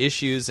kinds of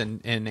issues and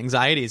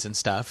anxieties and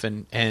stuff,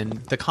 and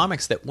the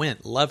comics that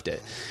went loved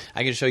it.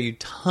 I can show you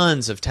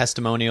tons of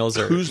testimonials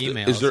or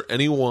emails. Is there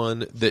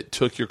anyone that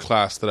took your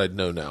class that I'd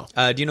know now?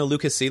 Do you know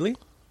Lucas Seeley?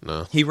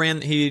 No.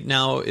 He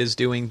now is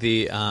doing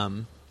the...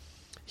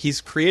 He's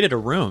created a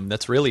room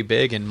that's really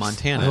big in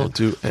Montana. I don't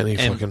do any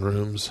fucking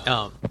rooms.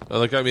 I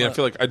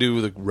feel like I do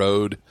the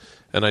road,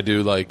 and I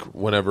do like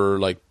whenever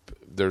like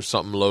there's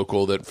something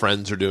local that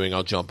friends are doing,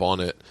 I'll jump on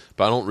it.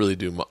 But I don't really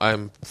do.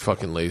 I'm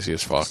fucking lazy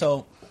as fuck.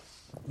 So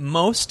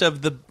most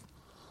of the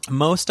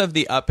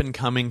up and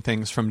coming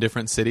things from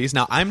different cities.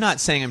 Now, I'm not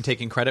saying I'm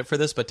taking credit for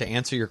this, but to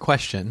answer your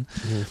question.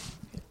 Mm-hmm.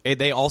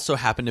 They also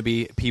happen to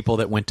be people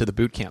that went to the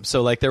boot camp.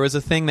 So, like, there was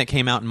a thing that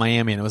came out in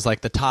Miami, and it was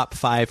like the top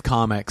 5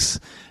 comics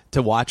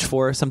to watch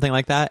for, or something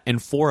like that,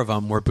 and 4 of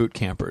them were boot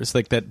campers,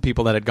 like that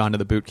people that had gone to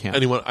the boot camp.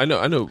 Anyone I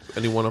know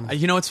anyone.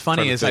 What's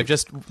funny is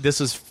this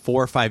was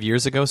 4 or 5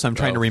 years ago, so I'm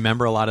trying to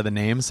remember a lot of the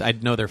names.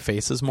 I'd know their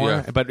faces more,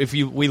 yeah. But if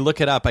we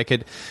look it up, I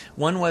could.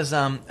 One was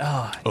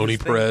Oni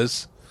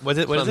Perez. Was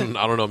it? What is it?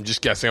 I don't know. I'm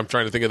just guessing. I'm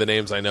trying to think of the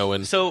names I know.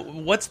 And so,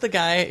 what's the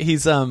guy?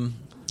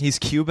 He's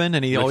Cuban,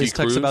 and he Ricky always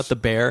Cruz? talks about the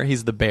bear.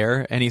 He's the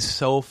bear, and he's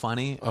so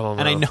funny. I don't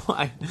know. And I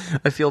know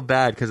I feel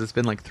bad because it's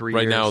been like 3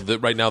 years.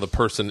 Right now, the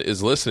person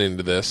is listening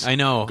to this. I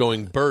know.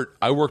 Going, Bert,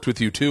 I worked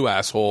with you too,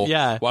 asshole.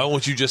 Yeah. Why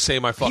won't you just say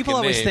my fucking name? People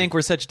always think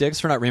we're such dicks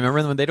for not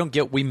remembering them. When they don't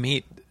get, we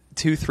meet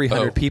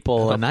 200-300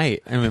 people a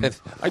night. I mean,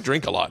 I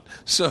drink a lot,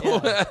 so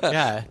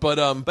yeah.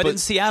 But in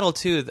Seattle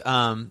too,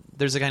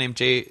 there's a guy named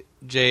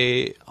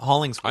Jay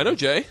Hollingsworth. I know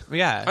Jay.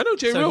 Yeah, I know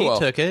Jay so real he well.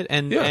 took it,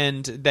 and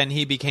then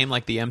he became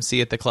like the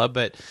MC at the club.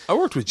 But I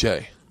worked with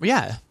Jay.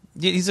 Yeah,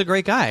 he's a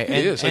great guy. He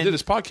is. I did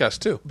his podcast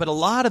too. But a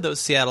lot of those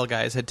Seattle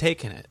guys had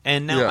taken it,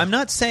 and now Yeah.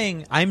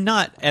 I'm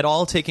not at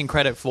all taking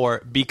credit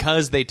for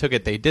because they took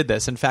it, they did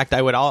this. In fact,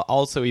 I would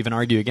also even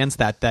argue against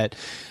that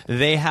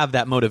they have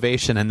that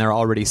motivation and they're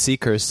already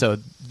seekers, so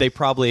they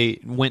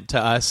probably went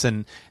to us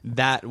and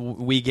that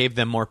we gave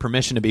them more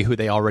permission to be who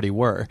they already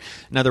were.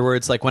 In other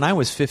words, like when I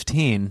was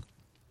 15,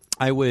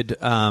 I would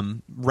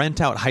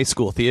rent out high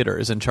school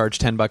theaters and charge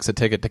 $10 a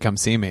ticket to come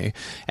see me.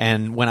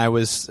 And when I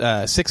was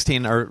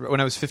 16, or when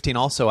I was 15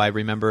 also, I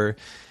remember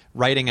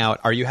writing out,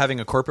 "Are you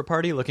having a corporate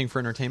party looking for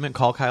entertainment?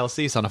 Call Kyle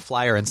Cease," on a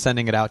flyer and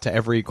sending it out to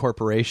every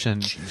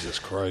corporation. Jesus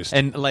Christ.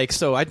 And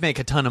so I'd make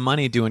a ton of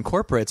money doing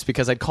corporates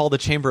because I'd call the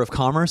Chamber of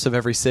Commerce of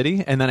every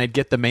city, and then I'd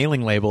get the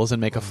mailing labels and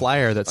make a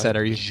flyer that said,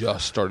 "Are you..."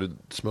 Just started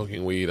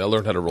smoking weed. I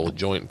learned how to roll a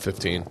joint in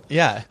 15.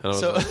 Yeah. And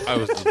I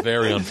was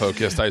very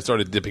unfocused. I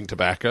started dipping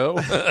tobacco.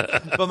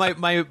 But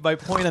my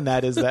point on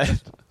that is that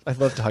I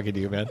love talking to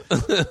you, man.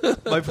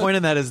 My point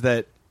on that is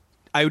that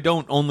I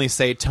don't only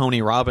say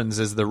Tony Robbins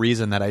is the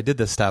reason that I did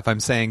this stuff. I'm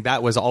saying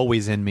that was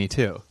always in me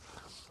too.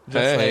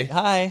 Just Hey. like,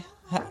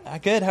 hi,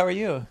 good. How are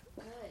you?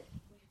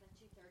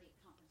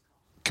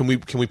 Can we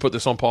put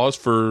this on pause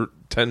for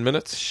 10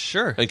 minutes?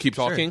 Sure. And keep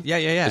talking? Sure.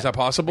 Yeah. Is that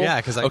possible? Yeah,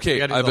 because okay,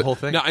 I got to do the whole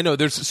thing. No, I know.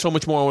 There's so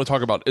much more I want to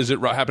talk about. Is it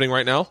happening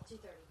right now?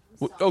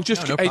 Oh,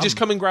 just No hey, just problem.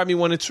 come and grab me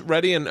when it's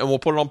ready, and we'll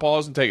put it on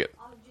pause and take it.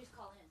 I'll just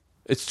call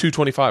in. It's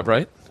 2:25,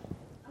 right?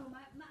 Oh, I'm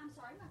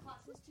sorry, my clock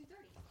says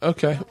 2:30.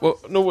 Okay. Well,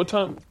 no, what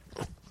time?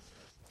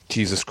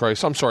 Jesus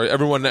Christ. I'm sorry.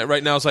 Everyone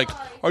right now is like,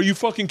 are you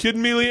fucking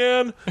kidding me,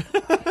 Leanne?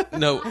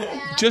 No.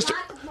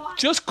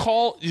 Just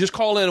call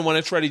in, and when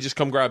it's ready, just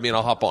come grab me and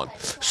I'll hop on.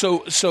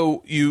 So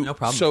No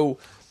problem.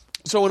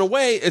 So in a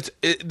way,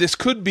 this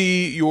could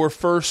be your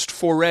first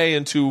foray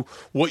into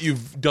what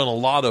you've done a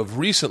lot of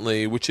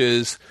recently, which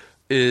is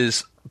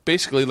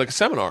basically like a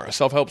seminar, a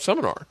self-help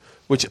seminar,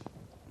 which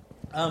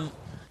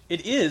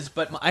It is,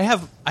 but I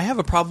have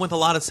a problem with a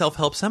lot of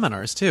self-help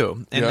seminars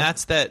too, and Yeah.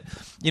 that's that.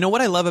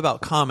 What I love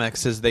about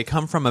comics is they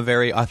come from a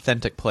very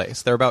authentic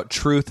place. They're about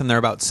truth, and they're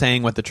about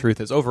saying what the truth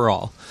is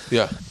overall.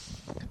 yeah.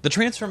 The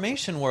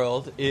transformation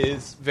world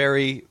is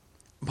very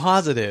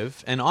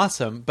positive and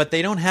awesome, but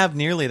they don't have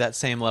nearly that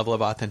same level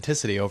of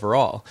authenticity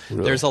overall.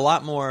 Really? There's a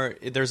lot more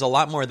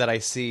that I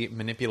see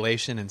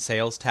manipulation and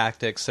sales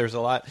tactics. There's a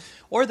lot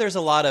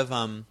of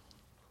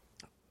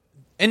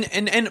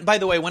and by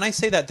the way, when I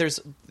say that,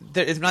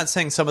 I'm not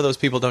saying some of those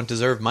people don't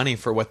deserve money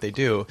for what they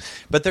do,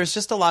 but there's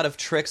just a lot of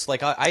tricks.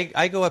 Like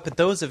I go up at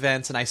those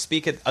events and I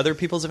speak at other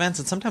people's events,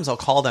 and sometimes I'll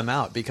call them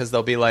out because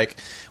they'll be like,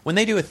 when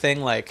they do a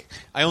thing like,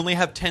 I only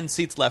have 10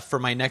 seats left for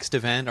my next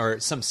event, or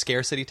some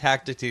scarcity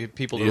tactic to get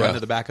people to Yeah. run to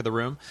the back of the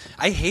room.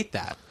 I hate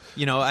that.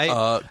 Can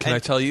I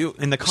tell you?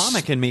 And the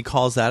comic in me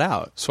calls that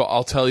out. So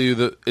I'll tell you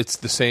that it's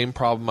the same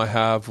problem I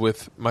have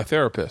with my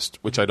therapist,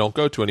 which I don't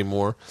go to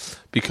anymore,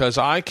 because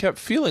I kept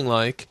feeling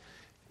like,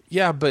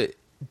 yeah, but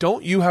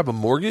don't you have a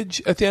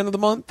mortgage at the end of the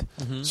month?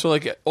 Mm-hmm. So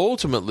like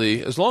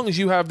ultimately, as long as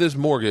you have this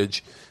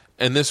mortgage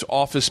and this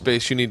office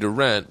space you need to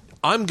rent,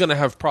 I'm going to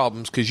have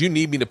problems because you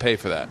need me to pay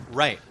for that.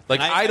 Right. Like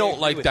And I don't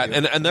agree like with that.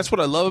 you. And that's what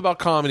I love about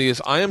comedy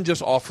is I am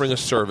just offering a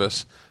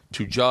service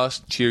to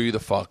just cheer you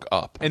the fuck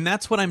up. And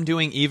that's what I'm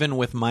doing even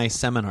with my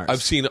seminars.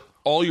 I've seen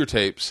all your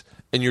tapes,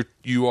 and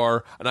you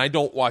are, and I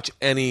don't watch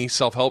any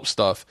self-help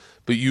stuff,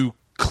 but you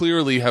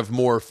clearly have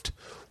morphed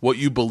what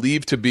you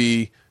believe to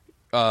be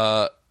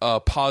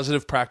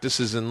positive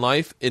practices in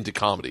life into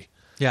comedy.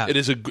 Yeah. It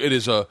is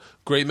a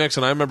great mix,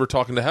 and I remember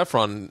talking to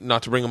Heffron,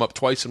 not to bring him up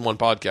twice in one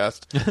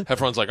podcast.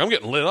 Heffron's like, I'm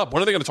getting lit up.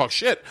 When are they going to talk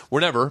shit? We're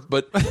never.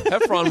 But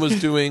Heffron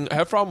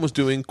was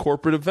doing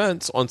corporate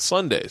events on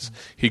Sundays.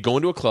 He'd go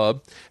into a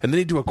club, and then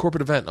he'd do a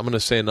corporate event. I'm going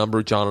to say a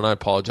number, John, and I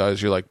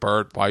apologize. You're like,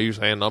 Bert, why are you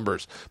saying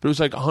numbers? But it was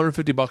like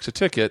 $150 a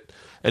ticket,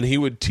 and he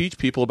would teach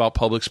people about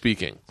public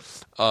speaking,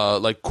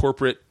 like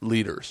corporate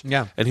leaders.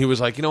 Yeah. And he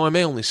was like, I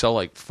may only sell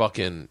like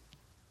fucking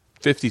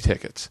 50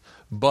 tickets,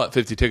 but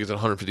 50 tickets at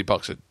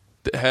 $150 a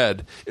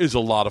head is a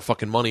lot of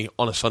fucking money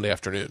on a Sunday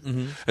afternoon.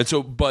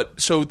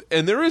 Mm-hmm.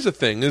 And there is a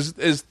thing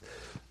is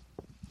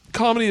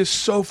comedy is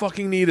so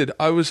fucking needed.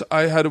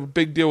 I had a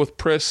big deal with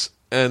Pris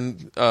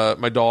and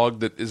my dog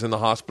that is in the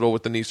hospital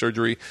with the knee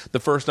surgery. The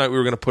first night we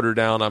were going to put her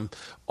down,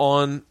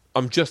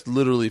 I'm just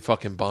literally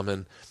fucking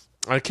bumming.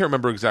 I can't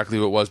remember exactly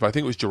who it was, but I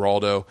think it was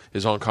Geraldo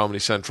is on Comedy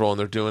Central, and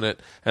they're doing it.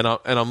 And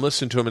I'm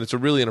listening to him, and it's a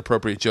really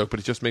inappropriate joke, but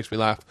it just makes me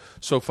laugh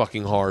so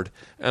fucking hard.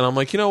 And I'm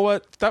like, you know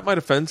what? That might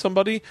offend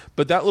somebody,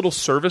 but that little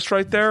service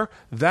right there,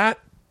 that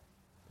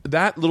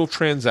little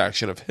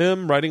transaction of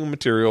him writing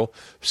material,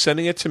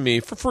 sending it to me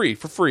for free,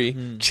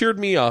 cheered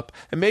me up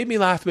and made me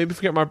laugh, made me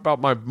forget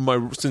about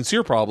my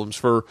sincere problems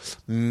for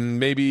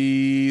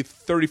maybe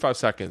 35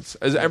 seconds.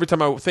 Every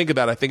time I think of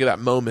that, I think of that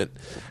moment.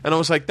 And I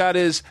was like, that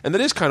is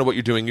kind of what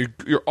you're doing.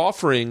 You're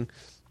offering,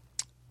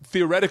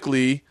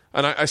 theoretically,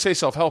 and I say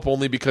self-help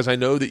only because I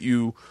know that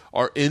you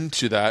are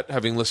into that,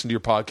 having listened to your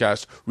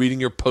podcast,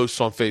 reading your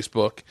posts on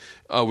Facebook,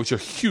 which are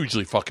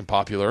hugely fucking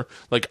popular.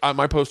 Like,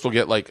 my post will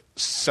get like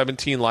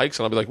 17 likes,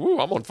 and I'll be like, woo,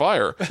 I'm on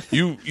fire.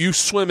 You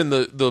swim in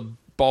the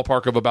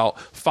ballpark of about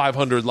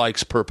 500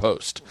 likes per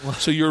post.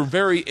 So you're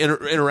very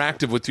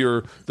interactive with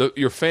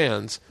your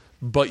fans,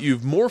 but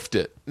you've morphed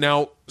it.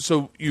 Now,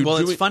 so you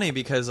it's funny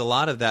because a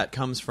lot of that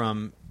comes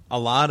from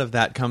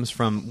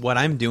what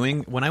I'm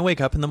doing when I wake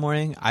up in the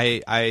morning.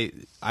 I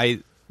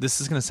this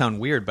is going to sound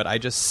weird, but I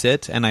just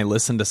sit and I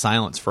listen to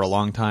silence for a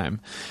long time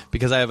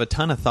because I have a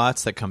ton of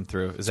thoughts that come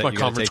through. Is that my you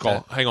gonna conference take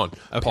call? that? Hang on.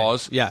 Okay.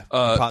 Pause. Yeah.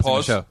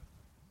 Pause. The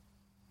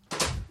show.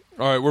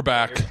 All right, we're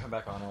back. Come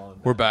back on all of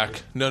that. We're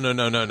back. No.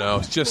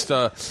 It's just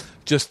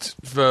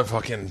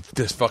fucking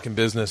this fucking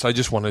business. I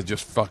just want to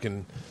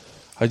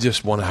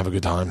have a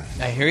good time.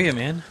 I hear you,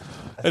 man.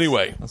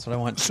 Anyway, That's what I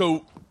want.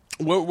 so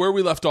where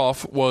we left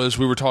off was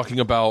we were talking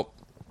about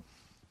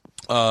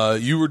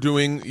you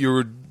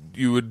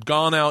had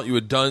gone out, you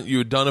had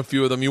done a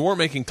few of them. You weren't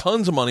making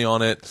tons of money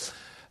on it,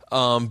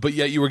 but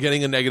yet you were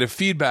getting a negative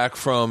feedback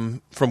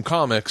from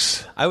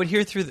comics. I would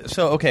hear through.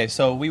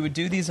 So we would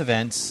do these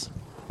events,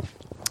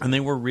 and they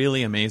were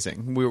really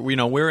amazing.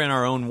 We're in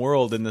our own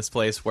world in this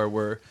place where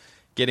we're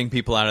getting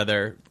people out of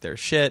their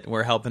shit.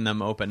 We're helping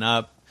them open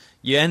up.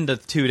 You end a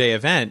 2-day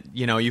event,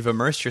 you've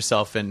immersed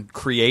yourself in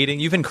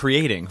creating. You've been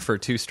creating for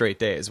 2 straight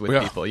days with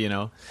Yeah. people,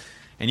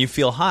 and you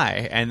feel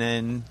high, and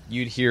then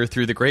you'd hear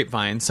through the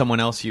grapevine someone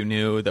else you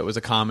knew that was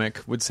a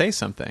comic would say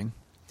something,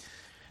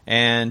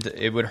 and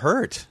it would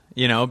hurt,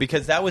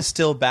 because that was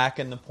still back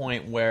in the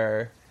point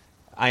where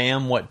I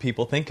am what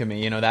people think of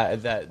me.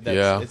 That's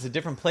it's a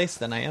different place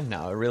than I am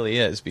now. It really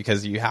is,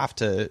 because you have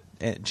to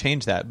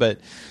change that. But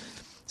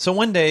so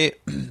one day.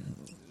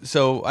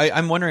 So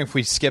I'm wondering if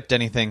we skipped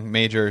anything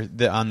major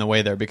on the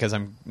way there, because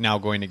I'm now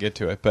going to get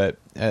to it. But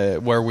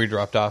where we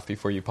dropped off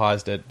before you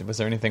paused it, was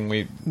there anything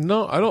we?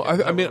 No, I don't.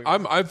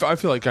 I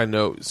feel like I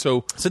know.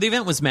 So the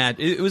event was mad.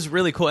 It was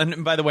really cool.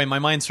 And by the way, my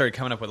mind started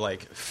coming up with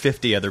like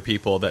 50 other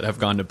people that have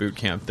gone to boot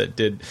camp that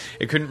did.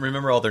 I couldn't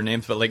remember all their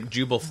names, but like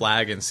Jubal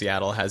Flag in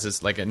Seattle has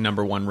this like a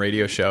 #1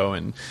 radio show,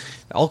 and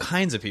all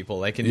kinds of people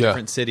like in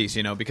different cities.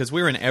 Because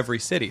we were in every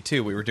city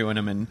too. We were doing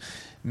them in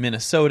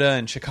Minnesota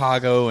and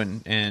Chicago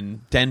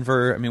and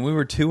Denver. I mean, we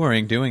were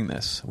touring doing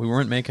this. We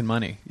weren't making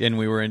money, and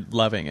we were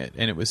loving it.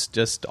 And it was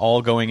just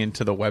all going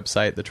into the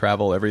website, the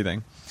travel,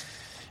 everything.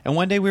 And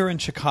one day we were in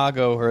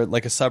Chicago, or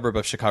like a suburb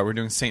of Chicago. We were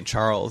doing St.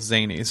 Charles,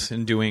 Zanies,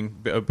 and doing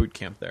a boot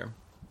camp there.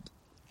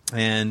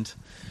 And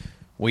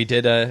we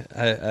did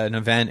an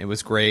event. It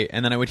was great.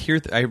 And then I would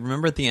hear, I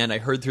remember at the end, I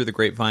heard through the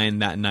grapevine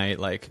that night,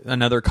 like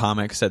another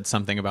comic said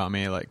something about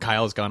me, like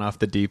Kyle's gone off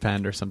the deep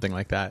end or something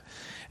like that.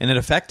 And it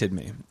affected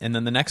me. And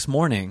then the next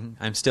morning,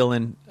 I'm still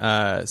in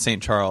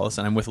St. Charles,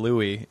 and I'm with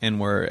Louie, and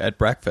we're at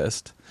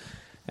breakfast.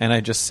 And I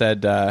just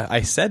said,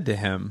 I said to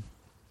him,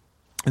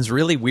 it's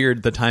really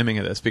weird, the timing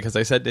of this, because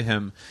I said to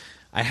him,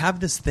 I have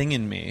this thing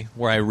in me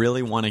where I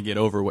really want to get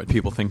over what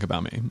people think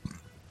about me.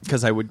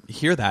 Because I would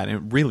hear that, and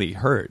it really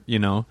hurt,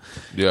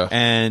 Yeah.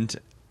 And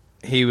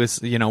he was,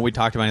 we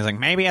talked about it. He's like,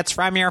 maybe it's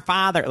from your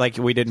father. Like,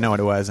 we didn't know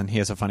what it was, and he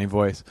has a funny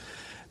voice.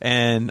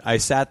 And I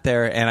sat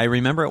there, and I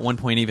remember at one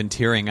point even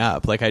tearing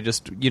up. Like, I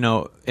just,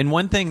 and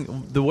one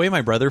thing, the way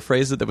my brother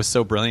phrased it that was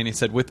so brilliant, he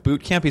said, with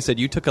boot camp, he said,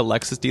 you took a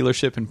Lexus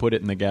dealership and put it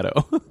in the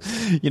ghetto.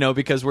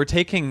 Because we're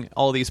taking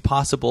all these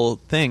possible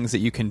things that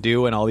you can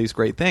do and all these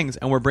great things,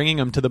 and we're bringing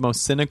them to the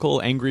most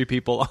cynical, angry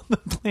people on the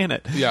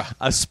planet. Yeah.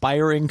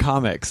 Aspiring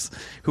comics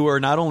who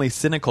are not only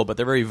cynical, but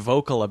they're very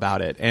vocal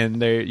about it.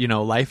 And they,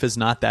 life is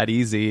not that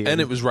easy.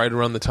 And it was right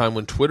around the time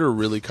when Twitter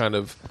really kind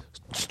of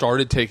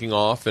started taking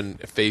off, and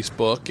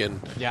Facebook,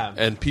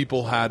 and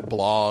people had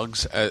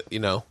blogs,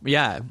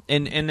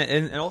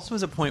 and also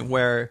was a point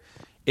where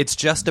it's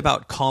just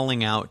about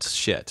calling out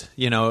shit.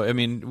 I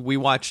mean, we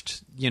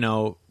watched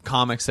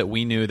comics that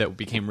we knew that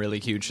became really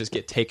huge just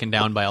get taken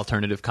down by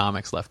alternative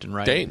comics left and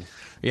right. Dane.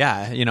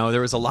 Yeah,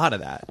 there was a lot of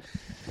that.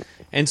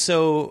 And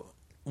so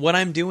what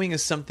I'm doing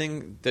is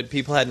something that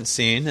people hadn't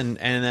seen, and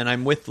then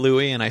I'm with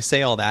Louie, and I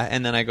say all that,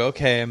 and then I go,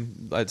 okay,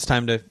 it's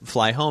time to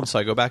fly home. So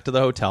I go back to the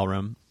hotel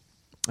room,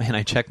 and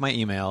I check my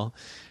email,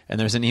 and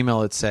there's an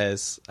email that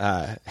says,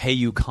 hey,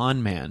 you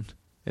con man.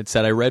 It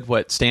said, I read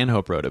what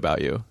Stanhope wrote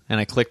about you. And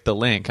I clicked the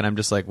link, and I'm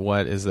just like,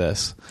 what is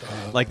this?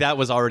 Like, that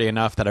was already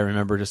enough that I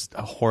remember just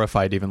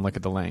horrified to even look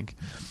at the link.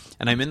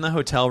 And I'm in the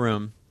hotel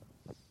room,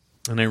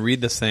 and I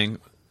read this thing,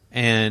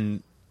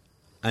 and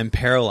I'm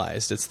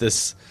paralyzed. It's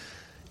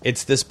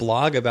this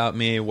blog about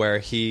me where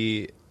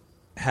he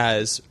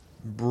has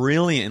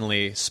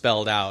brilliantly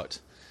spelled out,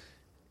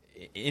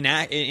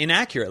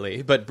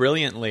 inaccurately, but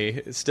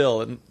brilliantly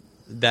still,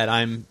 that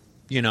I'm,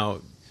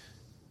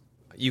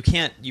 you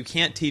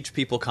can't teach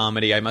people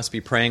comedy. I must be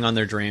preying on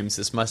their dreams.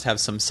 This must have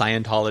some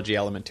Scientology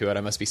element to it.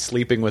 I must be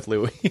sleeping with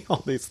Louie,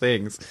 all these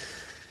things.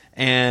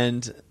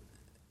 And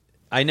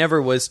I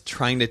never was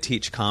trying to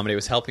teach comedy. I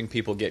was helping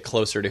people get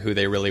closer to who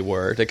they really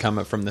were, to come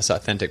up from this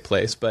authentic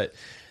place. But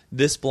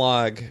this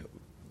blog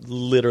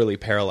literally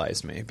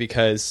paralyzed me,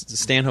 because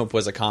Stanhope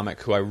was a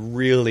comic who I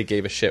really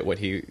gave a shit what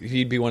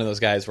he'd be one of those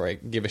guys where I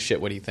give a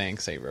shit what he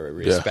thinks. I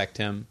respect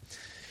him.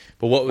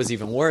 But what was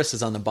even worse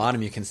is on the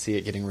bottom you can see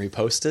it getting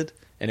reposted,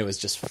 and it was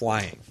just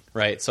flying,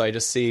 right? So I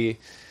just see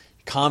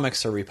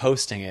comics are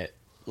reposting it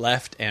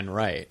left and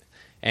right.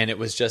 And it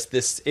was just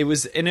this, it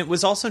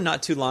was also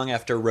not too long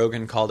after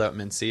Rogan called out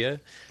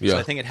Mencia. So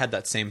I think it had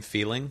that same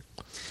feeling,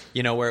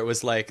 where it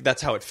was like,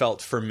 that's how it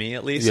felt for me,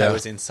 at least. I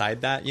was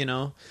inside that,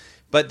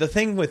 But the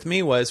thing with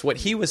me was, what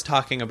he was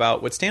talking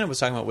about, what Stanhope was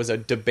talking about, was a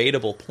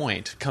debatable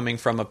point coming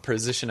from a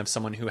position of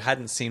someone who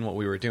hadn't seen what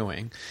we were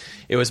doing.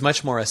 It was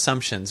much more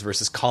assumptions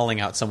versus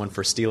calling out someone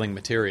for stealing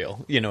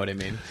material. You know what I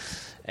mean?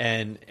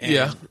 And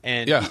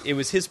it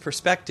was his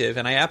perspective,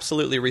 and I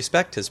absolutely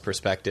respect his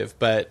perspective,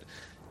 but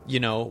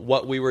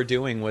what we were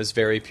doing was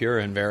very pure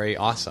and very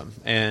awesome,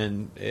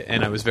 and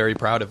I was very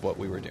proud of what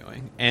we were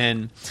doing.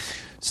 And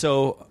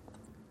so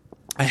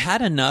I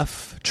had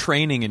enough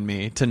training in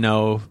me to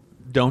know,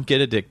 don't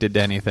get addicted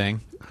to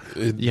anything.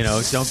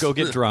 Don't go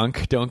get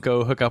drunk. Don't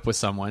go hook up with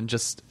someone.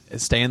 Just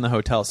stay in the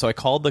hotel. So I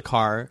called the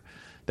car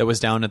that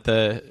was down it's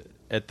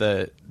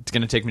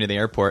going to take me to the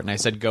airport, and I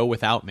said, go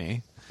without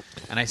me.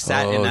 And I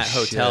sat in that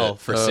hotel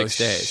for 6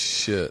 days.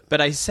 Shit.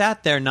 But I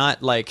sat there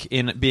not like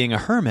in being a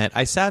hermit.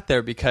 I sat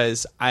there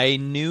because I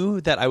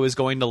knew that I was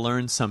going to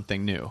learn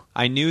something new.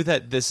 I knew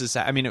that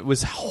it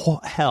was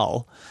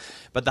hell.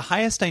 But the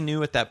highest I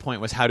knew at that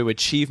point was how to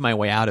achieve my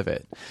way out of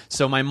it.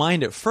 So my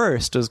mind at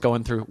first was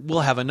going through,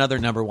 we'll have another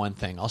number one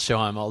thing. I'll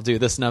show them. I'll do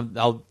this. And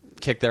I'll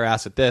kick their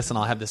ass with this, and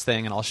I'll have this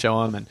thing, and I'll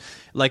show them. And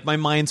like my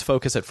mind's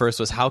focus at first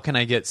was, how can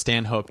I get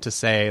Stanhope to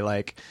say,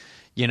 like,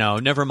 you know,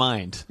 never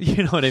mind.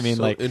 You know what I mean?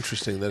 So like,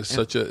 interesting that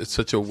it's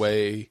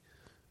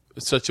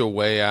such a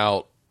way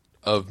out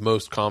of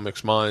most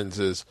comics' minds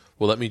is,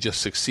 well, let me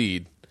just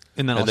succeed.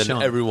 and then I'll show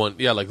 'em. everyone,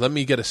 like, let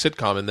me get a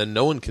sitcom, and then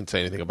no one can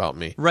say anything about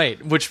me.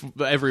 Right, which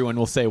everyone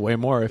will say way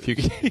more if you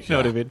know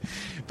what I mean.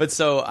 But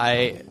so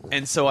I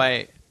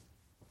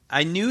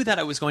knew that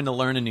I was going to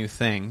learn a new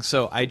thing.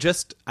 So I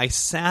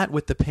sat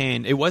with the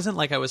pain. It wasn't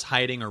like I was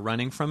hiding or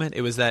running from it.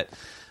 It was that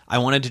I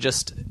wanted to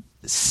just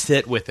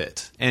sit with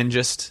it and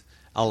just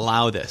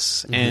allow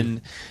this. Mm-hmm.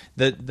 And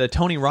the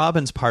Tony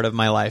Robbins part of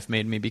my life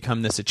made me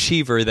become this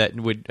achiever that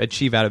would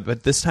achieve out of it.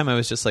 But this time I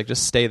was just like,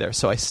 just stay there.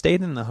 So I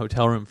stayed in the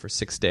hotel room for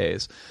 6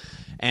 days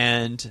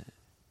and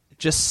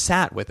just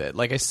sat with it.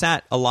 Like I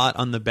sat a lot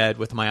on the bed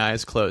with my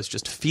eyes closed,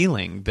 just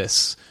feeling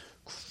this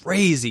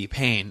crazy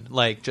pain,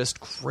 like just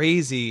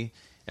crazy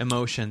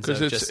emotions.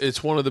 Because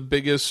it's one of the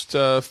biggest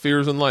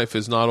fears in life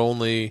is not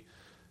only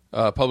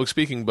public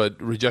speaking,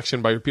 but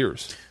rejection by your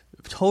peers.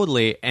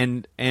 Totally.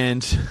 And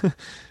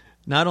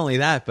not only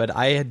that, but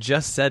I had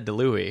just said to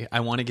Louis, I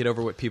want to get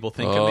over what people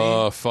think of me.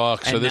 Oh,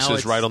 fuck. So And this now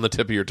is right on the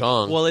tip of your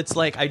tongue. Well, it's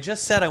like I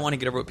just said I want to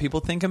get over what people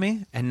think of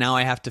me, and now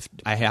I have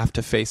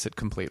to face it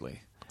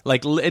completely.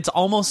 Like it's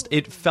almost,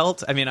 it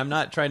felt, I mean, I'm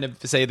not trying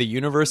to say the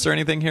universe or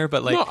anything here,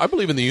 but like, no, I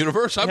believe in the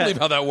universe. I believe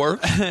how that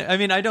works. I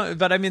mean, I don't,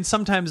 but I mean,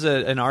 sometimes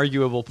an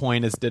arguable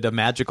point is, did a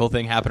magical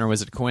thing happen or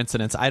was it a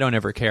coincidence? I don't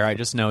ever care. I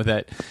just know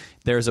that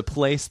there's a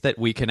place that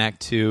we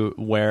connect to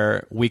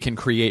where we can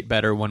create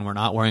better when we're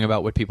not worrying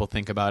about what people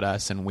think about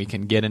us, and we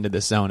can get into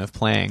this zone of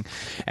playing.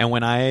 And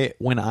when I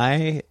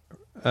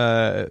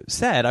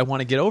said I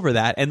want to get over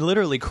that and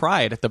literally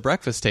cried at the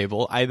breakfast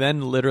table, I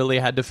then literally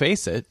had to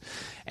face it.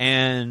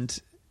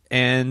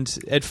 And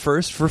at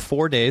first, for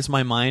 4 days,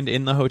 my mind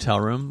in the hotel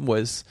room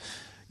was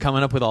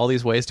coming up with all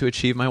these ways to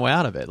achieve my way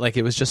out of it. Like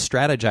it was just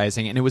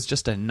strategizing, and it was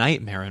just a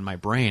nightmare in my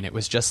brain. It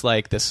was just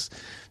like this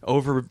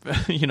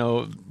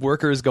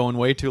workers going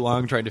way too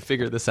long trying to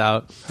figure this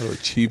out. How to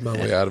achieve my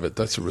way out of it.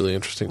 That's a really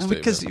interesting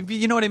statement. Because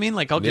you know what I mean?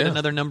 Like I'll get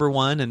another number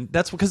one, and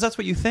that's because that's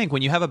what you think.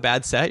 When you have a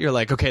bad set, you're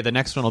like, okay, the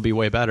next one will be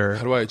way better.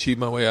 How do I achieve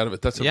my way out of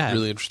it? That's a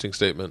really interesting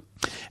statement.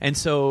 And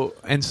so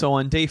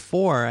on day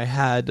 4, I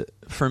had,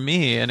 for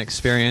me, an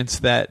experience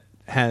that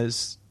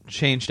has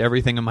changed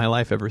everything in my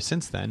life ever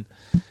since then.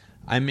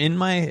 I'm in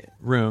my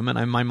room,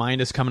 and my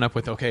mind is coming up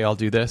with, okay, I'll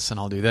do this, and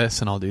I'll do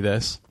this, and I'll do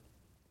this.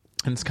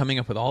 And it's coming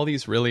up with all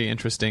these really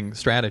interesting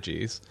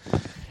strategies.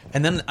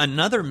 And then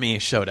another me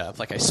showed up.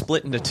 Like I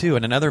split into 2,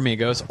 and another me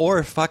goes,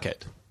 or fuck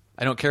it.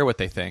 I don't care what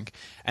they think.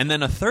 And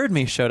then a third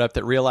me showed up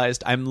that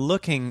realized I'm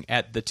looking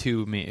at the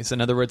 2 me's. In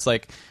other words,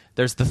 like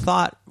there's the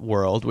thought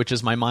world, which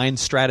is my mind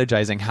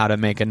strategizing how to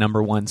make a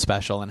number one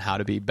special and how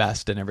to be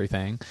best and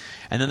everything.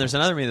 And then there's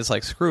another me that's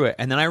like, screw it.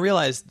 And then I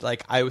realized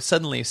like I was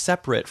suddenly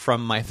separate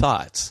from my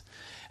thoughts.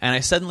 And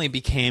I suddenly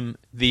became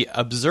the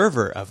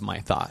observer of my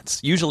thoughts.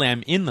 Usually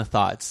I'm in the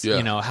thoughts,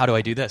 how do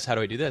I do this? How do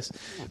I do this?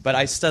 But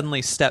I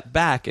suddenly stepped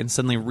back and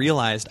suddenly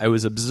realized I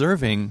was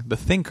observing the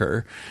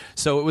thinker.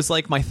 So it was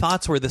like my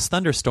thoughts were this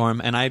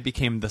thunderstorm, and I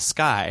became the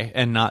sky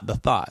and not the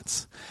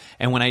thoughts.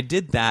 And when I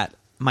did that,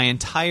 my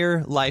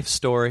entire life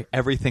story,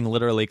 everything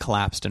literally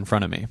collapsed in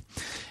front of me.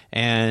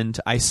 And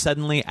I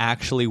suddenly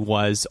actually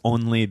was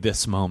only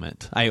this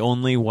moment. I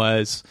only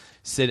was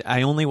a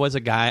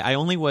guy. I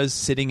only was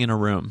sitting in a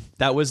room.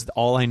 That was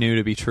all I knew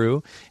to be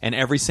true, and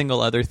every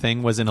single other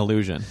thing was an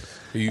illusion.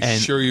 Are you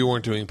sure you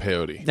weren't doing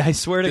peyote? I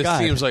swear to God.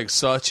 This seems like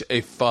such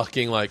a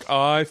fucking, like,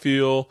 I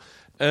feel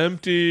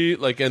empty,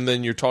 like, and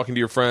then you're talking to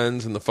your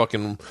friends and the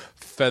fucking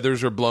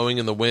feathers are blowing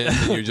in the wind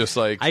and you're just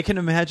like... I can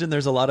imagine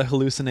there's a lot of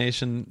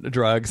hallucination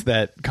drugs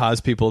that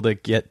cause people to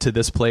get to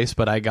this place,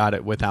 but I got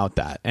it without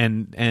that.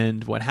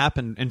 And what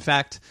happened, in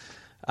fact...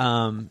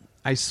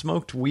 I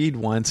smoked weed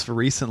once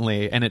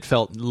recently, and it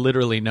felt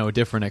literally no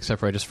different except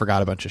for I just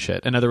forgot a bunch of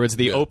shit. In other words,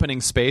 the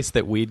opening space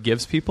that weed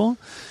gives people,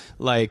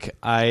 like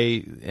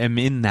I am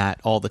in that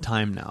all the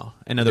time now.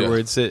 In other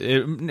words,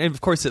 of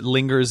course it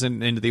lingers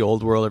into the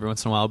old world every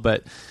once in a while,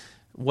 but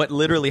what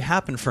literally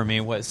happened for me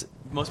was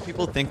most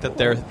people think that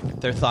their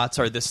thoughts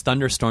are this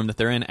thunderstorm that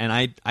they're in,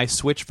 and I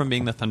switched from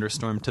being the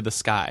thunderstorm to the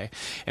sky.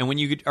 And when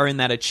you are in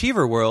that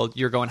achiever world,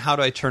 you're going, how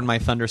do I turn my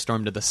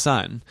thunderstorm to the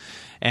sun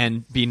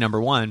and be number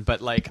one?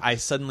 But like I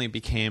suddenly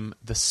became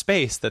the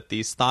space that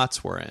these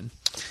thoughts were in.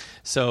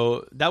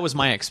 So that was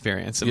my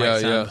experience. It might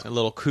sound a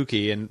little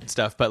kooky and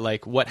stuff, but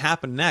like what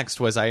happened next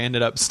was I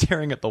ended up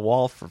staring at the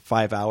wall for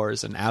 5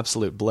 hours in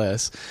absolute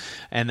bliss.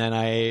 And then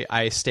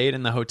I stayed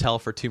in the hotel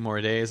for 2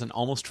 more days and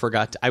almost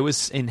forgot. I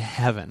was in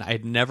heaven.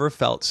 I'd never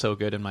felt so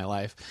good in my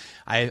life.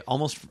 I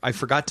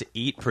forgot to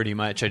eat pretty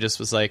much. I just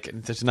was like,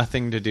 there's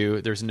nothing to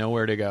do. There's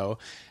nowhere to go.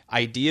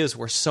 Ideas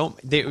were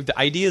the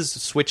ideas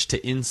switched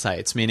to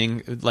insights,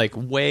 meaning like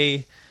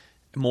way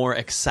more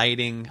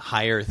exciting,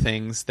 higher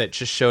things that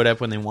just showed up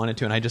when they wanted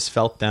to, and I just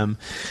felt them.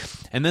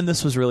 And then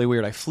this was really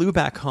weird. I flew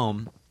back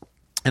home,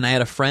 and I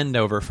had a friend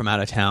over from out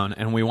of town,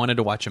 and we wanted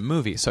to watch a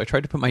movie. So I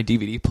tried to put my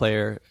DVD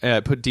player,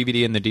 put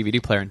DVD in the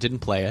DVD player, and didn't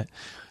play it.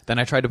 Then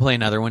I tried to play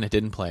another one. It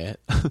didn't play it.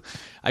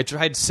 I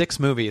tried 6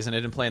 movies, and it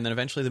didn't play. And then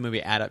eventually the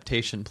movie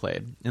Adaptation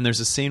played. And there's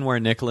a scene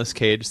where Nicolas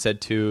Cage said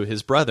to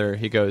his brother,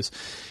 he goes,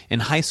 in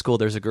high school,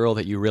 there's a girl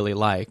that you really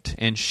liked,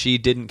 and she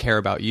didn't care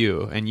about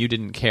you, and you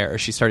didn't care.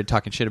 She started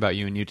talking shit about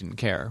you, and you didn't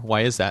care.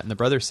 Why is that? And the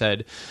brother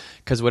said,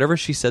 because whatever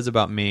she says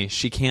about me,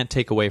 she can't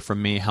take away from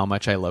me how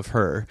much I love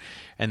her.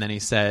 And then he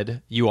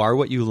said, you are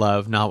what you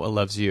love, not what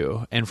loves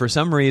you. And for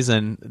some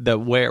reason,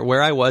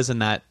 where I was in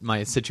that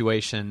my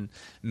situation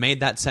made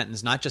that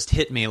sentence not just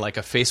hit me like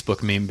a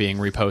Facebook meme being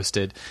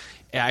reposted.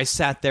 I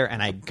sat there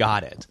and I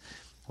got it.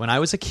 When I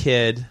was a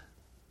kid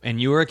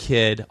and you were a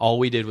kid, all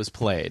we did was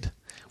played.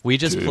 We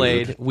just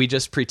played. We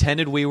just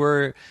pretended we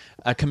were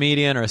a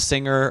comedian or a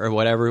singer or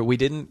whatever. We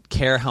didn't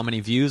care how many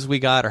views we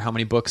got or how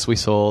many books we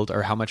sold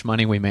or how much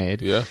money we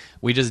made. Yeah.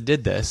 We just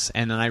did this.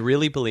 And then I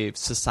really believe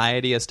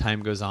society, as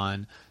time goes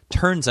on,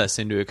 turns us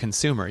into a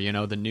consumer. You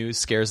know, the news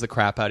scares the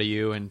crap out of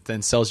you and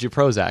then sells you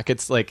Prozac.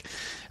 It's like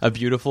a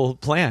beautiful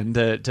plan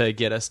to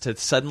get us to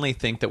suddenly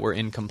think that we're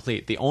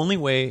incomplete. The only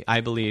way I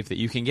believe that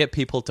you can get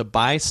people to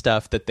buy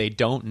stuff that they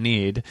don't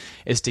need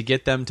is to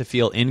get them to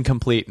feel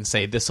incomplete and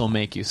say, this will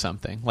make you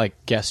something,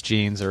 like Guess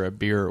jeans or a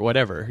beer or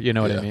whatever. You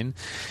know what I mean?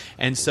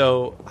 And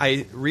so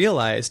I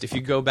realized if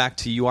you go back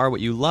to you are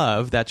what you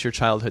love, that's your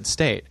childhood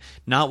state,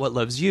 not what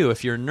loves you.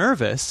 If you're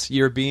nervous,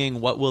 you're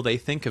being what will they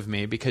think of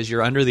me, because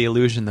you're under the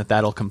illusion that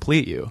that'll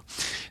complete you.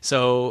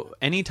 So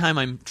anytime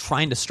I'm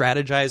trying to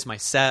strategize my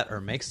set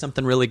or make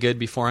something really good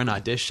before an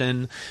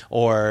audition,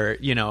 or,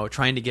 you know,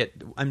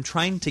 I'm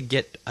trying to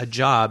get a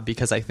job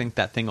because I think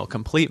that thing will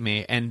complete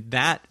me, and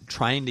that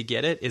trying to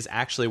get it is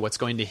actually what's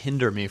going to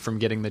hinder me from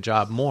getting the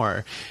job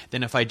more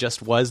than if I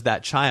just was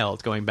that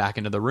child going back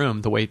into the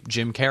room the way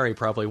Jim Carrey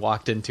probably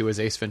walked into his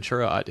Ace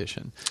Ventura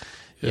audition.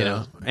 You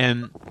know,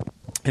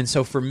 and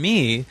so for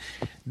me,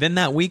 then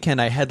that weekend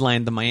I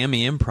headlined the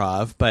Miami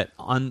Improv, but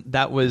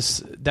that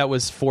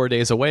was 4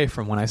 days away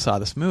from when I saw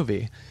this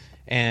movie,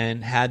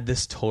 and had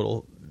this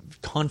total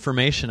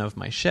confirmation of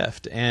my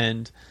shift.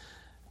 And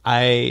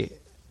I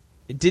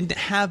didn't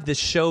have this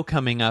show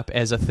coming up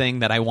as a thing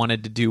that I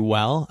wanted to do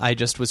well. I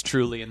just was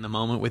truly in the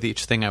moment with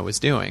each thing I was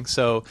doing.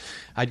 So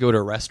I'd go to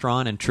a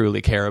restaurant and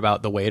truly care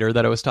about the waiter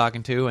that I was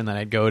talking to, and then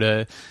I'd go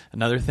to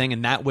another thing,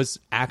 and that was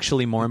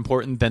actually more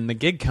important than the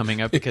gig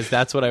coming up, because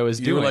that's what I was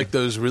doing. You were like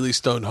those really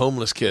stoned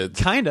homeless kids.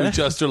 Kinda. Who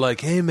just are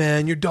like, hey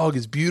man, your dog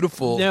is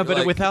beautiful. Yeah, but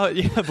like, without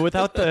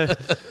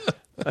the...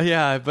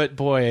 Yeah, but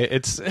boy,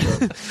 it's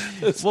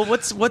well.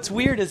 What's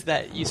weird is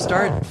that you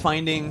start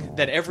finding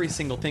that every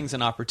single thing's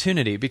an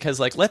opportunity, because,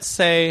 like, let's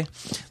say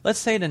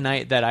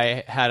tonight that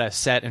I had a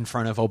set in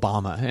front of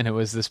Obama and it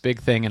was this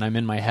big thing, and I'm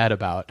in my head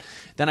about,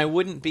 then I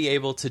wouldn't be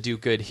able to do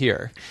good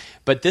here.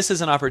 But this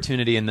is an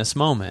opportunity in this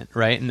moment,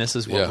 right? And this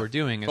is what we're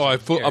doing.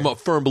 I'm a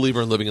firm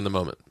believer in living in the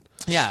moment.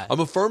 Yeah,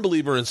 I'm a firm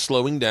believer in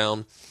slowing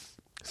down,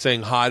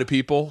 saying hi to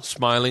people,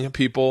 smiling at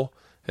people,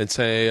 and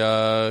say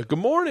good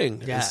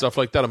morning and stuff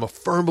like that. I'm a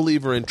firm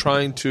believer in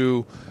trying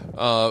to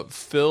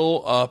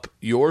fill up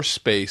your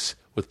space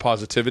with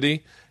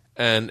positivity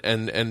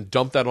and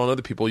dump that on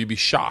other people. You'd be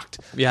shocked.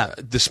 Yeah.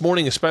 This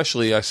morning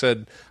especially, I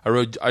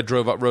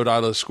drove up Rhode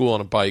Island to school on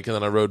a bike, and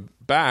then I rode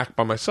back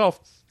by myself.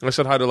 And I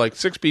said hi to like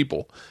 6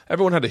 people.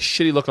 Everyone had a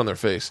shitty look on their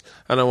face.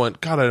 And I went,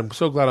 God, I'm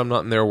so glad I'm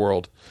not in their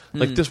world.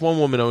 Like this one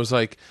woman, I was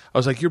like,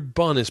 your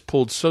bun is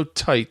pulled so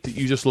tight that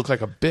you just look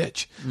like a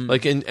bitch.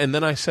 Like, and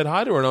then I said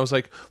hi to her, and I was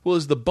like, well,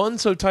 is the bun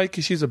so tight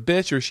because she's a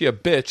bitch, or is she a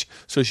bitch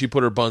so she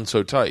put her bun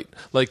so tight?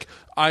 Like,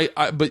 I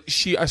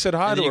said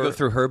hi and to then her. You go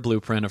through her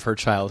blueprint of her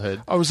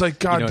childhood. I was like,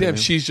 God damn, I mean?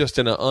 She's just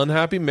in an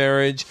unhappy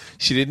marriage.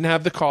 She didn't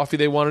have the coffee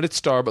they wanted at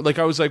Starbucks. Like,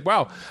 I was like,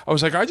 wow. I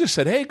was like, I just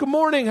said, hey, good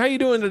morning. How you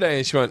doing today?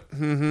 And she went,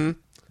 mm-hmm.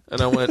 And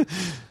I went,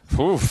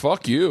 oh,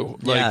 fuck you.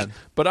 Like,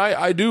 but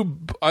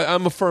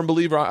I'm a firm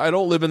believer. I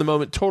don't live in the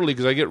moment totally,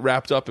 because I get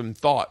wrapped up in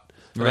thought.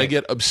 And I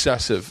get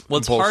obsessive. Well,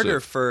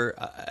 impulsive.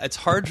 it's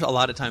hard a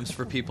lot of times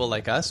for people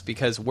like us,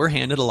 because we're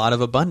handed a lot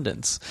of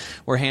abundance.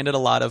 We're handed a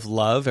lot of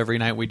love every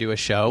night we do a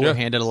show. We're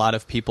handed a lot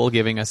of people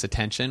giving us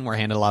attention. We're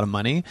handed a lot of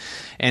money.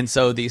 And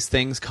so these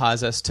things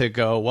cause us to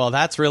go, well,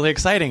 that's really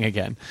exciting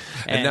again.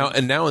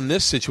 And now in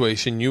this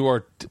situation, you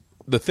are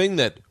the thing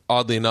that,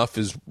 oddly enough,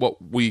 is what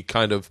we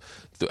kind of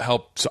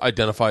helps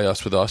identify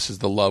us with us, is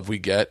the love we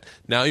get.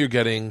 Now you're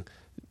getting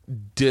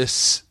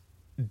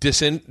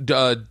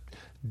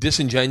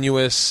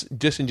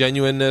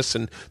disingenuousness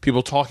and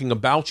people talking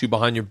about you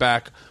behind your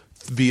back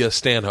via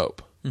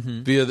Stanhope,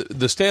 via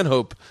the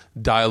Stanhope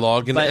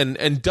dialogue.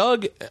 And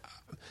Doug,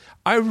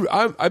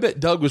 I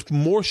bet Doug was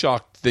more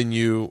shocked than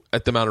you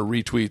at the amount of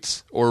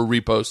retweets or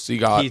reposts he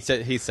got.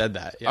 He said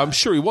that. Yeah. I'm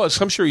sure he was.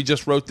 I'm sure he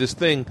just wrote this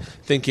thing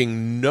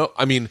thinking, no.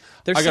 I mean,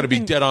 I got to be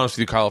dead honest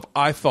with you, Kyle. If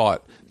I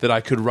thought that I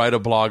could write a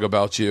blog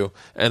about you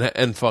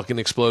and fucking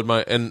explode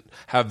and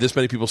have this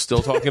many people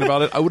still talking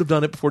about it, I would have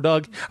done it before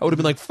Doug. I would have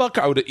been like, fuck.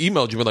 I would have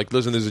emailed you and like,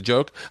 listen, there's a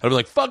joke. I'd have been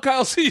like, fuck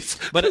Kyle Cease.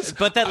 But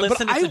that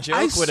listen, it's a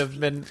joke would have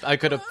been. I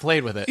could have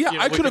played with it. Yeah,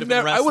 I could have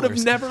never. I would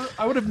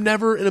have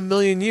never in a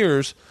million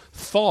years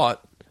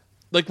thought.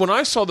 Like when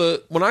I saw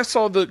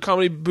the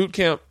comedy boot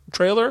camp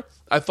trailer,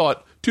 I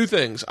thought two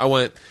things. I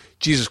went,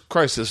 Jesus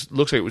Christ, this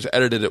looks like it was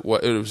edited. It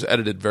was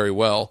edited very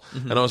well,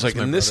 and I was like,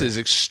 and this is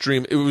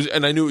extreme. It was,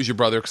 and I knew it was your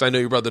brother because I know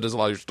your brother does a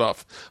lot of your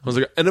stuff. I was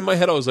like, and in my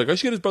head, I was like, I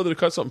should get his brother to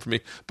cut something for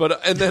me.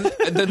 But and then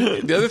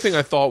the other thing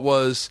I thought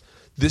was,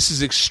 this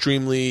is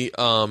extremely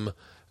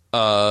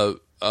bold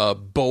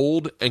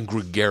and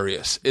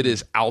gregarious. It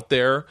is out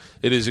there.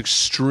 It is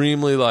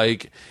extremely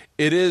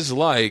it is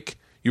like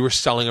you were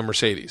selling a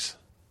Mercedes.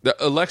 The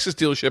Lexus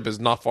dealership is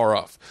not far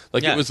off.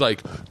 It was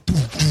like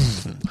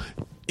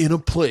in a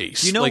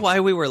place. You know why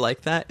we were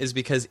like that is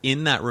because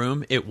in that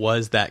room it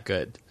was that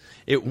good.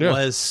 It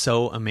was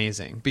so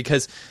amazing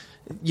because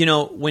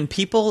when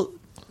people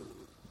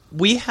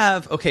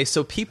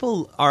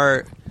people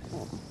are.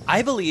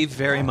 I believe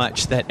very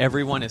much that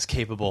everyone is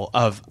capable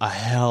of a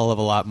hell of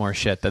a lot more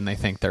shit than they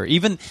think they're.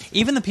 Even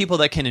the people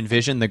that can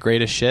envision the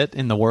greatest shit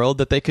in the world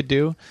that they could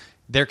do,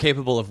 they're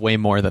capable of way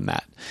more than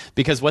that.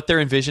 Because what they're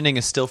envisioning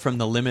is still from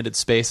the limited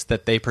space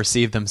that they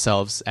perceive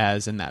themselves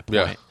as in that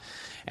point. Yeah.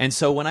 And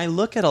so when I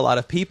look at a lot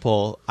of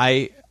people,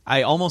 I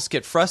almost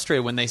get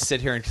frustrated when they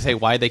sit here and say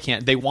why they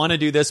can't. They want to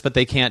do this, but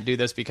they can't do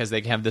this because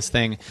they have this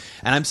thing.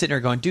 And I'm sitting here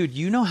going, dude,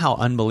 you know how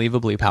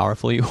unbelievably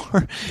powerful you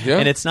are. Yeah.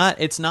 And it's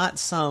not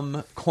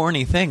some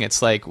corny thing.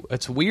 It's like,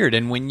 it's weird.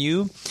 And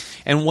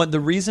the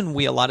reason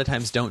we a lot of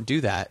times don't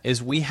do that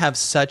is we have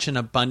such an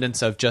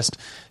abundance of just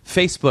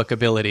Facebook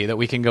ability that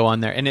we can go on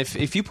there. And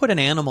if you put an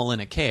animal in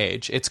a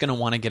cage, it's going to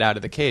want to get out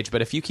of the cage.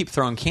 But if you keep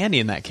throwing candy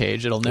in that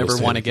cage, it'll never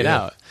want to get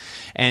out.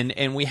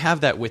 And we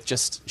have that with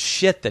just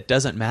shit that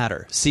doesn't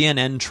matter.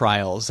 CNN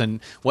trials and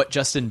what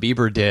Justin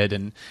Bieber did,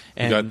 and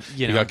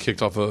he got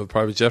kicked off a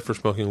private jet for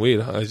smoking weed.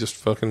 I just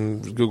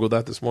fucking Googled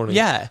that this morning.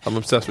 Yeah, I'm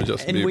obsessed with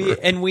Justin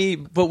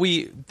Bieber.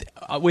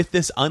 But with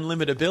this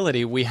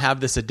unlimitability, we have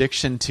this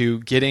addiction to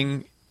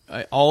getting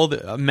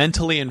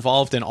mentally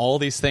involved in all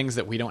these things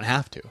that we don't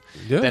have to,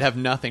 that have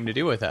nothing to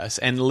do with us.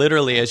 And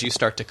literally, as you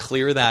start to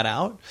clear that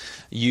out,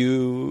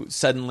 you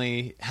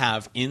suddenly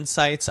have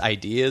insights,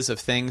 ideas of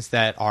things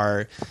that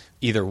are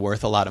either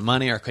worth a lot of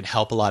money or could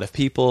help a lot of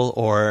people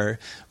or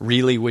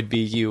really would be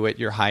you at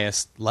your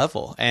highest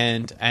level.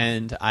 And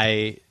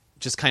I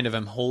just kind of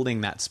am holding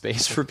that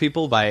space for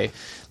people by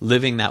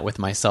living that with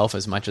myself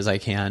as much as I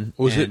can.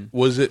 Was it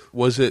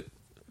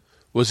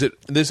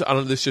this? I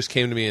don't. This just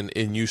came to me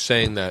in you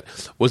saying that.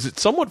 Was it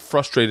somewhat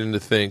frustrating to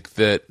think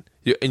that,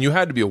 and you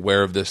had to be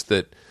aware of this,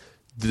 that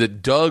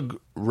Doug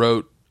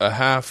wrote a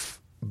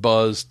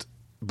half-buzzed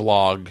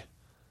blog,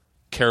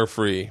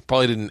 carefree,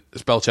 probably didn't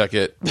spell check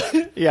it,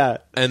 yeah,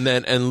 and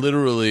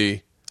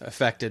literally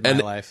affected my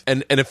life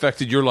and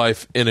affected your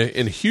life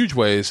in huge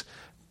ways,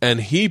 and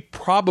he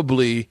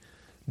probably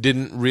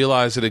didn't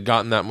realize it had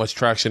gotten that much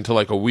traction until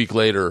like a week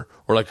later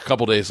or like a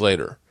couple days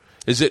later.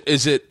 Is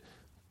it?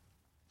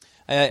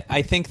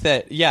 I think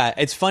that,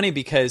 it's funny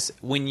because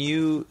when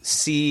you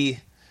see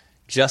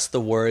just the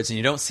words and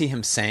you don't see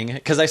him saying it,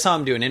 because I saw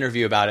him do an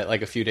interview about it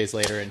like a few days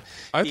later, and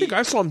I think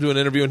I saw him do an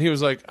interview and he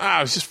was like,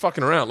 I was just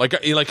fucking around. Like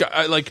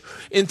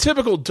in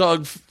typical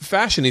Doug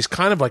fashion, he's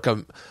kind of like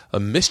a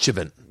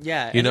mischievant.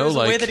 Yeah, there was a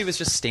way that he was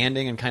just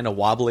standing and kind of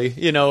wobbly,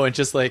 and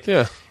just like,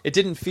 it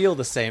didn't feel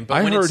the same.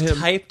 But when it's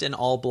typed in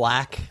all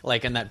black,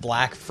 like in that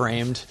black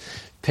framed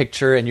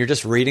picture, and you're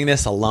just reading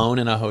this alone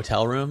in a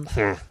hotel room,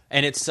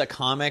 and it's a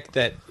comic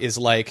that is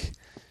like,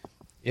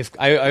 if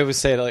I would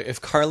say, like, if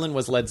Carlin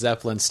was Led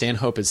Zeppelin,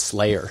 Stanhope is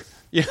Slayer,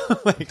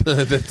 like,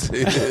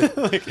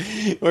 like,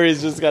 where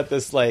he's just got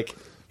this like.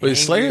 Wait,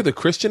 is Slayer the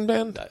Christian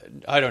band?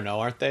 I don't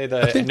know. Aren't they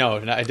the? No,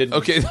 I didn't.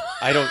 Okay,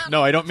 I don't.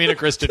 No, I don't mean a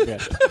Christian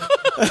band.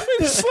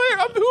 Slayer.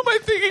 Who am I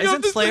thinking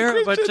Isn't of? Slayer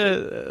a bunch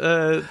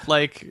of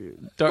like?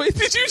 Dark, wait,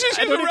 did you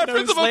just use a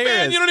reference of a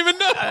band you don't even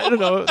know? I don't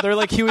know. They're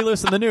like Huey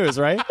Lewis in the News,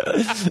 right?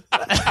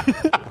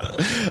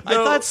 I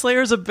thought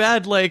Slayer's a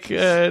bad like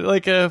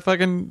a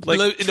fucking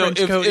like trench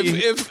coat.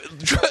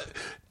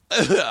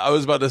 I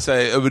was about to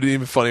say it would be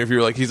even funnier if you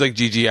were like, he's like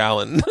Gigi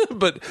Allen,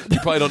 but you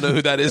probably don't know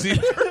who that is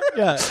either.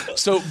 Yeah.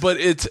 So, but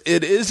it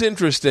is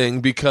interesting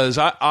because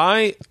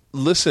I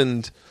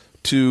listened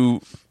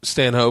to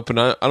Stanhope, and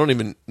I don't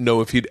even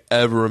know if he'd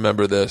ever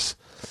remember this,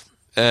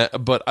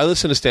 but I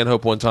listened to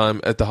Stanhope one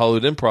time at the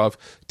Hollywood Improv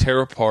tear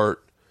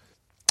apart,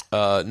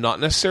 not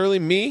necessarily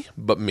me,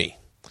 but me.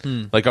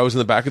 Like I was in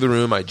the back of the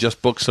room. I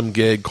just booked some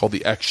gig called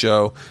the X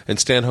Show, and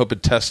Stanhope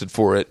had tested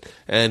for it,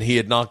 and he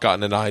had not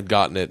gotten it. I had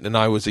gotten it, and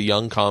I was a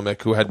young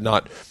comic who had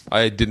not.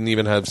 I didn't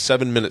even have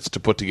 7 minutes to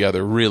put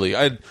together. Really,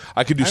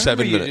 I could do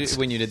 7 minutes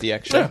when you did the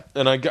extra.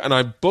 Yeah. And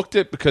I booked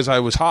it because I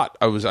was hot.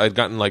 I'd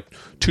gotten like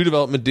 2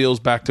 development deals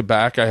back to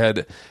back. I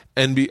had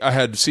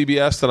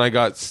CBS, then I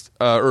got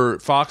or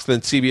Fox,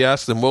 then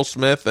CBS, then Will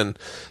Smith, and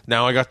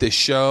now I got this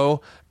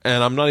show.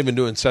 And I'm not even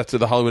doing sets of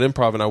the Hollywood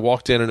Improv. And I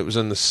walked in, and it was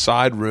in the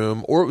side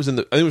room, or I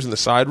think it was in the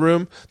side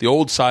room, the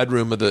old side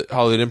room of the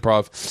Hollywood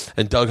Improv.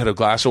 And Doug had a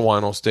glass of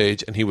wine on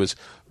stage, and he was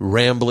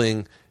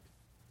rambling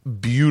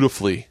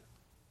beautifully.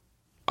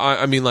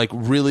 I mean, like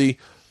really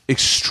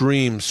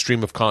extreme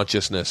stream of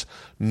consciousness,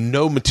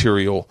 no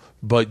material,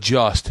 but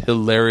just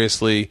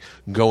hilariously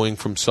going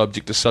from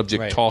subject to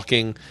subject, right.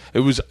 Talking.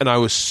 And I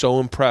was so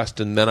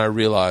impressed. And then I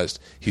realized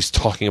he's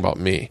talking about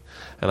me,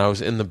 and I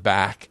was in the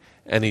back,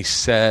 and he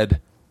said.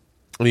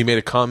 And he made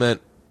a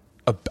comment.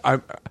 I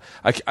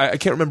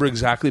can't remember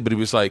exactly, but he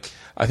was like,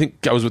 I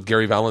think I was with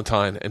Gary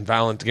Valentine, and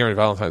Gary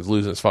Valentine's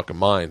losing his fucking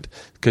mind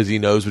because he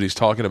knows what he's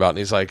talking about. And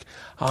he's like,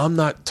 I'm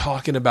not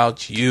talking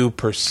about you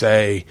per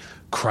se,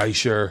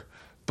 Kreischer,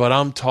 but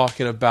I'm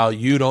talking about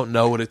you don't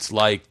know what it's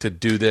like to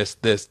do this,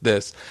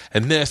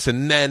 and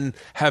then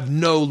have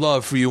no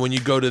love for you when you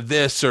go to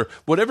this or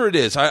whatever it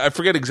is. I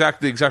forget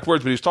exactly the exact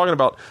words, but he was talking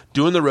about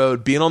doing the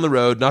road, being on the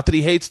road. Not that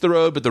he hates the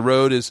road, but the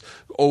road is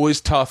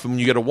always tough, and when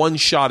you get a one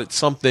shot at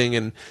something,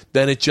 and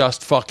then it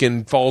just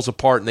fucking falls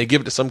apart, and they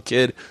give it to some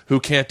kid who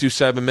can't do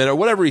 7 minutes or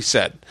whatever he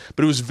said.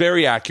 But it was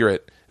very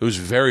accurate. It was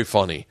very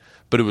funny.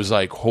 But it was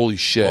like, holy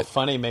shit. Well,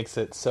 funny makes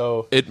it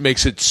so... It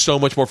makes it so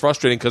much more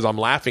frustrating because I'm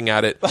laughing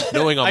at it,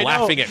 knowing I'm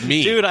laughing at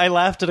me. Dude, I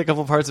laughed at a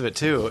couple parts of it,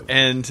 too.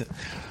 And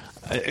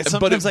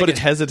sometimes I get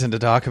hesitant to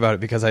talk about it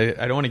because I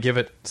don't want to give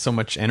it so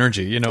much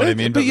energy. You know what I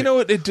mean? But you know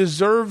what? It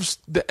deserves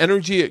the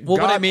energy it got.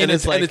 What I mean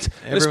is like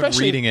everyone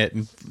especially reading it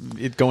and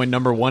it going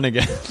number 1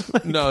 again.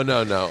 No.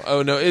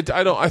 Oh, no.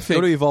 I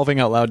think... Go to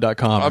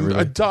evolvingoutloud.com.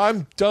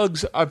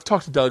 I've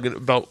talked to Doug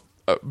about...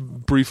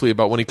 briefly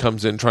about when he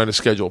comes in trying to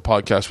schedule a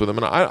podcast with him,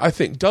 and I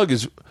think Doug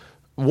is,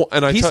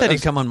 and he said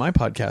he'd come on my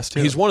podcast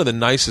too. He's one of the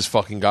nicest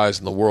fucking guys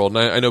in the world,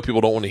 and I know people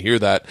don't want to hear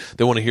that.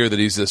 They want to hear that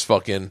he's this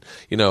fucking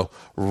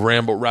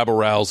rabble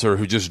rouser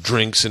who just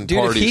drinks and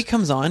parties. If he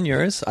comes on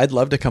yours, I'd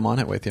love to come on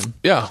it with him.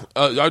 Yeah,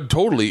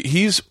 totally.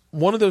 He's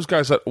one of those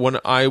guys that when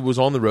I was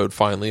on the road,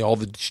 finally, all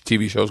the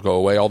TV shows go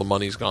away, all the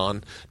money's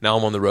gone. Now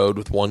I'm on the road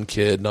with one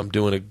kid, and I'm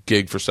doing a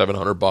gig for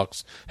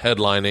 $700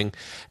 headlining.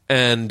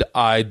 And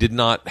I did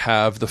not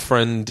have the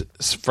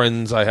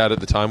friends I had at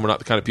the time were not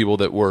the kind of people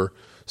that were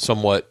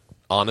somewhat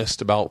honest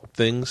about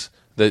things.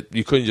 That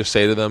you couldn't just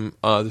say to them,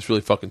 "This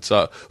really fucking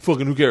sucks.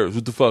 Fucking who cares?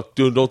 What the fuck?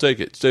 Don't take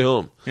it. Stay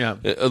home." Yeah.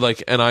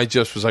 And I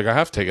just was like, I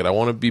have to take it. I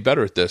want to be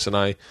better at this. And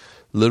I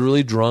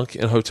literally drunk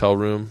in a hotel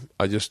room.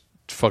 I just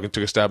fucking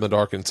took a stab in the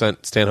dark and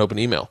sent Stanhope an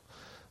email.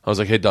 I was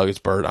like, "Hey Doug, it's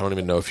Bert. I don't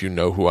even know if you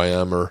know who I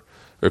am or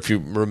if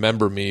you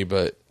remember me,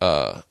 but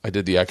I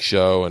did the X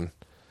Show and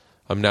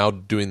I'm now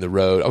doing the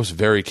road." I was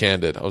very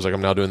candid. I was like,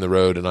 I'm now doing the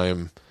road and I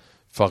am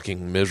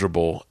fucking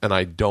miserable, and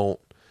I don't.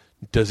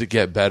 Does it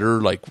get better?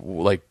 I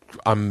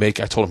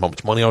told him how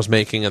much money I was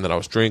making and that I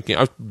was drinking.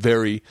 I was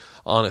very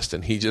honest,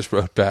 and he just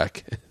wrote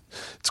back,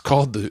 It's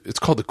called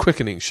the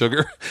quickening,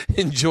 sugar.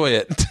 Enjoy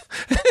it.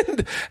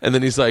 and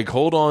then he's like,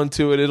 hold on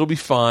to it. It'll be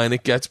fine.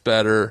 It gets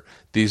better.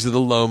 These are the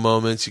low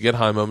moments. You get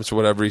high moments or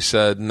whatever he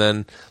said. And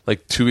then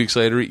like 2 weeks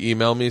later, he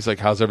emailed me. He's like,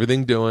 how's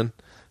everything doing?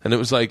 And it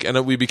was like,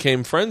 and we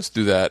became friends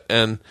through that.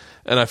 And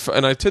I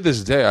to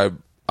this day,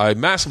 I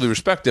massively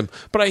respect him.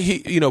 But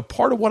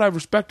part of what I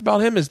respect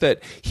about him is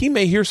that he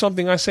may hear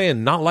something I say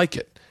and not like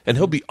it. And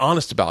he'll be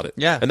honest about it.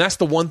 Yeah. And that's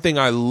the one thing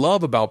I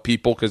love about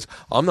people, because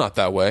I'm not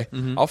that way.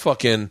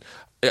 Mm-hmm.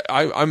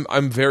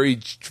 I'm very,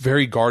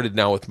 very guarded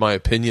now with my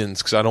opinions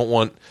because I don't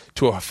want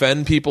to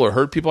offend people or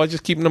hurt people. I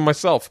just keep them to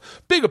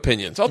myself. Big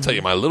opinions. I'll tell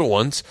you my little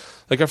ones.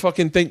 Like, I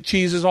fucking think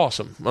cheese is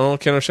awesome.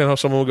 Can't understand how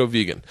someone will go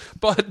vegan.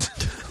 But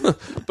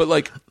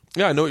like,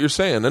 yeah, I know what you're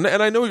saying. And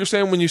I know what you're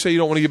saying when you say you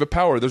don't want to give it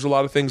power. There's a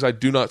lot of things I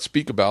do not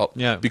speak about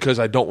because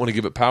I don't want to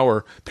give it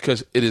power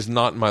because it is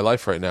not in my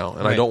life right now.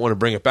 And I don't want to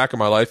bring it back in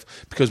my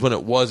life because when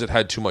it was, it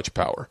had too much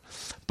power.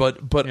 But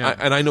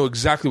I know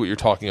exactly what you're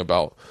talking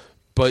about.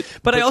 But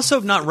I also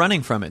am not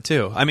running from it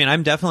too. I mean,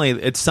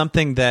 it's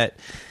something that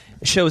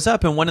shows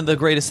up, and one of the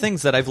greatest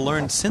things that I've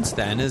learned since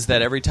then is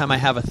that every time I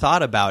have a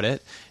thought about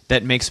it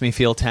that makes me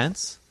feel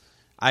tense,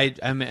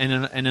 I'm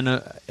in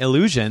an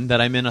illusion that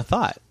I'm in a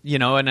thought,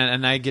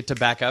 and I get to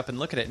back up and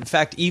look at it. In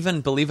fact,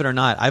 even believe it or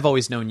not, I've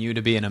always known you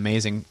to be an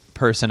amazing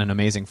person, an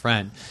amazing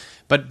friend.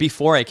 But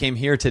before I came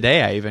here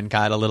today, I even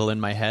got a little in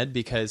my head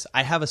because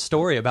I have a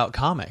story about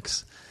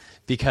comics.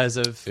 Because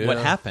of what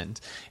happened.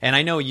 And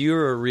I know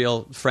you're a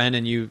real friend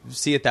and you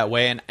see it that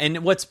way. And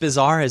what's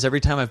bizarre is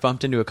every time I've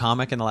bumped into a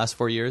comic in the last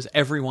 4 years,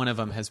 every one of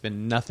them has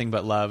been nothing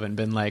but love and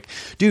been like,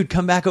 dude,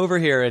 come back over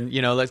here. And,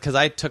 because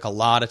I took a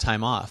lot of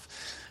time off.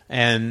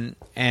 And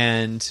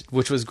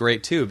which was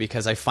great too,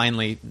 because I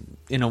finally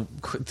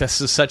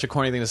this is such a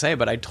corny thing to say,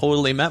 but I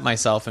totally met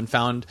myself and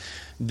found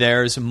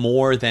there's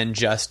more than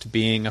just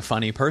being a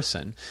funny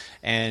person.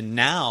 And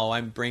now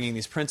I'm bringing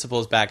these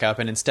principles back up,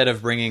 and instead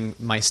of bringing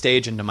my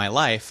stage into my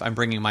life, I'm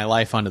bringing my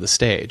life onto the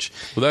stage.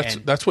 Well,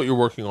 that's what you're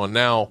working on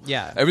now.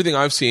 Yeah. Everything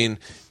I've seen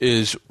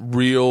is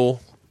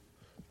real.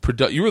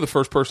 You were the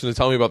first person to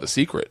tell me about The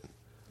Secret.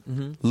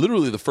 Mm-hmm.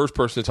 Literally the first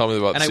person to tell me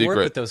about The Secret. And I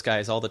work with those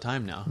guys all the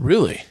time now.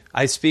 Really?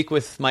 I speak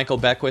with Michael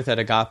Beckwith at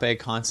Agape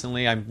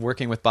constantly. I'm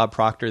working with Bob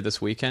Proctor this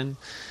weekend.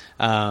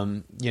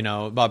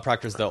 Bob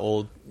Proctor's the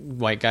old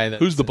white guy.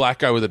 Who's the black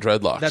guy with the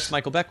dreadlocks? That's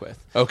Michael Beckwith.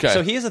 Okay.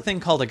 So he has a thing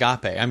called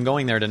Agape. I'm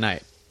going there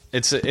tonight.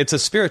 It's a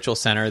spiritual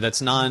center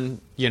that's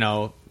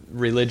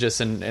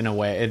religious in a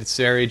way. It's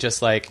very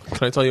just like...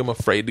 Can I tell you I'm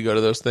afraid to go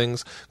to those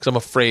things? Because I'm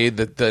afraid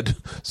that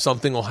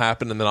something will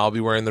happen and then I'll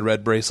be wearing the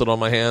red bracelet on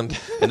my hand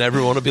and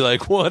everyone will be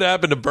like, what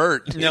happened to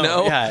Bert? You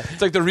know? Yeah.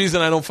 It's like the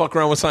reason I don't fuck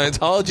around with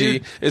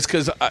Scientology is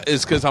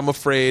because I'm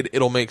afraid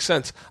it'll make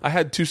sense. I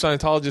had 2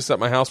 Scientologists at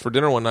my house for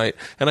dinner one night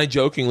and I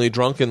jokingly,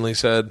 drunkenly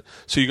said,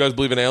 so you guys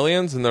believe in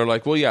aliens? And they're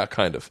like, well, yeah,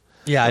 kind of.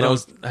 Yeah, I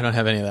don't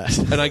have any of that.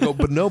 And I go,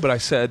 but I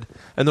said,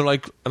 and they're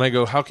like, and I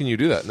go, how can you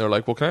do that? And they're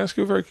like, well, can I ask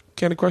you a very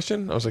candid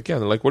question? I was like, yeah.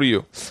 And they're like, what are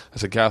you? I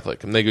said,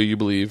 Catholic. And they go, you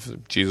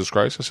believe Jesus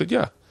Christ? I said,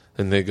 yeah.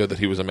 And they go, that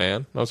he was a man?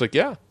 And I was like,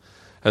 yeah.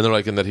 And they're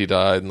like, and that he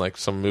died and like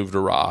some moved a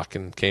rock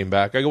and came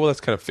back. I go, well, that's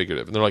kind of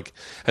figurative. And they're like,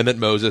 and that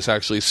Moses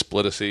actually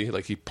split a sea,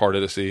 like he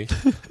parted a sea,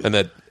 and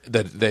that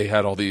they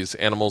had all these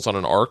animals on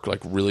an ark,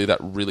 like really that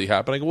really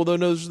happened. I go, well,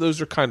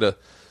 those are kind of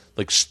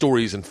like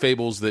stories and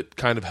fables that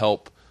kind of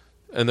help.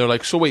 And they're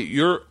like, so wait,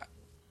 you're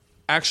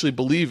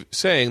actually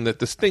saying that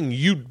this thing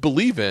you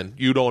believe in,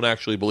 you don't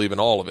actually believe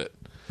in all of it.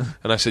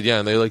 And I said, yeah.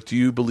 And they're like, do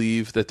you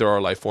believe that there are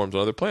life forms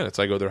on other planets?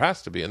 I go, there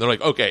has to be. And they're like,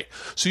 okay,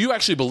 so you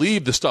actually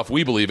believe the stuff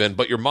we believe in,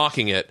 but you're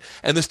mocking it.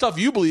 And the stuff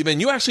you believe in,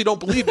 you actually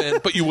don't believe in,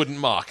 but you wouldn't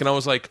mock. And I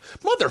was like,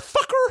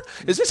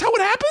 motherfucker, is this how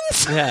it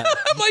happens? Yeah.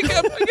 I'm like,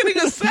 am I getting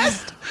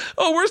assessed?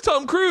 Oh, where's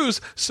Tom Cruise?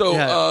 So,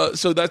 Yeah.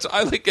 So that's,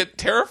 I like get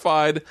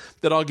terrified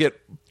that I'll get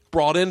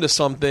brought into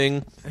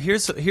something.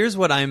 Here's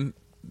what I'm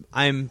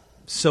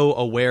so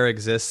aware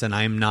exists and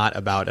I'm not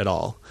about at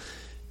all.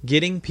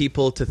 Getting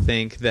people to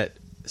think that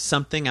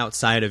something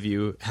outside of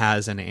you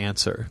has an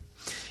answer.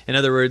 In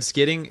other words,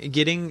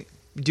 doing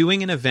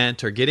an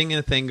event or getting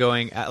a thing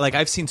going, like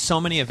I've seen so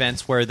many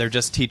events where they're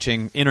just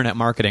teaching internet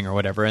marketing or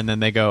whatever, and then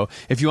they go,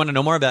 if you want to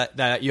know more about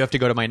that, you have to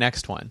go to my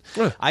next one.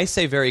 I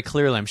say very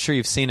clearly, I'm sure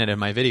you've seen it in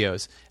my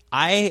videos,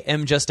 I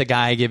am just a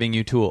guy giving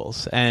you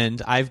tools, and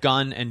I've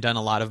gone and done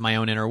a lot of my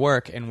own inner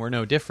work, and we're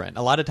no different.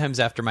 A lot of times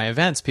after my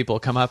events, people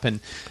come up and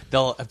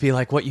they'll be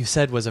like, what you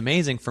said was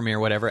amazing for me or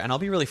whatever, and I'll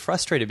be really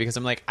frustrated because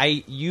I'm like,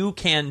 you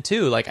can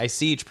too. Like, I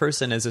see each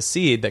person as a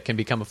seed that can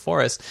become a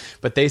forest,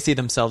 but they see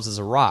themselves as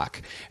a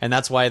rock, and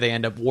that's why they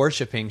end up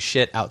worshiping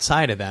shit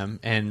outside of them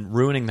and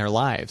ruining their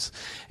lives.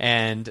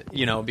 And,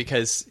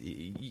 because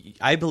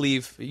I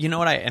believe,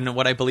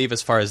 what I believe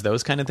as far as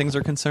those kind of things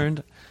are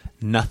concerned,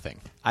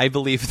 nothing. I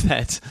believe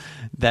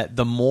that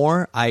the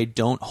more I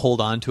don't hold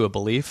on to a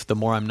belief, the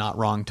more I'm not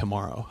wrong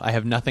tomorrow. I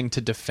have nothing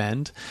to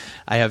defend.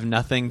 I have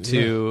nothing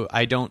to.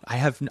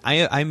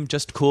 I'm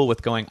just cool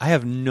with going. I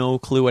have no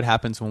clue what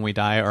happens when we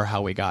die or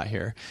how we got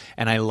here,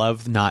 and I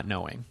love not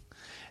knowing.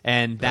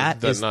 And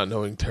that not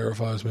knowing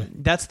terrifies me.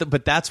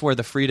 But that's where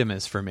the freedom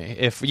is for me.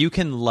 If you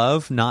can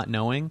love not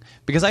knowing,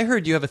 because I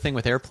heard you have a thing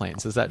with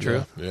airplanes. Is that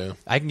true? Yeah.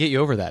 I can get you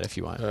over that if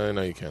you want.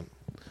 No, you can't.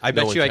 I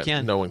bet you I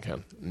can. No one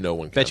can. No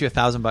one can. Bet you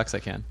 $1,000 I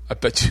can. I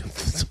bet you.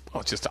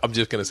 I'm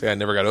just going to say I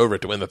never got over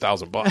it to win the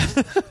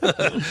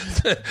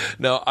 $1,000.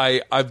 No,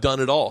 I've done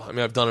it all. I mean,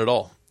 I've done it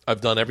all.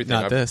 I've done everything.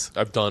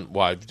 I've done.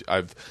 Well,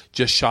 I've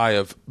just shy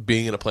of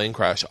being in a plane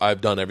crash.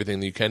 I've done everything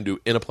that you can do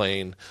in a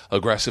plane: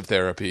 aggressive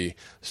therapy,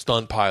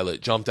 stunt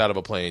pilot, jumped out of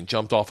a plane,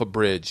 jumped off a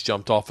bridge,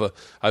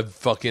 I've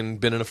fucking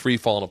been in a free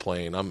fall in a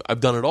plane. I've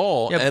done it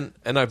all, yep.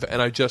 and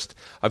I've just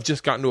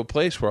gotten to a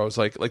place where I was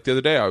like the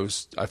other day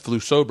I flew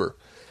sober.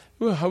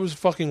 I was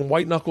fucking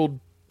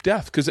white-knuckled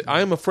death because I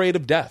am afraid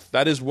of death.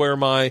 That is where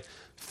my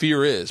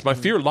fear is. My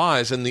fear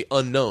lies in the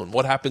unknown.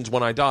 What happens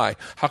when I die?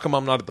 How come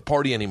I'm not at the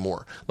party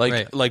anymore?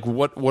 Like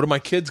what are my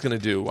kids going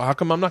to do? How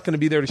come I'm not going to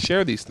be there to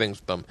share these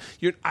things with them?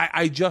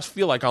 I just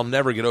feel like I'll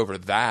never get over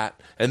that,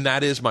 and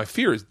that is my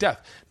fear is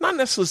death. Not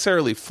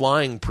necessarily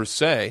flying per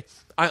se.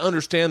 I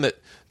understand that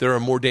there are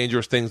more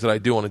dangerous things that I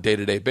do on a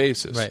day-to-day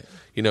basis. Right.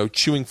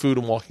 Chewing food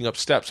and walking up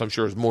steps, I'm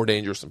sure, is more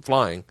dangerous than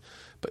flying.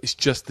 But it's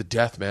just the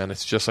death, man.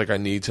 It's just like I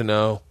need to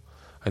know.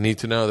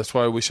 That's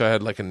why I wish I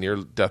had like a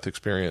near-death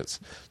experience,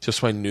 just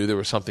so I knew there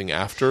was something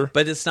after.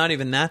 But it's not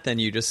even that then.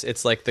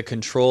 It's like the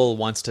control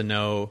wants to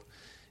know,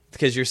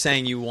 because you're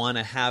saying you want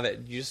to have it.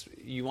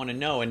 You want to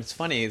know. And it's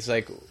funny. It's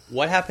like,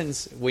 what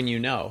happens when you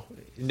know?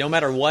 No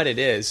matter what it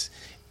is,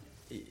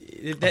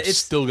 it's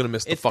still going to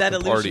miss the fucking party.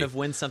 It's that illusion of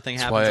when something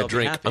happens, That's why I I'll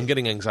drink. be happy. I'm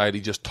getting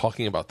anxiety just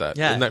talking about that.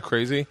 Yeah. Isn't that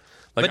crazy?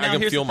 Like, but now I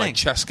can here's feel the my thing.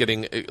 chest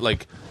getting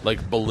like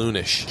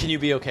balloonish. Can you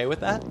be okay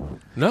with that?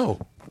 No.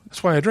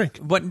 That's why I drink.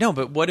 But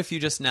what if you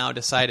just now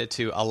decided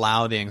to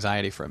allow the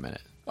anxiety for a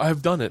minute?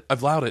 I've done it.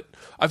 I've allowed it.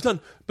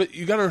 But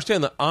you got to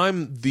understand that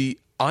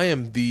I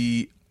am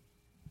the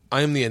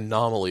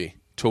anomaly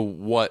to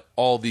what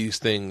all these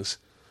things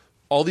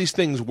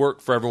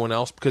work for everyone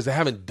else because they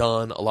haven't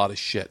done a lot of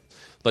shit.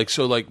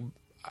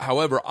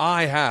 However,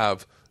 I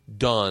have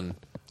done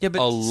but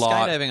a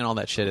lot. Skydiving and all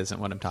that shit isn't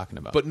what I'm talking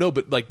about.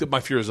 But my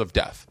fear is of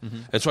death.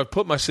 And so I've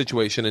put my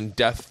situation in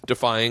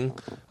death-defying.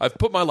 I've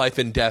put my life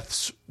in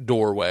death's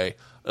doorway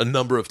a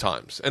number of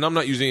times. And I'm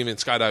not using even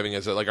skydiving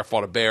as I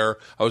fought a bear.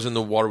 I was in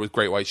the water with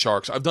great white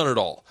sharks. I've done it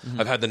all.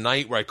 I've had the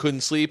night where I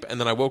couldn't sleep, and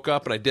then I woke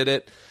up and I did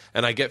it,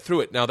 and I get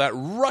through it. Now, that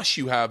rush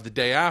you have the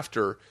day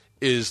after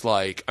is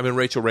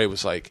Rachel Ray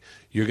was like,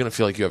 you're going to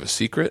feel like you have a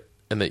secret,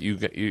 and that you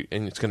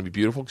and it's going to be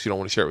beautiful because you don't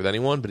want to share it with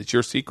anyone, but it's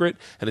your secret,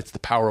 and it's the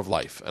power of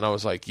life. And I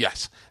was like,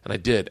 yes, and I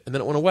did, and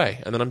then it went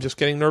away, and then I'm just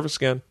getting nervous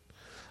again.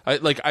 I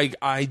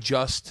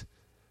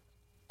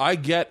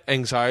get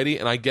anxiety,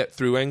 and I get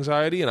through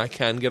anxiety, and I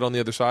can get on the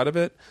other side of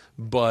it,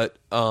 but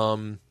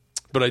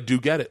I do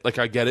get it.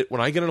 I get it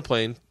when I get on a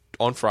plane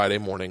on Friday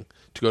morning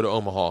to go to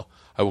Omaha.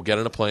 I will get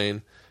on a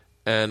plane.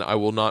 And I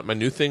will not. My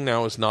new thing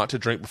now is not to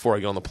drink before I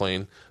get on the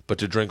plane, but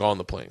to drink on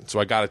the plane. So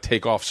I got to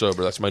take off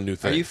sober. That's my new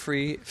thing. Are you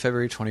free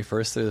February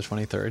 21st through the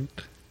 23rd?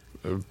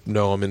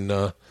 No, I'm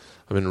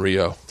in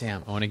Rio.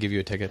 Damn, I want to give you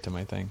a ticket to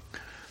my thing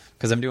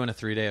because I'm doing a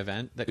 3-day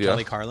event that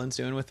Kelly Carlin's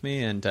doing with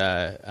me and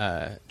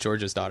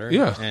George's daughter.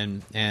 Yeah,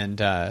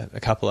 and a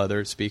couple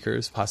other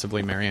speakers,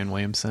 possibly Marianne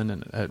Williamson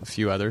and a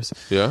few others.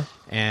 Yeah,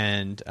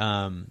 and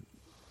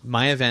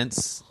my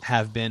events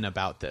have been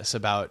about this,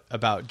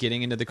 about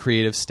getting into the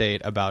creative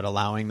state, about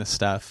allowing the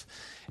stuff,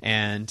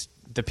 and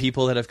the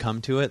people that have come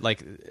to it,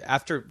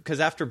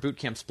 after Boot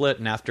Camp Split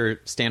and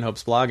after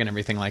Stanhope's blog and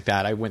everything like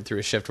that, I went through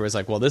a shift where it's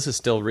well, this is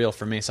still real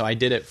for me. So I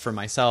did it for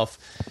myself,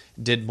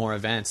 did more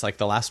events.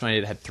 The last one I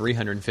did had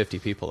 350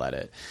 people at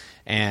it,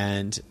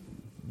 and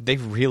they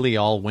really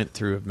all went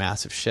through a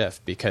massive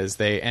shift because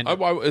they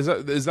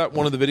is that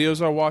one of the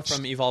videos I watched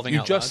from Evolving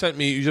Out You just sent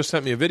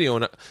me a video,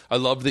 and I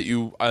loved that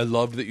you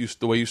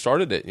the way you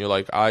started it. And you're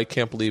like, I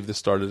can't believe this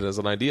started as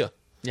an idea.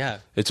 Yeah,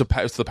 it's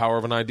the power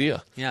of an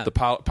idea. Yeah, the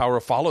power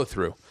of follow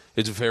through.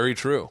 It's very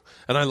true,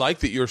 and I like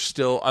that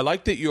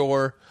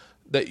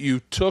you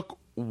took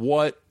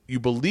what you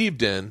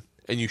believed in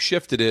and you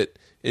shifted it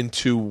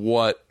into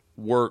what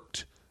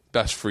worked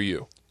best for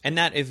you. And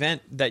that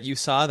event that you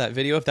saw, that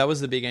video, that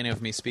was the beginning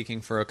of me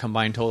speaking for a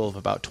combined total of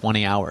about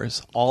 20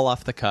 hours, all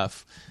off the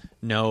cuff,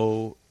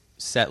 no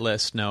set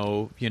list,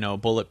 no,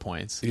 bullet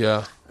points.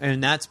 Yeah.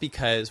 And that's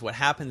because what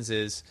happens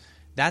is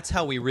that's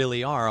how we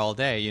really are all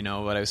day,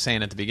 what I was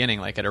saying at the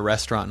beginning, at a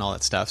restaurant and all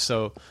that stuff.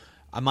 So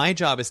my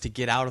job is to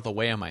get out of the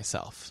way of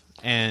myself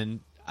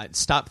and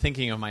stop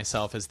thinking of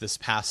myself as this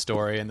past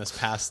story and this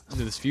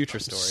future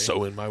story.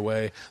 So in my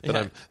way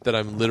that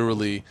I'm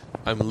literally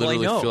I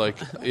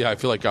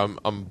feel like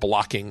I'm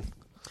blocking.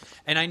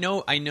 And I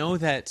know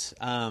that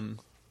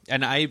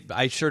and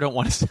I sure don't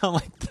want to sound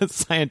like the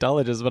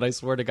Scientologist, but I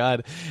swear to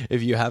God,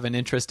 if you have an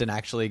interest in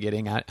actually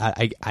getting at,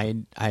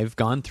 I've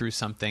gone through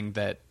something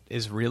that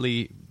is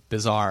really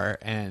bizarre,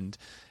 and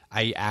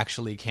I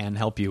actually can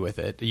help you with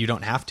it. You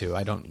don't have to.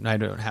 I don't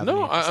have.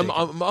 No,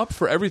 I'm up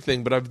for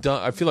everything, but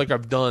I feel like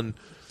I've done.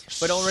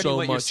 But already, so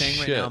what much you're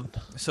saying shit. right now.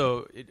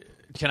 So,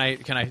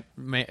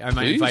 am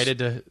I invited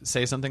to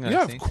say something?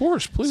 Yeah, of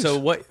course, please. So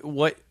what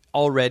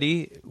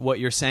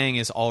you're saying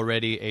is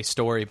already a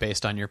story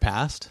based on your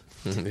past.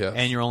 Yes.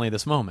 And you're only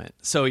this moment.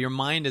 So your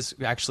mind is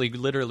actually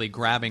literally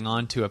grabbing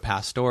onto a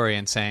past story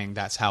and saying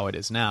that's how it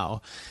is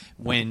now,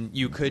 when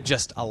you could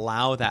just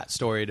allow that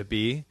story to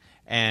be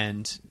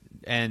and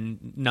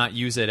not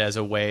use it as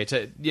a way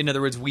to, in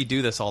other words, we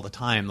do this all the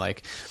time.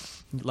 Like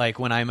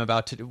when I'm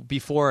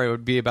before I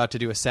would be about to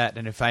do a set,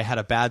 and if I had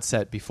a bad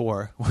set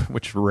before,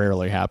 which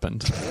rarely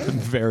happened,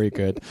 very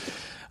good.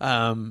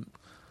 And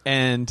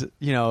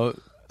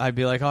I'd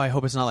be like, oh, I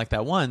hope it's not like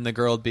that one. The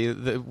girl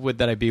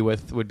that I'd be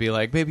with would be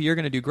like, baby, you're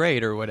going to do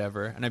great or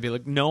whatever. And I'd be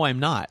like, no, I'm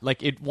not.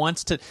 It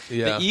wants to,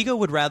 the ego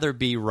would rather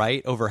be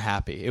right over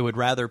happy. It would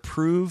rather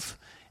prove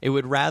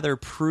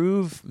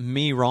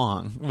me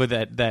wrong with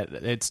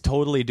that it's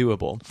totally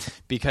doable,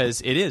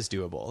 because it is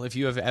doable. If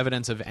you have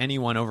evidence of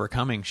anyone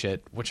overcoming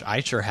shit, which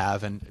I sure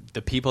have, and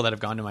the people that have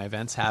gone to my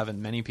events have,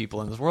 and many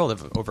people in this world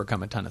have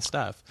overcome a ton of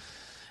stuff.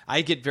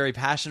 I get very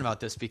passionate about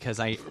this because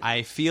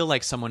I feel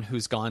like someone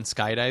who's gone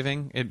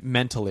skydiving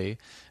mentally,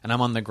 and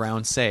I'm on the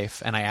ground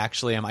safe, and I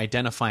actually am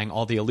identifying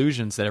all the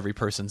illusions that every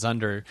person's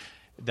under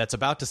that's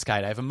about to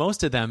skydive, and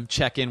most of them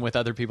check in with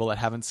other people that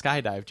haven't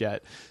skydived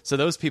yet. So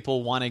those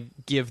people want to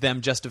give them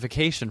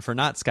justification for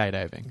not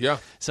skydiving. Yeah.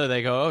 So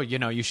they go, oh,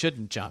 you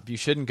shouldn't jump. You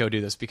shouldn't go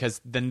do this,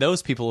 because then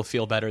those people will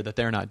feel better that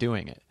they're not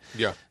doing it.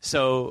 Yeah.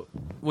 So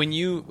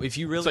if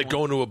you really, it's like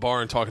going to a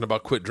bar and talking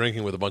about quit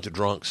drinking with a bunch of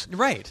drunks.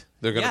 Right.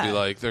 They're gonna be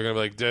like,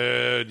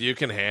 dude, you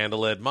can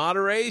handle it.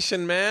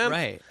 Moderation, man.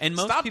 Right. And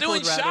most stop people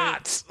doing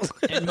shots.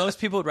 And most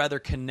people would rather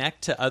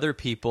connect to other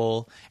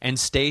people and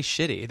stay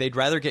shitty. They'd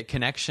rather get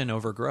connection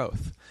over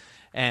growth.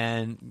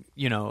 And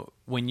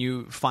when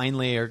you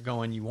finally are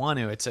going, you want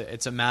to.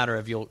 It's a matter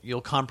of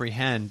you'll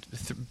comprehend.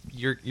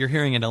 You're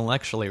hearing it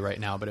intellectually right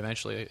now, but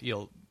eventually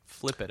you'll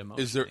flip it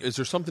emotionally. Is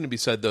there something to be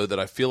said though that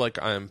I feel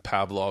like I am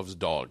Pavlov's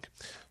dog?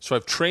 So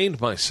I've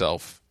trained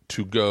myself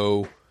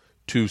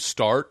to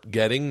start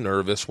getting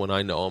nervous when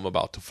I know I'm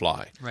about to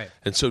fly. Right.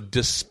 And so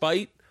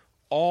despite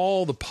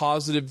all the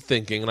positive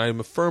thinking, and I'm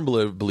a firm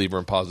believer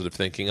in positive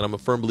thinking, and I'm a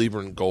firm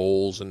believer in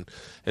goals, and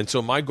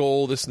so my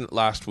goal this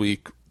last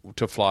week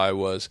to fly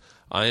was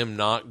I am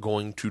not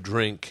going to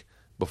drink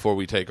before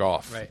we take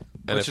off. Right.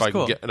 And Which if is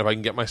cool. if I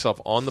can get myself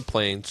on the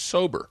plane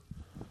sober,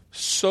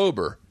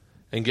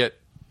 and get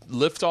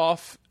lift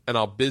off, and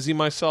I'll busy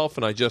myself,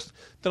 and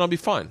then I'll be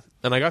fine.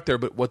 And I got there,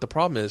 but what the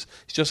problem is,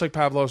 it's just like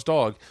Pavlov's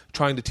dog,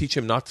 trying to teach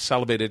him not to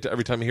salivate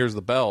every time he hears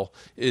the bell,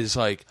 is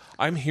like,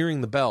 I'm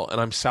hearing the bell,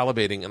 and I'm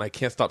salivating, and I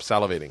can't stop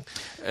salivating.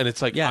 And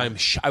it's like, Yeah.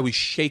 I was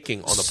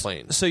shaking on the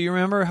plane. So you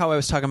remember how I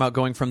was talking about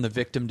going from the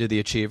victim to the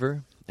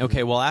achiever?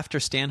 Okay, well, after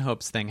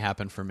Stanhope's thing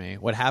happened for me,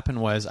 what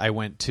happened was I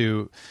went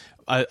to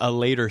a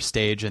later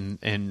stage in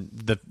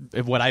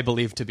what I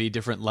believe to be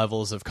different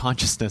levels of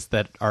consciousness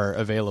that are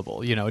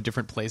available,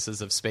 different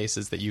places of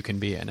spaces that you can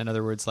be in. In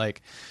other words,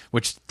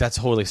 which that's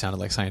totally sounded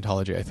like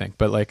Scientology, I think,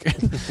 but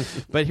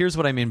but here's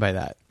what I mean by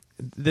that.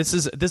 This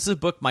is a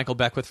book Michael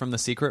Beckwith from The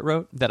Secret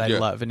wrote that I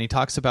love, and he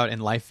talks about in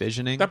life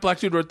visioning. That black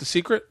dude wrote The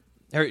Secret?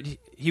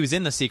 He was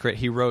in The Secret.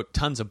 He wrote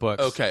tons of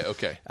books. Okay.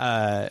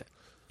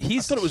 I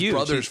thought it was huge.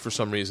 brothers for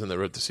some reason that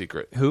wrote The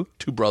Secret. Who?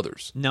 Two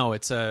brothers. No,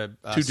 it's a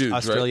Two dudes,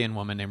 Australian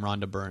woman named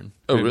Rhonda Byrne.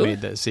 Oh, who really?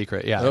 made The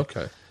Secret. Yeah.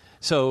 Okay.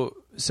 So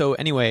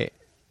anyway,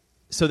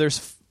 so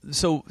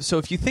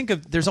if you think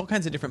of, there's all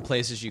kinds of different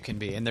places you can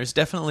be, and there's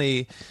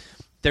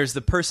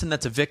the person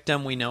that's a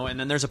victim, we know, and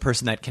then there's a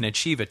person that can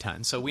achieve a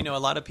ton. So we know a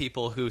lot of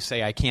people who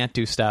say, I can't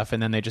do stuff,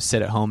 and then they just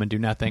sit at home and do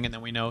nothing. And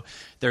then we know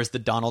there's the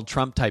Donald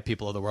Trump type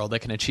people of the world that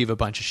can achieve a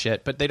bunch of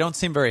shit, but they don't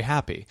seem very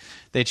happy.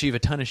 They achieve a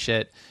ton of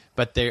shit,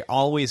 but they're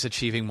always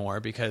achieving more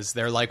because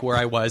they're like where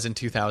I was in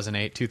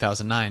 2008,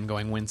 2009,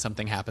 going, when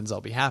something happens,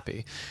 I'll be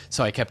happy.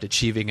 So I kept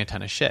achieving a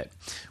ton of shit.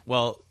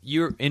 Well,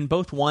 you're in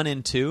both 1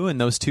 and 2, in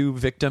those two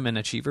victim and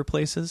achiever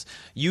places,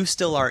 you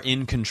still are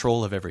in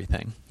control of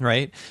everything,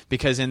 right?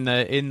 Because in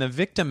the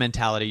victim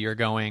mentality, you're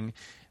going,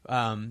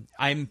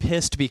 I'm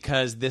pissed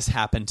because this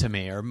happened to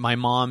me, or my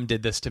mom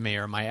did this to me,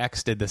 or my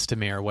ex did this to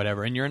me, or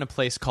whatever. And you're in a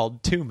place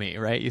called to me,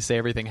 right? You say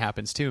everything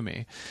happens to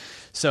me.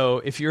 So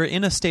if you're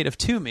in a state of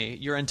to me,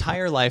 your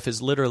entire life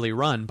is literally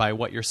run by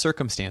what your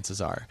circumstances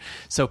are.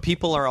 So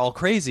people are all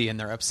crazy and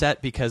they're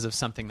upset because of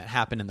something that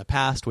happened in the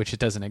past, which it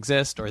doesn't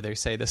exist, or they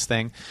say this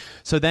thing.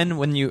 So then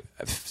when you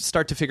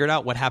start to figure it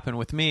out, what happened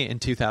with me in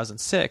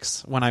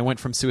 2006, when I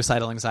went from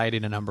suicidal anxiety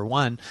to number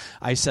 1,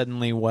 I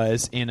suddenly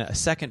was in a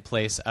second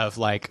place of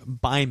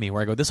by me,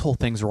 where I go, this whole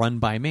thing's run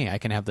by me. I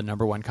can have the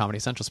number 1 Comedy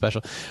Central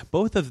special.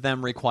 Both of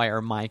them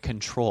require my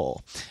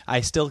control.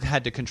 I still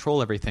had to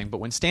control everything, but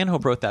when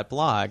Stanhope wrote that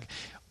blog,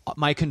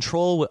 my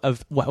control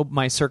of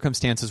my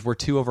circumstances were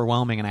too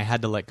overwhelming, and I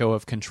had to let go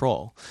of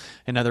control.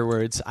 In other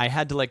words, I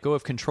had to let go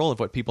of control of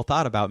what people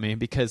thought about me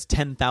because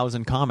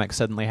 10,000 comics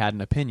suddenly had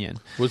an opinion.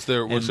 Was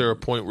there a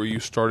point where you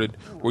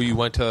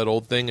went to that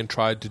old thing and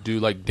tried to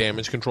do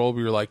damage control, where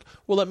you were like,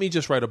 well, let me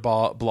just write a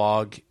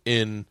blog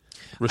in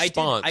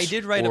response? I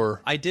did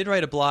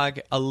write a blog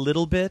a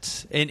little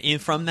bit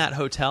from that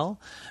hotel,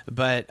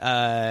 but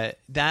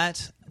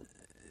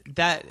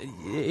that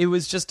it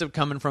was just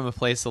coming from a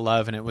place of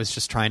love, and it was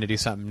just trying to do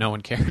something. No one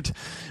cared.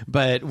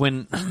 But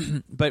when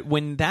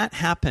that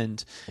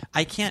happened,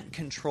 I can't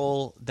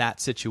control that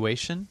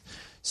situation,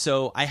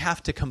 so I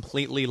have to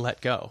completely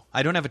let go.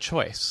 I don't have a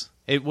choice.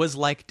 It was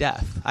like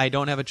death. I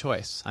don't have a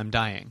choice. I'm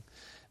dying.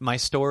 My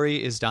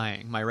story is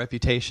dying. My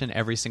reputation,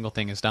 every single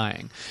thing is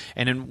dying.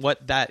 And in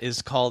what that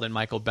is called in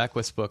Michael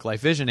Beckwith's book,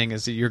 Life Visioning,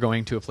 is that you're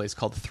going to a place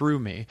called Through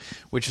Me,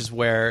 which is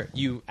where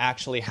you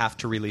actually have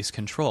to release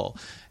control.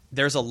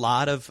 There's a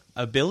lot of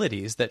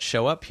abilities that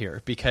show up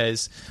here,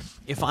 because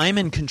if I'm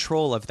in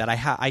control of that,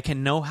 I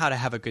can know how to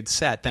have a good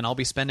set. Then I'll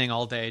be spending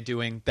all day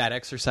doing that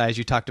exercise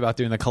you talked about,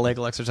 doing the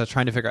Kegel exercise,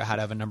 trying to figure out how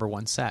to have a number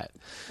 1 set.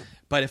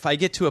 But if I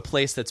get to a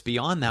place that's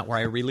beyond that, where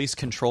I release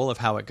control of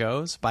how it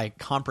goes by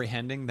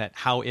comprehending that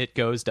how it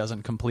goes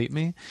doesn't complete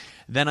me,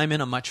 then I'm in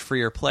a much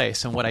freer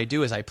place. And what I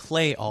do is I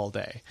play all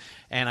day,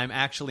 and I'm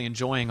actually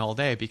enjoying all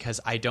day because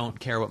I don't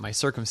care what my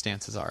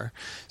circumstances are.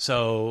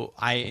 So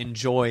I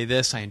enjoy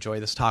this. I enjoy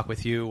this talk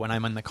with you. When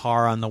I'm in the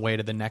car on the way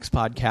to the next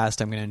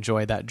podcast, I'm going to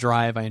enjoy that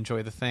drive. I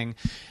enjoy the thing.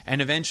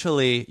 And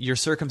eventually your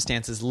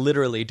circumstances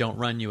literally don't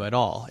run you at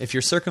all. If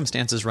your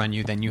circumstances run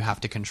you, then you have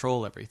to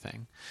control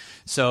everything.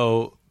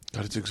 So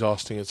God, it's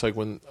exhausting. It's like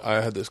when I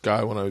had this guy,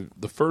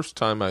 the first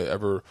time I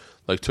ever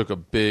took a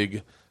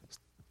big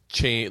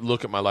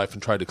look at my life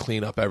and tried to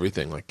clean up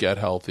everything, get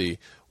healthy,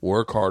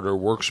 work harder,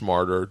 work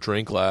smarter,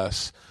 drink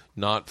less,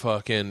 not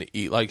fucking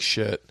eat like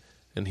shit.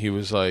 And he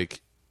was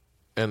like,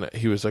 I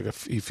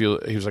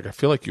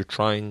feel like you're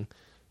trying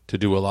to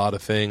do a lot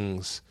of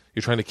things.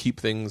 You're trying to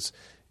keep things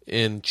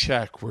in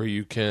check where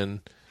you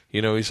can,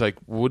 You know, he's like,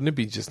 wouldn't it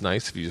be just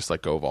nice if you just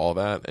let go of all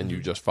that and you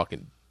Mm-hmm. just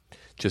fucking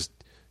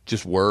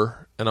just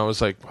were? And I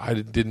was like,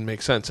 it didn't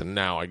make sense, and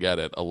now I get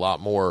it a lot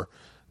more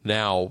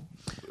now.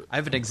 I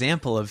have an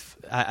example of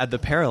the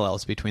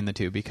parallels between the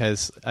two,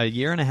 because a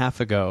year and a half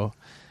ago,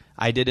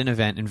 I did an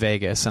event in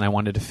Vegas and I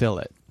wanted to fill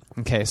it.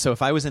 Okay, so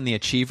if I was in the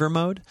achiever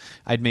mode,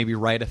 I'd maybe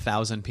write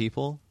 1,000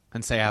 people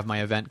and say I have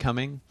my event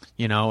coming,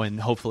 you know, and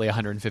hopefully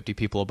 150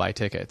 people will buy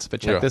tickets. But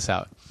check this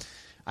out.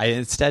 I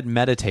instead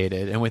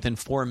meditated, and within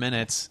 4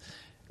 minutes,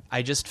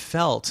 I just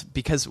felt,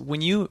 because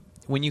when you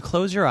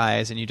close your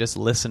eyes and you just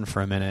listen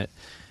for a minute,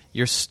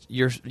 you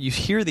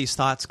hear these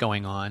thoughts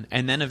going on,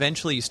 and then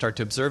eventually you start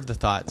to observe the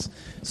thoughts.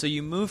 So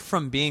you move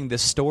from being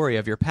this story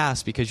of your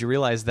past, because you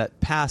realize that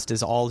past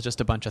is all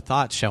just a bunch of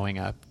thoughts showing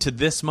up, to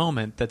this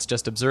moment that's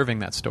just observing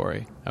that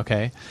story.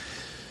 Okay,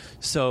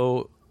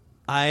 so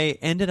I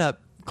ended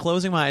up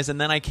closing my eyes,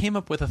 and then I came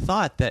up with a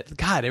thought that,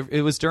 God,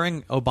 it was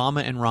during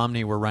Obama and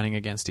Romney were running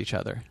against each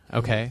other.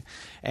 Okay,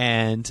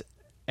 and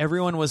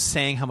everyone was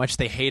saying how much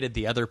they hated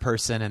the other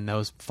person and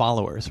those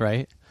followers,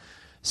 right?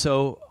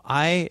 So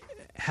I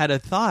had a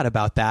thought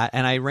about that,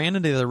 and I ran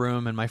into the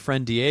room, and my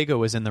friend Diego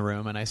was in the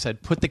room, and I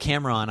said, put the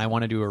camera on, I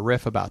want to do a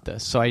riff about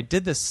this. So I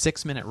did this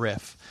 6-minute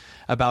riff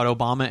about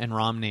Obama and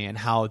Romney and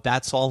how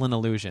that's all an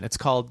illusion.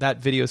 That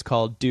video is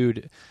called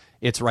Dude,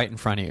 It's Right in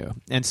Front of You.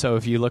 And so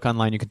if you look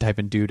online, you can type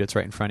in Dude, It's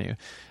Right in Front of You.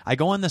 I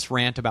go on this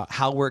rant about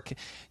how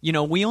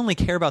we only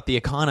care about the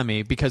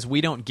economy because we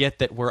don't get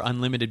that we're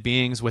unlimited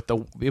beings with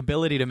the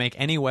ability to make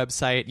any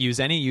website, use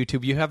any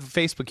YouTube. You have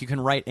Facebook, you can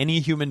write any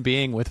human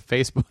being with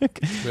Facebook.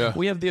 Yeah.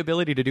 We have the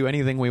ability to do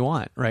anything we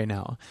want right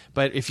now.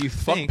 But if you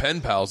Fuck think...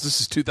 pen pals.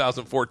 This is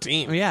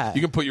 2014. Yeah.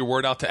 You can put your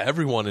word out to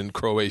everyone in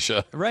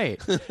Croatia. Right.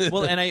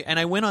 Well, and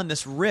I went on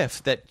this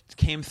riff that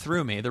came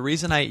through me. The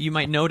reason you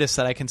might notice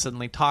that I can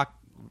suddenly talk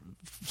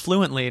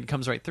fluently, it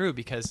comes right through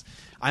because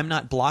I'm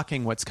not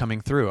blocking what's coming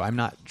through. I'm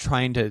not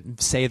trying to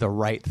say the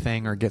right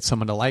thing or get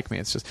someone to like me.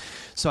 It's just,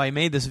 so I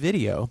made this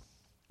video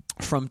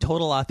from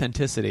total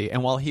authenticity,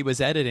 and while he was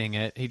editing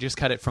it, he just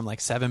cut it from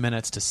like 7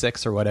 minutes to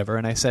 6 or whatever,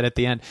 and I said at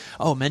the end,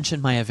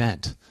 mention my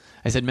event.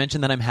 I said, mention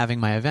that I'm having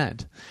my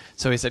event.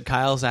 So he said,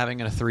 Kyle's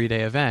having a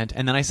 3-day event,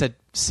 and then I said,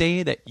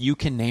 say that you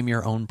can name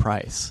your own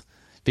price.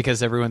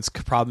 Because everyone's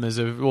problem is,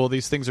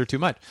 these things are too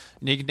much.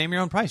 And you can name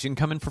your own price. You can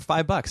come in for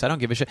 $5. I don't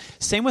give a shit.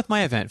 Same with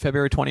my event,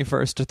 February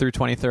 21st through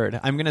 23rd.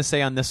 I'm going to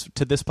say on this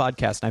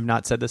podcast, and I've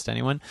not said this to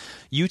anyone,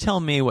 you tell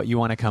me what you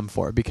want to come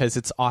for, because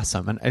it's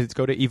awesome. And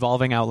go to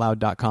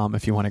evolvingoutloud.com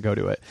if you want to go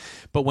to it.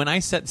 But when I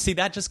said, see,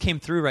 that just came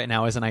through right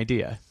now as an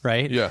idea,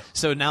 right? Yeah.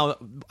 So now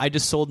I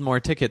just sold more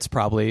tickets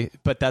probably,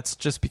 but that's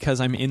just because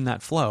I'm in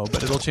that flow.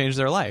 But it'll change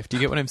their life. Do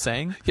you get what I'm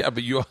saying? Yeah,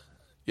 but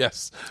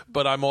yes,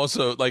 but I'm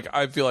also like,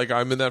 I feel like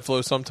I'm in that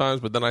flow sometimes,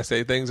 but then I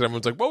say things and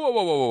everyone's like,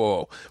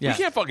 whoa. Yeah. We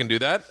can't fucking do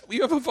that.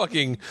 You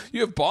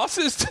have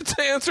bosses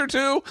to answer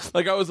to.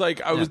 Like I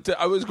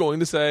was going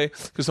to say,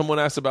 because someone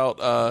asked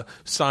about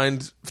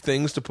signed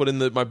things to put in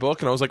my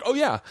book, and I was like, oh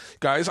yeah,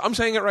 guys, I'm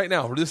saying it right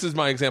now. This is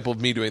my example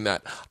of me doing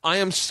that. I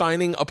am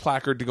signing a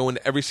placard to go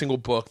into every single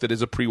book that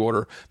is a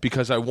pre-order,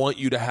 because I want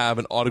you to have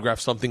an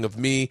autographed something of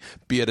me,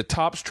 be it a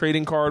Topps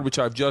trading card, which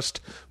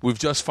we've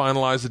just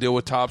finalized the deal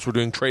with Topps. We're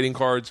doing trading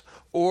cards,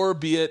 or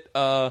be it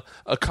a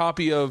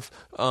copy of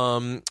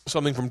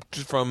something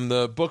from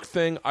the book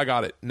thing. I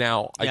got it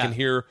now. I can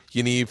hear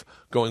Yaniv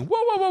going,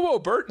 whoa,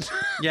 Bert.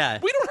 Yeah.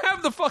 We don't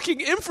have the fucking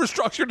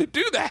infrastructure to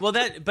do that. Well,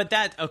 but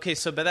that's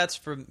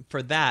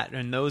for that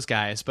and those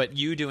guys. But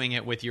you doing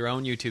it with your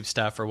own YouTube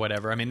stuff or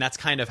whatever. I mean, that's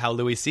kind of how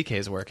Louis C.K.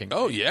 is working.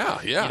 Oh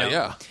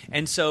yeah.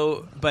 And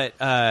so,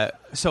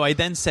 so I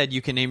then said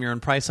you can name your own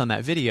price on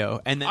that video,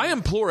 and then I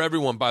implore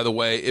everyone, by the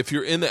way, if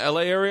you're in the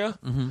LA area,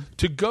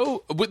 to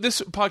go.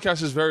 This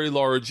podcast is very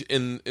large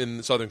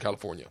in Southern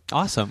California.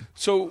 Awesome.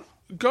 So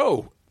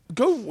go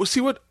see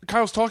what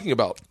Kyle's talking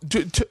about.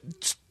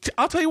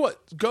 I'll tell you what.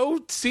 Go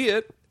see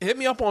it. Hit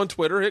me up on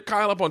Twitter. Hit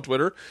Kyle up on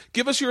Twitter.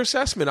 Give us your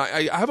assessment.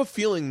 I have a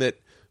feeling that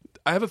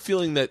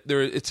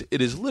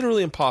it is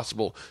literally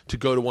impossible to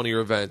go to one of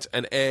your events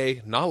and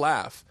A, not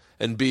laugh,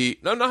 and B,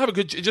 not have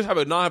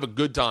a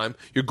good time.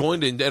 You're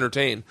going to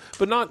entertain,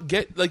 but not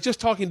get, like, just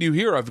talking to you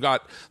here, I've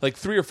got like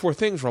 3 or 4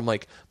 things where I'm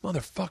like,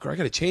 motherfucker, I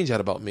got to change that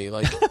about me.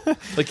 Like,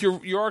 like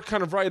you are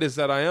kind of right, is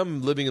that I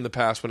am living in the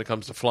past when it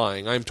comes to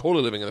flying. I am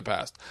totally living in the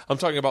past. I'm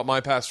talking about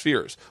my past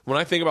fears. When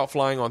I think about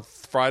flying on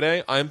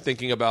Friday, I'm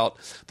thinking about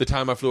the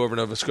time I flew over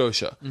Nova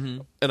Scotia,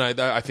 and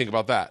I think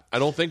about that. I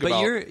don't think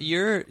about. But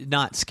you're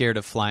not scared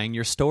of flying.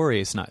 Your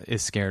story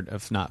is scared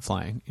of not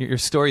flying. Your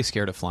story's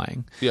scared of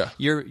flying. Yeah.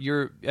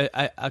 You're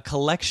a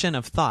collection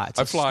of thoughts.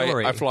 I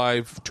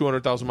fly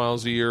 200,000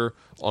 miles a year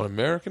on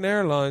American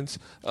Airlines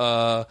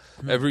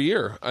every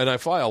year, and I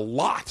fly a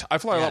lot. I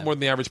fly a lot more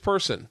than the average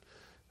person.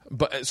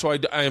 But so I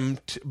am.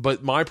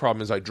 But my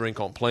problem is I drink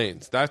on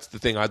planes. That's the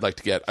thing I'd like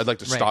to get. I'd like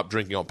to stop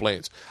drinking on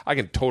planes. I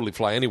can totally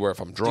fly anywhere if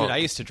I'm drunk. Dude, I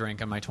used to drink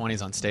in my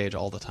 20s on stage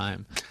all the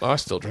time. I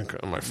still drink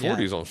in my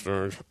 40s on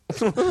stage.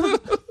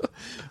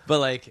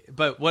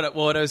 But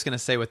what I was going to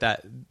say with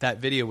that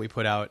video we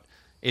put out,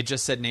 it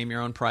just said name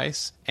your own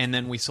price, and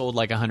then we sold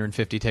like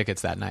 150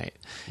 tickets that night.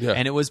 Yeah.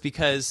 And it was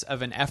because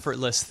of an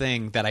effortless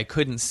thing that I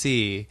couldn't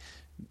see,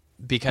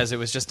 because it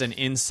was just an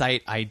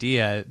insight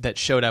idea that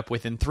showed up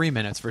within 3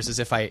 minutes, versus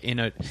if I, in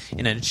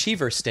an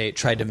achiever state,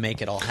 tried to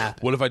make it all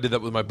happen. What if I did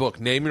that with my book?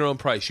 Name your own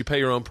price. You pay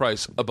your own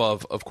price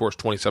above, of course,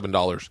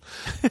 $27.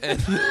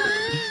 And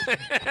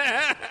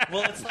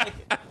Well, it's like,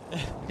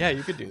 yeah,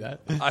 you could do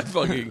that.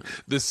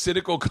 The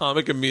cynical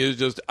comic in me is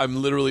just,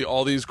 I'm literally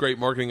all these great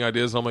marketing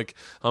ideas. I'm like,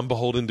 I'm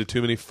beholden to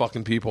too many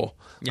fucking people.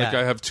 Yeah. Like,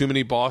 I have too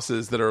many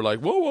bosses that are like,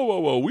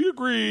 whoa, we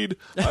agreed.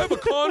 I have a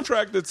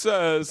contract that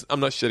says, I'm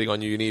not shitting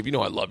on you, Yaniv. You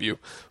know I love you.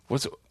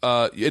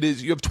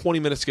 You have 20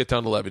 minutes to get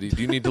down to Levity.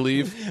 Do you need to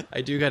leave?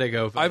 I do gotta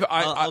go. But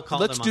I'll call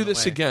let's them do on the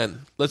this way.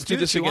 again. Let's do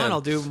this if you again. want,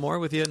 I'll do more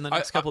with you in the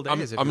next couple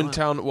days. I'm in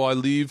town. Well, I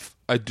leave.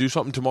 I do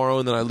something tomorrow,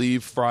 and then I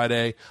leave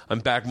Friday. I'm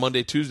back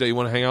Monday, Tuesday. You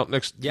want to hang out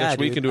next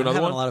week and do another I'm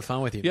having one? a lot of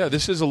fun with you. Yeah,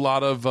 this is a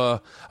lot of.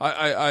 I'm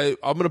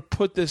going to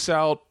put this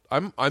out.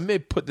 I may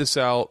put this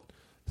out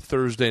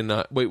Thursday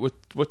night. Wait,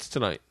 what's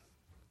tonight?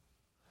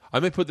 I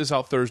may put this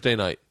out Thursday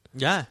night.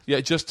 Yeah.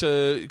 Yeah, just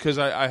because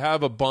I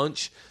have a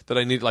bunch that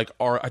I need. Like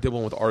I did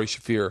one with Ari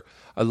Shafir.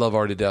 I love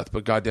Ari to death,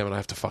 but goddamn it, I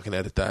have to fucking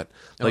edit that.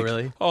 Oh,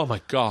 really? Oh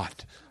my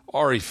god,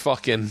 Ari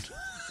fucking.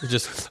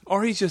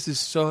 Ari just is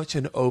such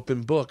an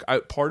open book.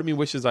 Part of me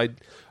wishes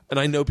and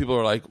I know people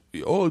are like,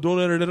 oh, don't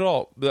edit it at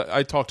all. But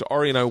I talked to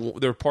Ari, and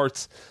there are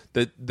parts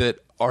that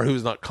Ari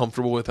was not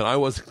comfortable with, and I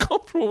wasn't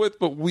comfortable with,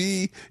 but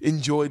we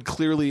enjoyed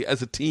clearly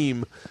as a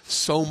team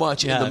so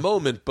much in the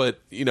moment. But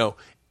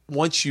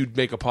once you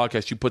make a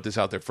podcast, you put this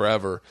out there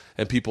forever,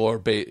 and people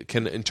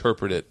can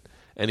interpret it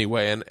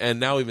anyway.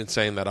 And now, even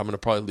saying that, I'm going to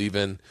probably leave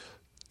in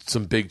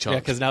some big chunks. Yeah,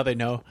 because now they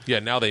know. Yeah,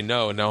 now they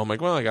know, and now I'm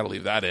like, well, I got to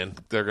leave that in.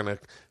 They're gonna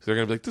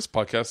be like, this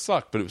podcast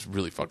sucked, but it was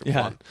really fucking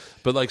fun.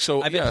 But like,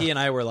 so I bet he and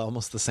I were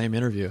almost the same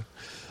interview.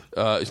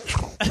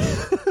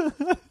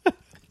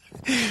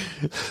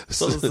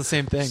 So it's the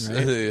same thing,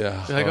 right?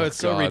 Yeah. They're like, it's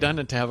so God.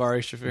 redundant to have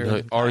Ari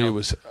Shafir.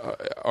 No,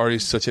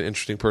 Ari's such an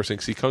interesting person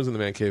because he comes in the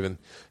man cave and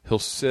he'll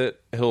sit.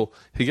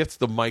 He gets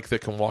the mic that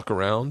can walk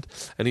around,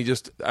 and he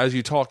just, as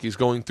you talk, he's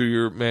going through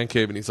your man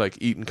cave and he's like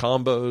eating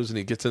combos, and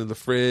he gets into the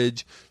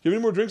fridge. You have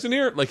any more drinks in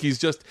here? Like he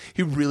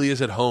really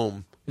is at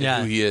home.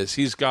 Yeah. Who he is.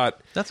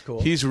 That's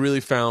cool. He's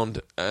really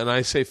found, and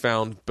I say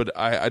found, but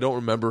I don't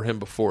remember him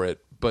before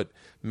it. But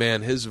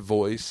man, his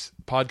voice,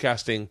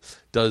 podcasting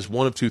does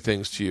one of two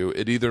things to you.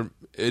 It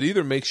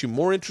either makes you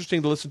more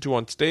interesting to listen to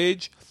on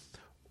stage,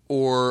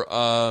 or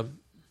well,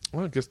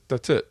 I guess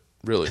that's it.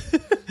 Really,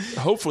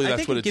 hopefully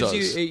that's what it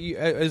does.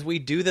 As we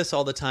do this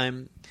all the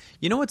time.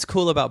 You know what's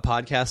cool about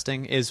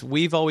podcasting is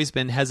we've always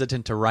been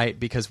hesitant to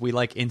write because we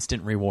like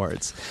instant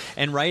rewards.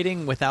 And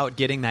writing without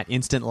getting that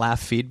instant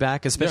laugh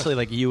feedback, especially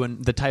like you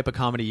and the type of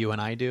comedy you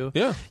and I do,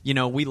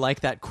 we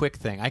like that quick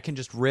thing. I can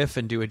just riff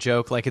and do a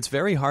joke. Like, it's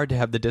very hard to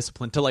have the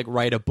discipline to like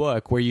write a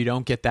book where you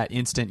don't get that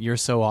instant "you're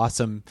so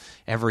awesome"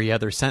 every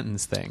other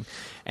sentence thing.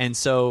 And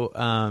so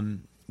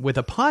with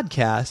a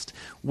podcast,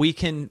 we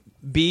can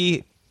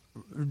be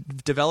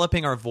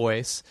developing our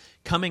voice,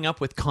 coming up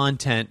with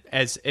content.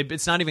 As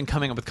it's not even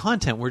coming up with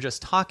content, we're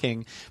just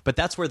talking, but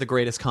that's where the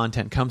greatest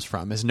content comes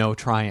from, is no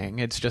trying.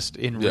 It's just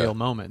in real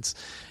moments,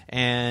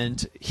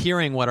 and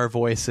hearing what our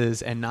voice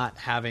is and not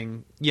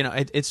having,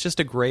 it's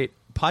just a great,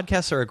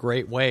 podcasts are a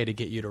great way to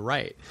get you to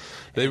write.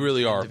 They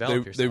really are.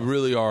 They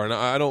really are. And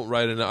I don't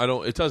write, and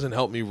it doesn't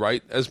help me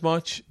write as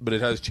much, but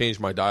it has changed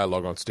my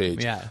dialogue on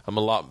stage. Yeah. I'm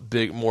a lot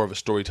more of a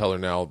storyteller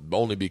now,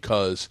 only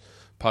because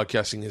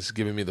podcasting has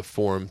given me the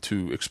forum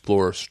to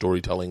explore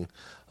storytelling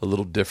a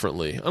little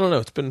differently. I don't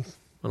know.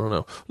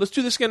 Let's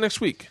do this again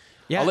next week.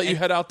 Yeah, I'll let you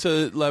head out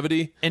to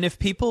Levity. And if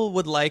people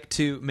would like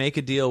to make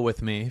a deal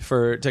with me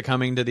to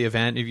coming to the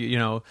event,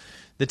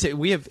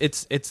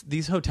 if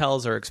these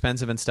hotels are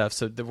expensive and stuff,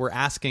 so we're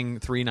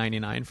asking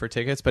 $3.99 for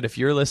tickets. But if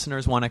your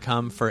listeners want to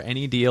come for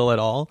any deal at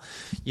all,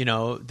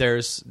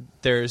 it's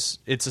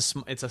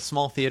a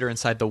small theater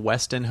inside the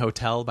Westin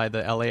Hotel by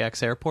the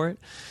LAX airport.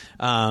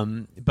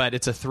 But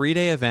it's a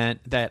 3-day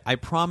event that I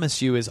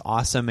promise you is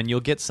awesome, and you'll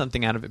get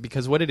something out of it,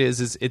 because what it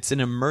is it's an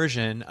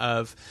immersion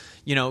of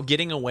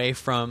getting away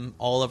from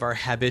all of our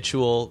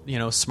habitual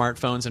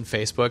smartphones and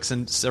Facebooks,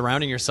 and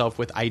surrounding yourself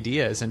with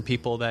ideas and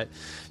people that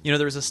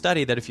there was a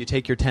study that if you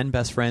take your 10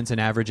 best friends and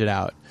average it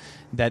out,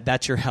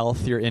 that's your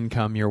health, your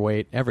income, your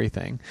weight,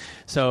 everything.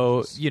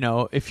 So,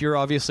 if you're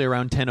obviously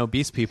around 10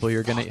 obese people,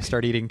 you're going to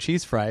start eating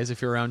cheese fries.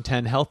 If you're around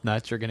 10 health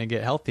nuts, you're going to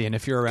get healthy. And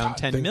if you're around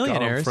 10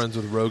 millionaires... I'm friends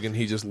with Rogan.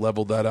 He just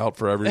leveled that out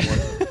for everyone.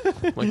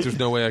 Like, there's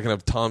no way I can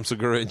have Tom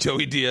Segura and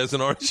Joey Diaz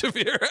and Ari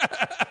Shafir.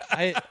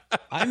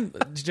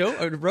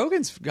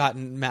 Rogan's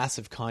gotten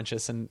massive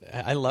conscious, and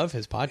I love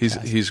his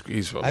podcast. He's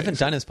amazing. I haven't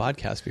done his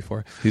podcast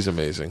before. He's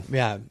amazing.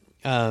 Yeah.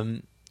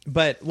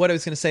 But what I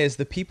was going to say is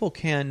the people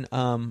can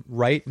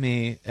write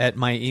me at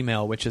my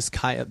email, which is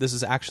Kyle. This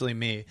is actually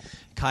me,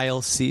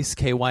 Kyle Cease,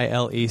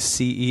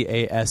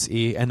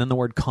 KYLECEASE, and then the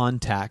word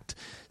contact,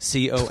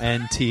 CONTACT. I thought you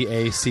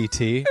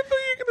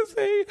were going to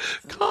say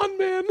con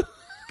man.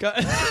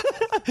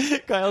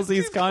 Kyle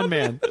Z's con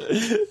man.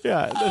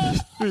 Yeah,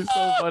 that'd be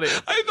so funny.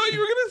 I thought you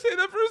were going to say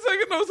that for a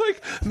second. I was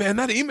like, man,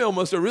 that email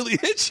must have really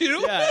hit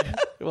you. Yeah.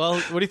 Well,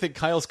 what do you think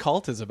Kyle's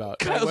cult is about?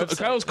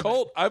 Kyle's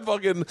cult. I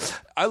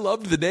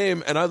loved the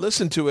name and I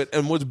listened to it.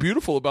 And what's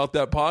beautiful about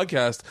that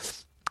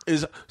podcast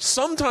is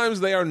sometimes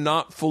they are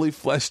not fully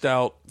fleshed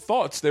out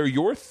thoughts. They're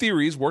your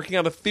theories, working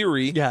out a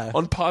theory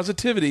on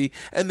positivity,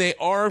 and they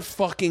are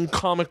fucking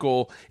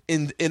comical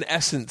in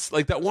essence.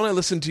 Like that one I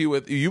listened to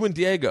with you and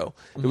Diego.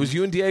 It was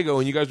you and Diego,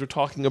 and you guys were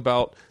talking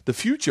about the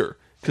future,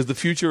 because the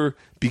future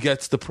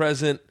begets the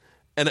present,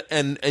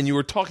 and you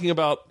were talking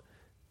about,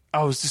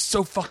 I was just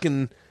so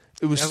fucking...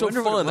 It was so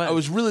fun. I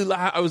was really,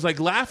 I was like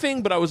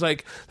laughing, but I was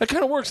like, that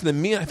kind of works.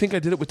 And then I think I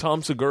did it with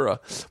Tom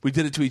Segura. We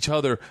did it to each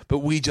other, but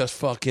we just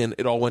fucking,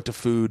 it all went to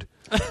food.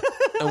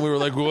 And we were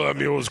like, well, that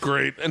meal was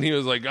great. And he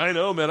was like, I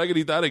know, man, I could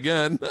eat that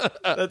again.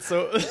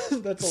 So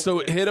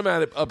hit him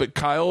up at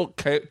Kyle,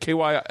 Kyle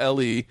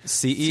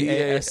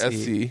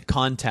CEASE,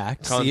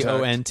 contact,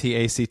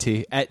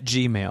 CONTACT, at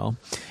Gmail.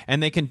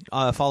 And they can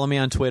follow me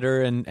on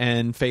Twitter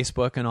and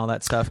Facebook and all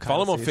that stuff.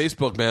 Follow him on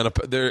Facebook, man.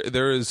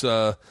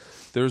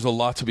 There's a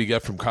lot to be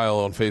get from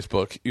Kyle on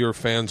Facebook. Your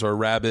fans are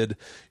rabid.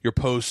 Your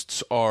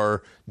posts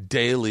are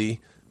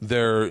daily.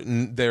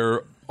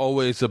 They're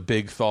always a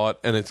big thought,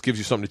 and it gives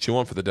you something to chew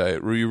on for the day.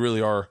 You really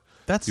are.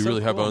 You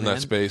really have owned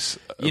that space.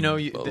 A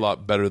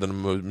lot better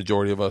than the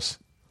majority of us.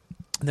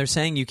 They're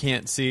saying you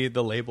can't see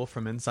the label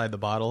from inside the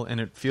bottle, and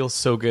it feels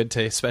so good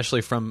to,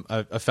 especially from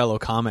a fellow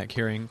comic,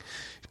 hearing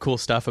cool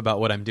stuff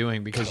about what I'm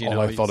doing, because all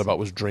I thought about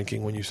was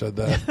drinking when you said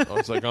that. I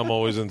was like, I'm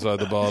always inside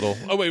the bottle.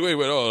 Oh wait,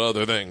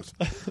 other things.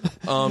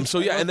 So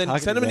yeah, and then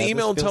send him an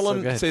email and tell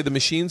him, say the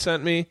machine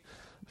sent me.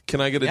 Can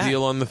I get a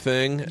deal on the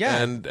thing?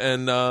 Yeah,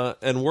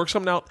 and work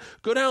something out.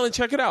 Go down and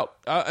check it out,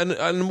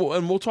 and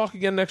we'll talk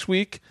again next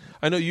week.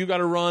 I know you got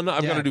to run.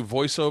 I've got to do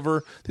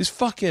voiceover.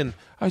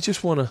 I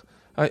just want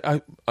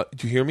to.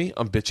 Do you hear me?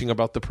 I'm bitching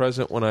about the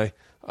present when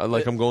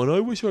I'm going, I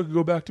wish I could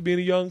go back to being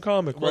a young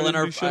comic.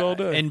 Shit all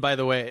day. And by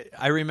the way,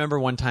 I remember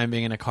one time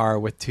being in a car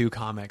with two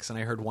comics, and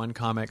I heard one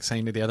comic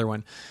saying to the other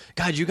one,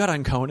 God, you got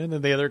on Conan?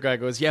 And the other guy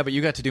goes, yeah, but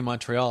you got to do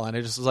Montreal. And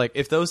I just was like,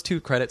 if those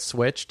two credits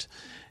switched,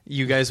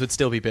 you guys would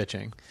still be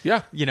bitching.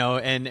 Yeah.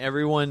 And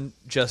everyone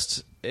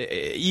just...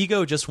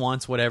 Ego just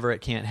wants whatever it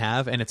can't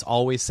have, and it's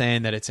always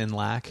saying that it's in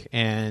lack,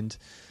 and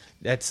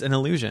that's an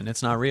illusion.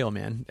 It's not real,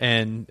 man.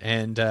 And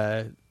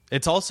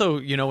it's also,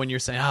 when you're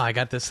saying, I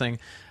got this thing,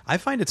 I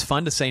find it's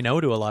fun to say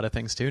no to a lot of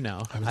things too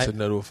now. I haven't said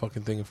no to a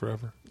fucking thing in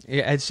forever.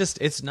 Yeah,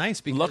 it's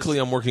nice because... Luckily,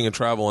 I'm working in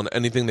travel, and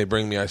anything they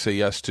bring me, I say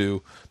yes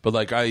to.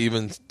 But I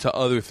even, to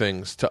other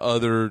things, to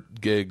other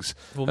gigs,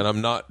 and I'm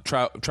not,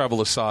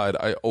 travel aside,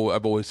 I've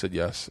always said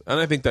yes. And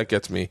I think that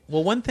gets me.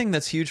 Well, one thing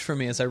that's huge for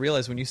me is I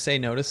realize when you say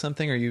no to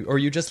something, or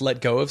you just let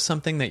go of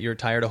something that you're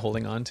tired of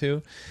holding on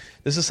to,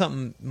 this is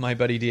something my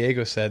buddy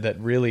Diego said that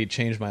really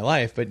changed my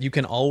life, but you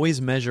can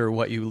always measure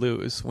what you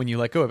lose when you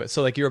let go of it.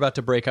 So you're about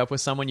to break up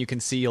with someone, you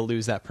can see you'll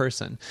lose that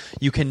person.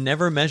 You can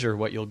never measure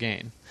what you'll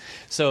gain.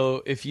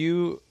 So if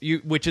you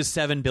which is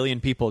 7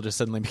 billion people just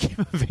suddenly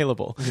became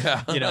available.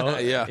 Yeah.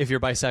 Yeah. If you're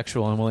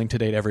bisexual and willing to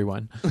date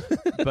everyone.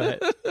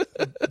 But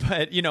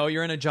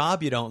you're in a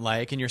job you don't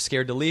like and you're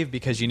scared to leave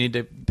because you need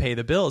to pay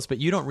the bills, but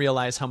you don't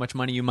realize how much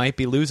money you might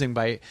be losing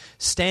by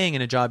staying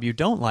in a job you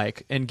don't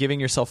like and giving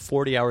yourself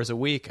 40 hours a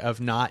week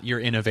of not your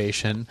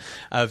innovation,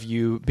 of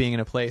you being in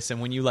a place.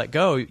 And when you let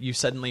go, you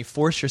suddenly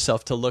force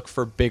yourself to look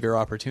for bigger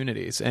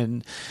opportunities,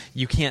 and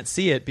you can't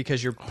see it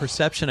because your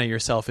perception of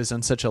yourself is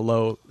in such a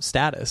low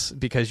status,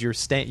 because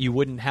you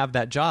wouldn't have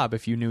that job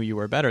if you knew you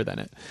were better than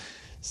it.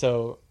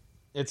 So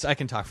I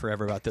can talk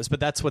forever about this, but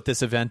that's what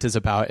this event is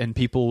about, and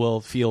people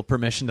will feel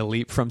permission to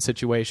leap from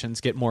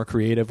situations, get more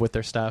creative with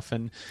their stuff,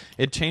 and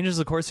it changes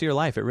the course of your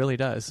life. It really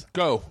does.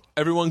 Go.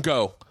 Everyone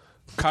go.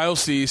 Kyle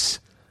Cease,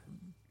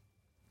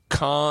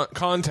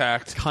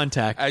 contact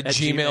at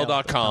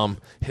gmail.com.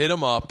 Hit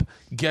him up.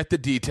 Get the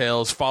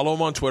details. Follow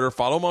him on Twitter.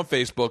 Follow him on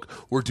Facebook.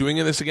 We're doing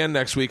this again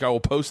next week. I will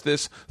post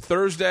this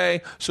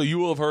Thursday, so you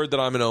will have heard that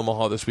I'm in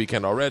Omaha this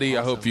weekend already.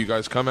 Awesome. I hope you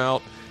guys come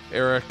out.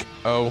 Eric,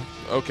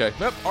 okay.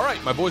 Yep. All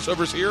right, my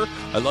voiceover's here.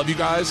 I love you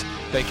guys.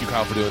 Thank you,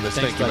 Kyle, for doing this.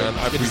 Thanks, Thank you, man.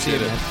 I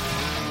appreciate it.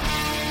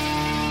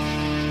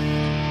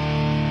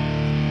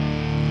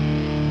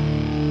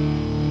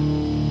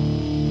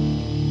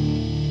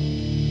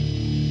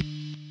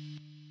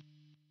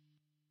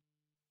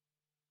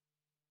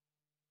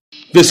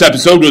 This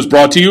episode was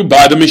brought to you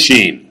by The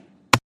Machine.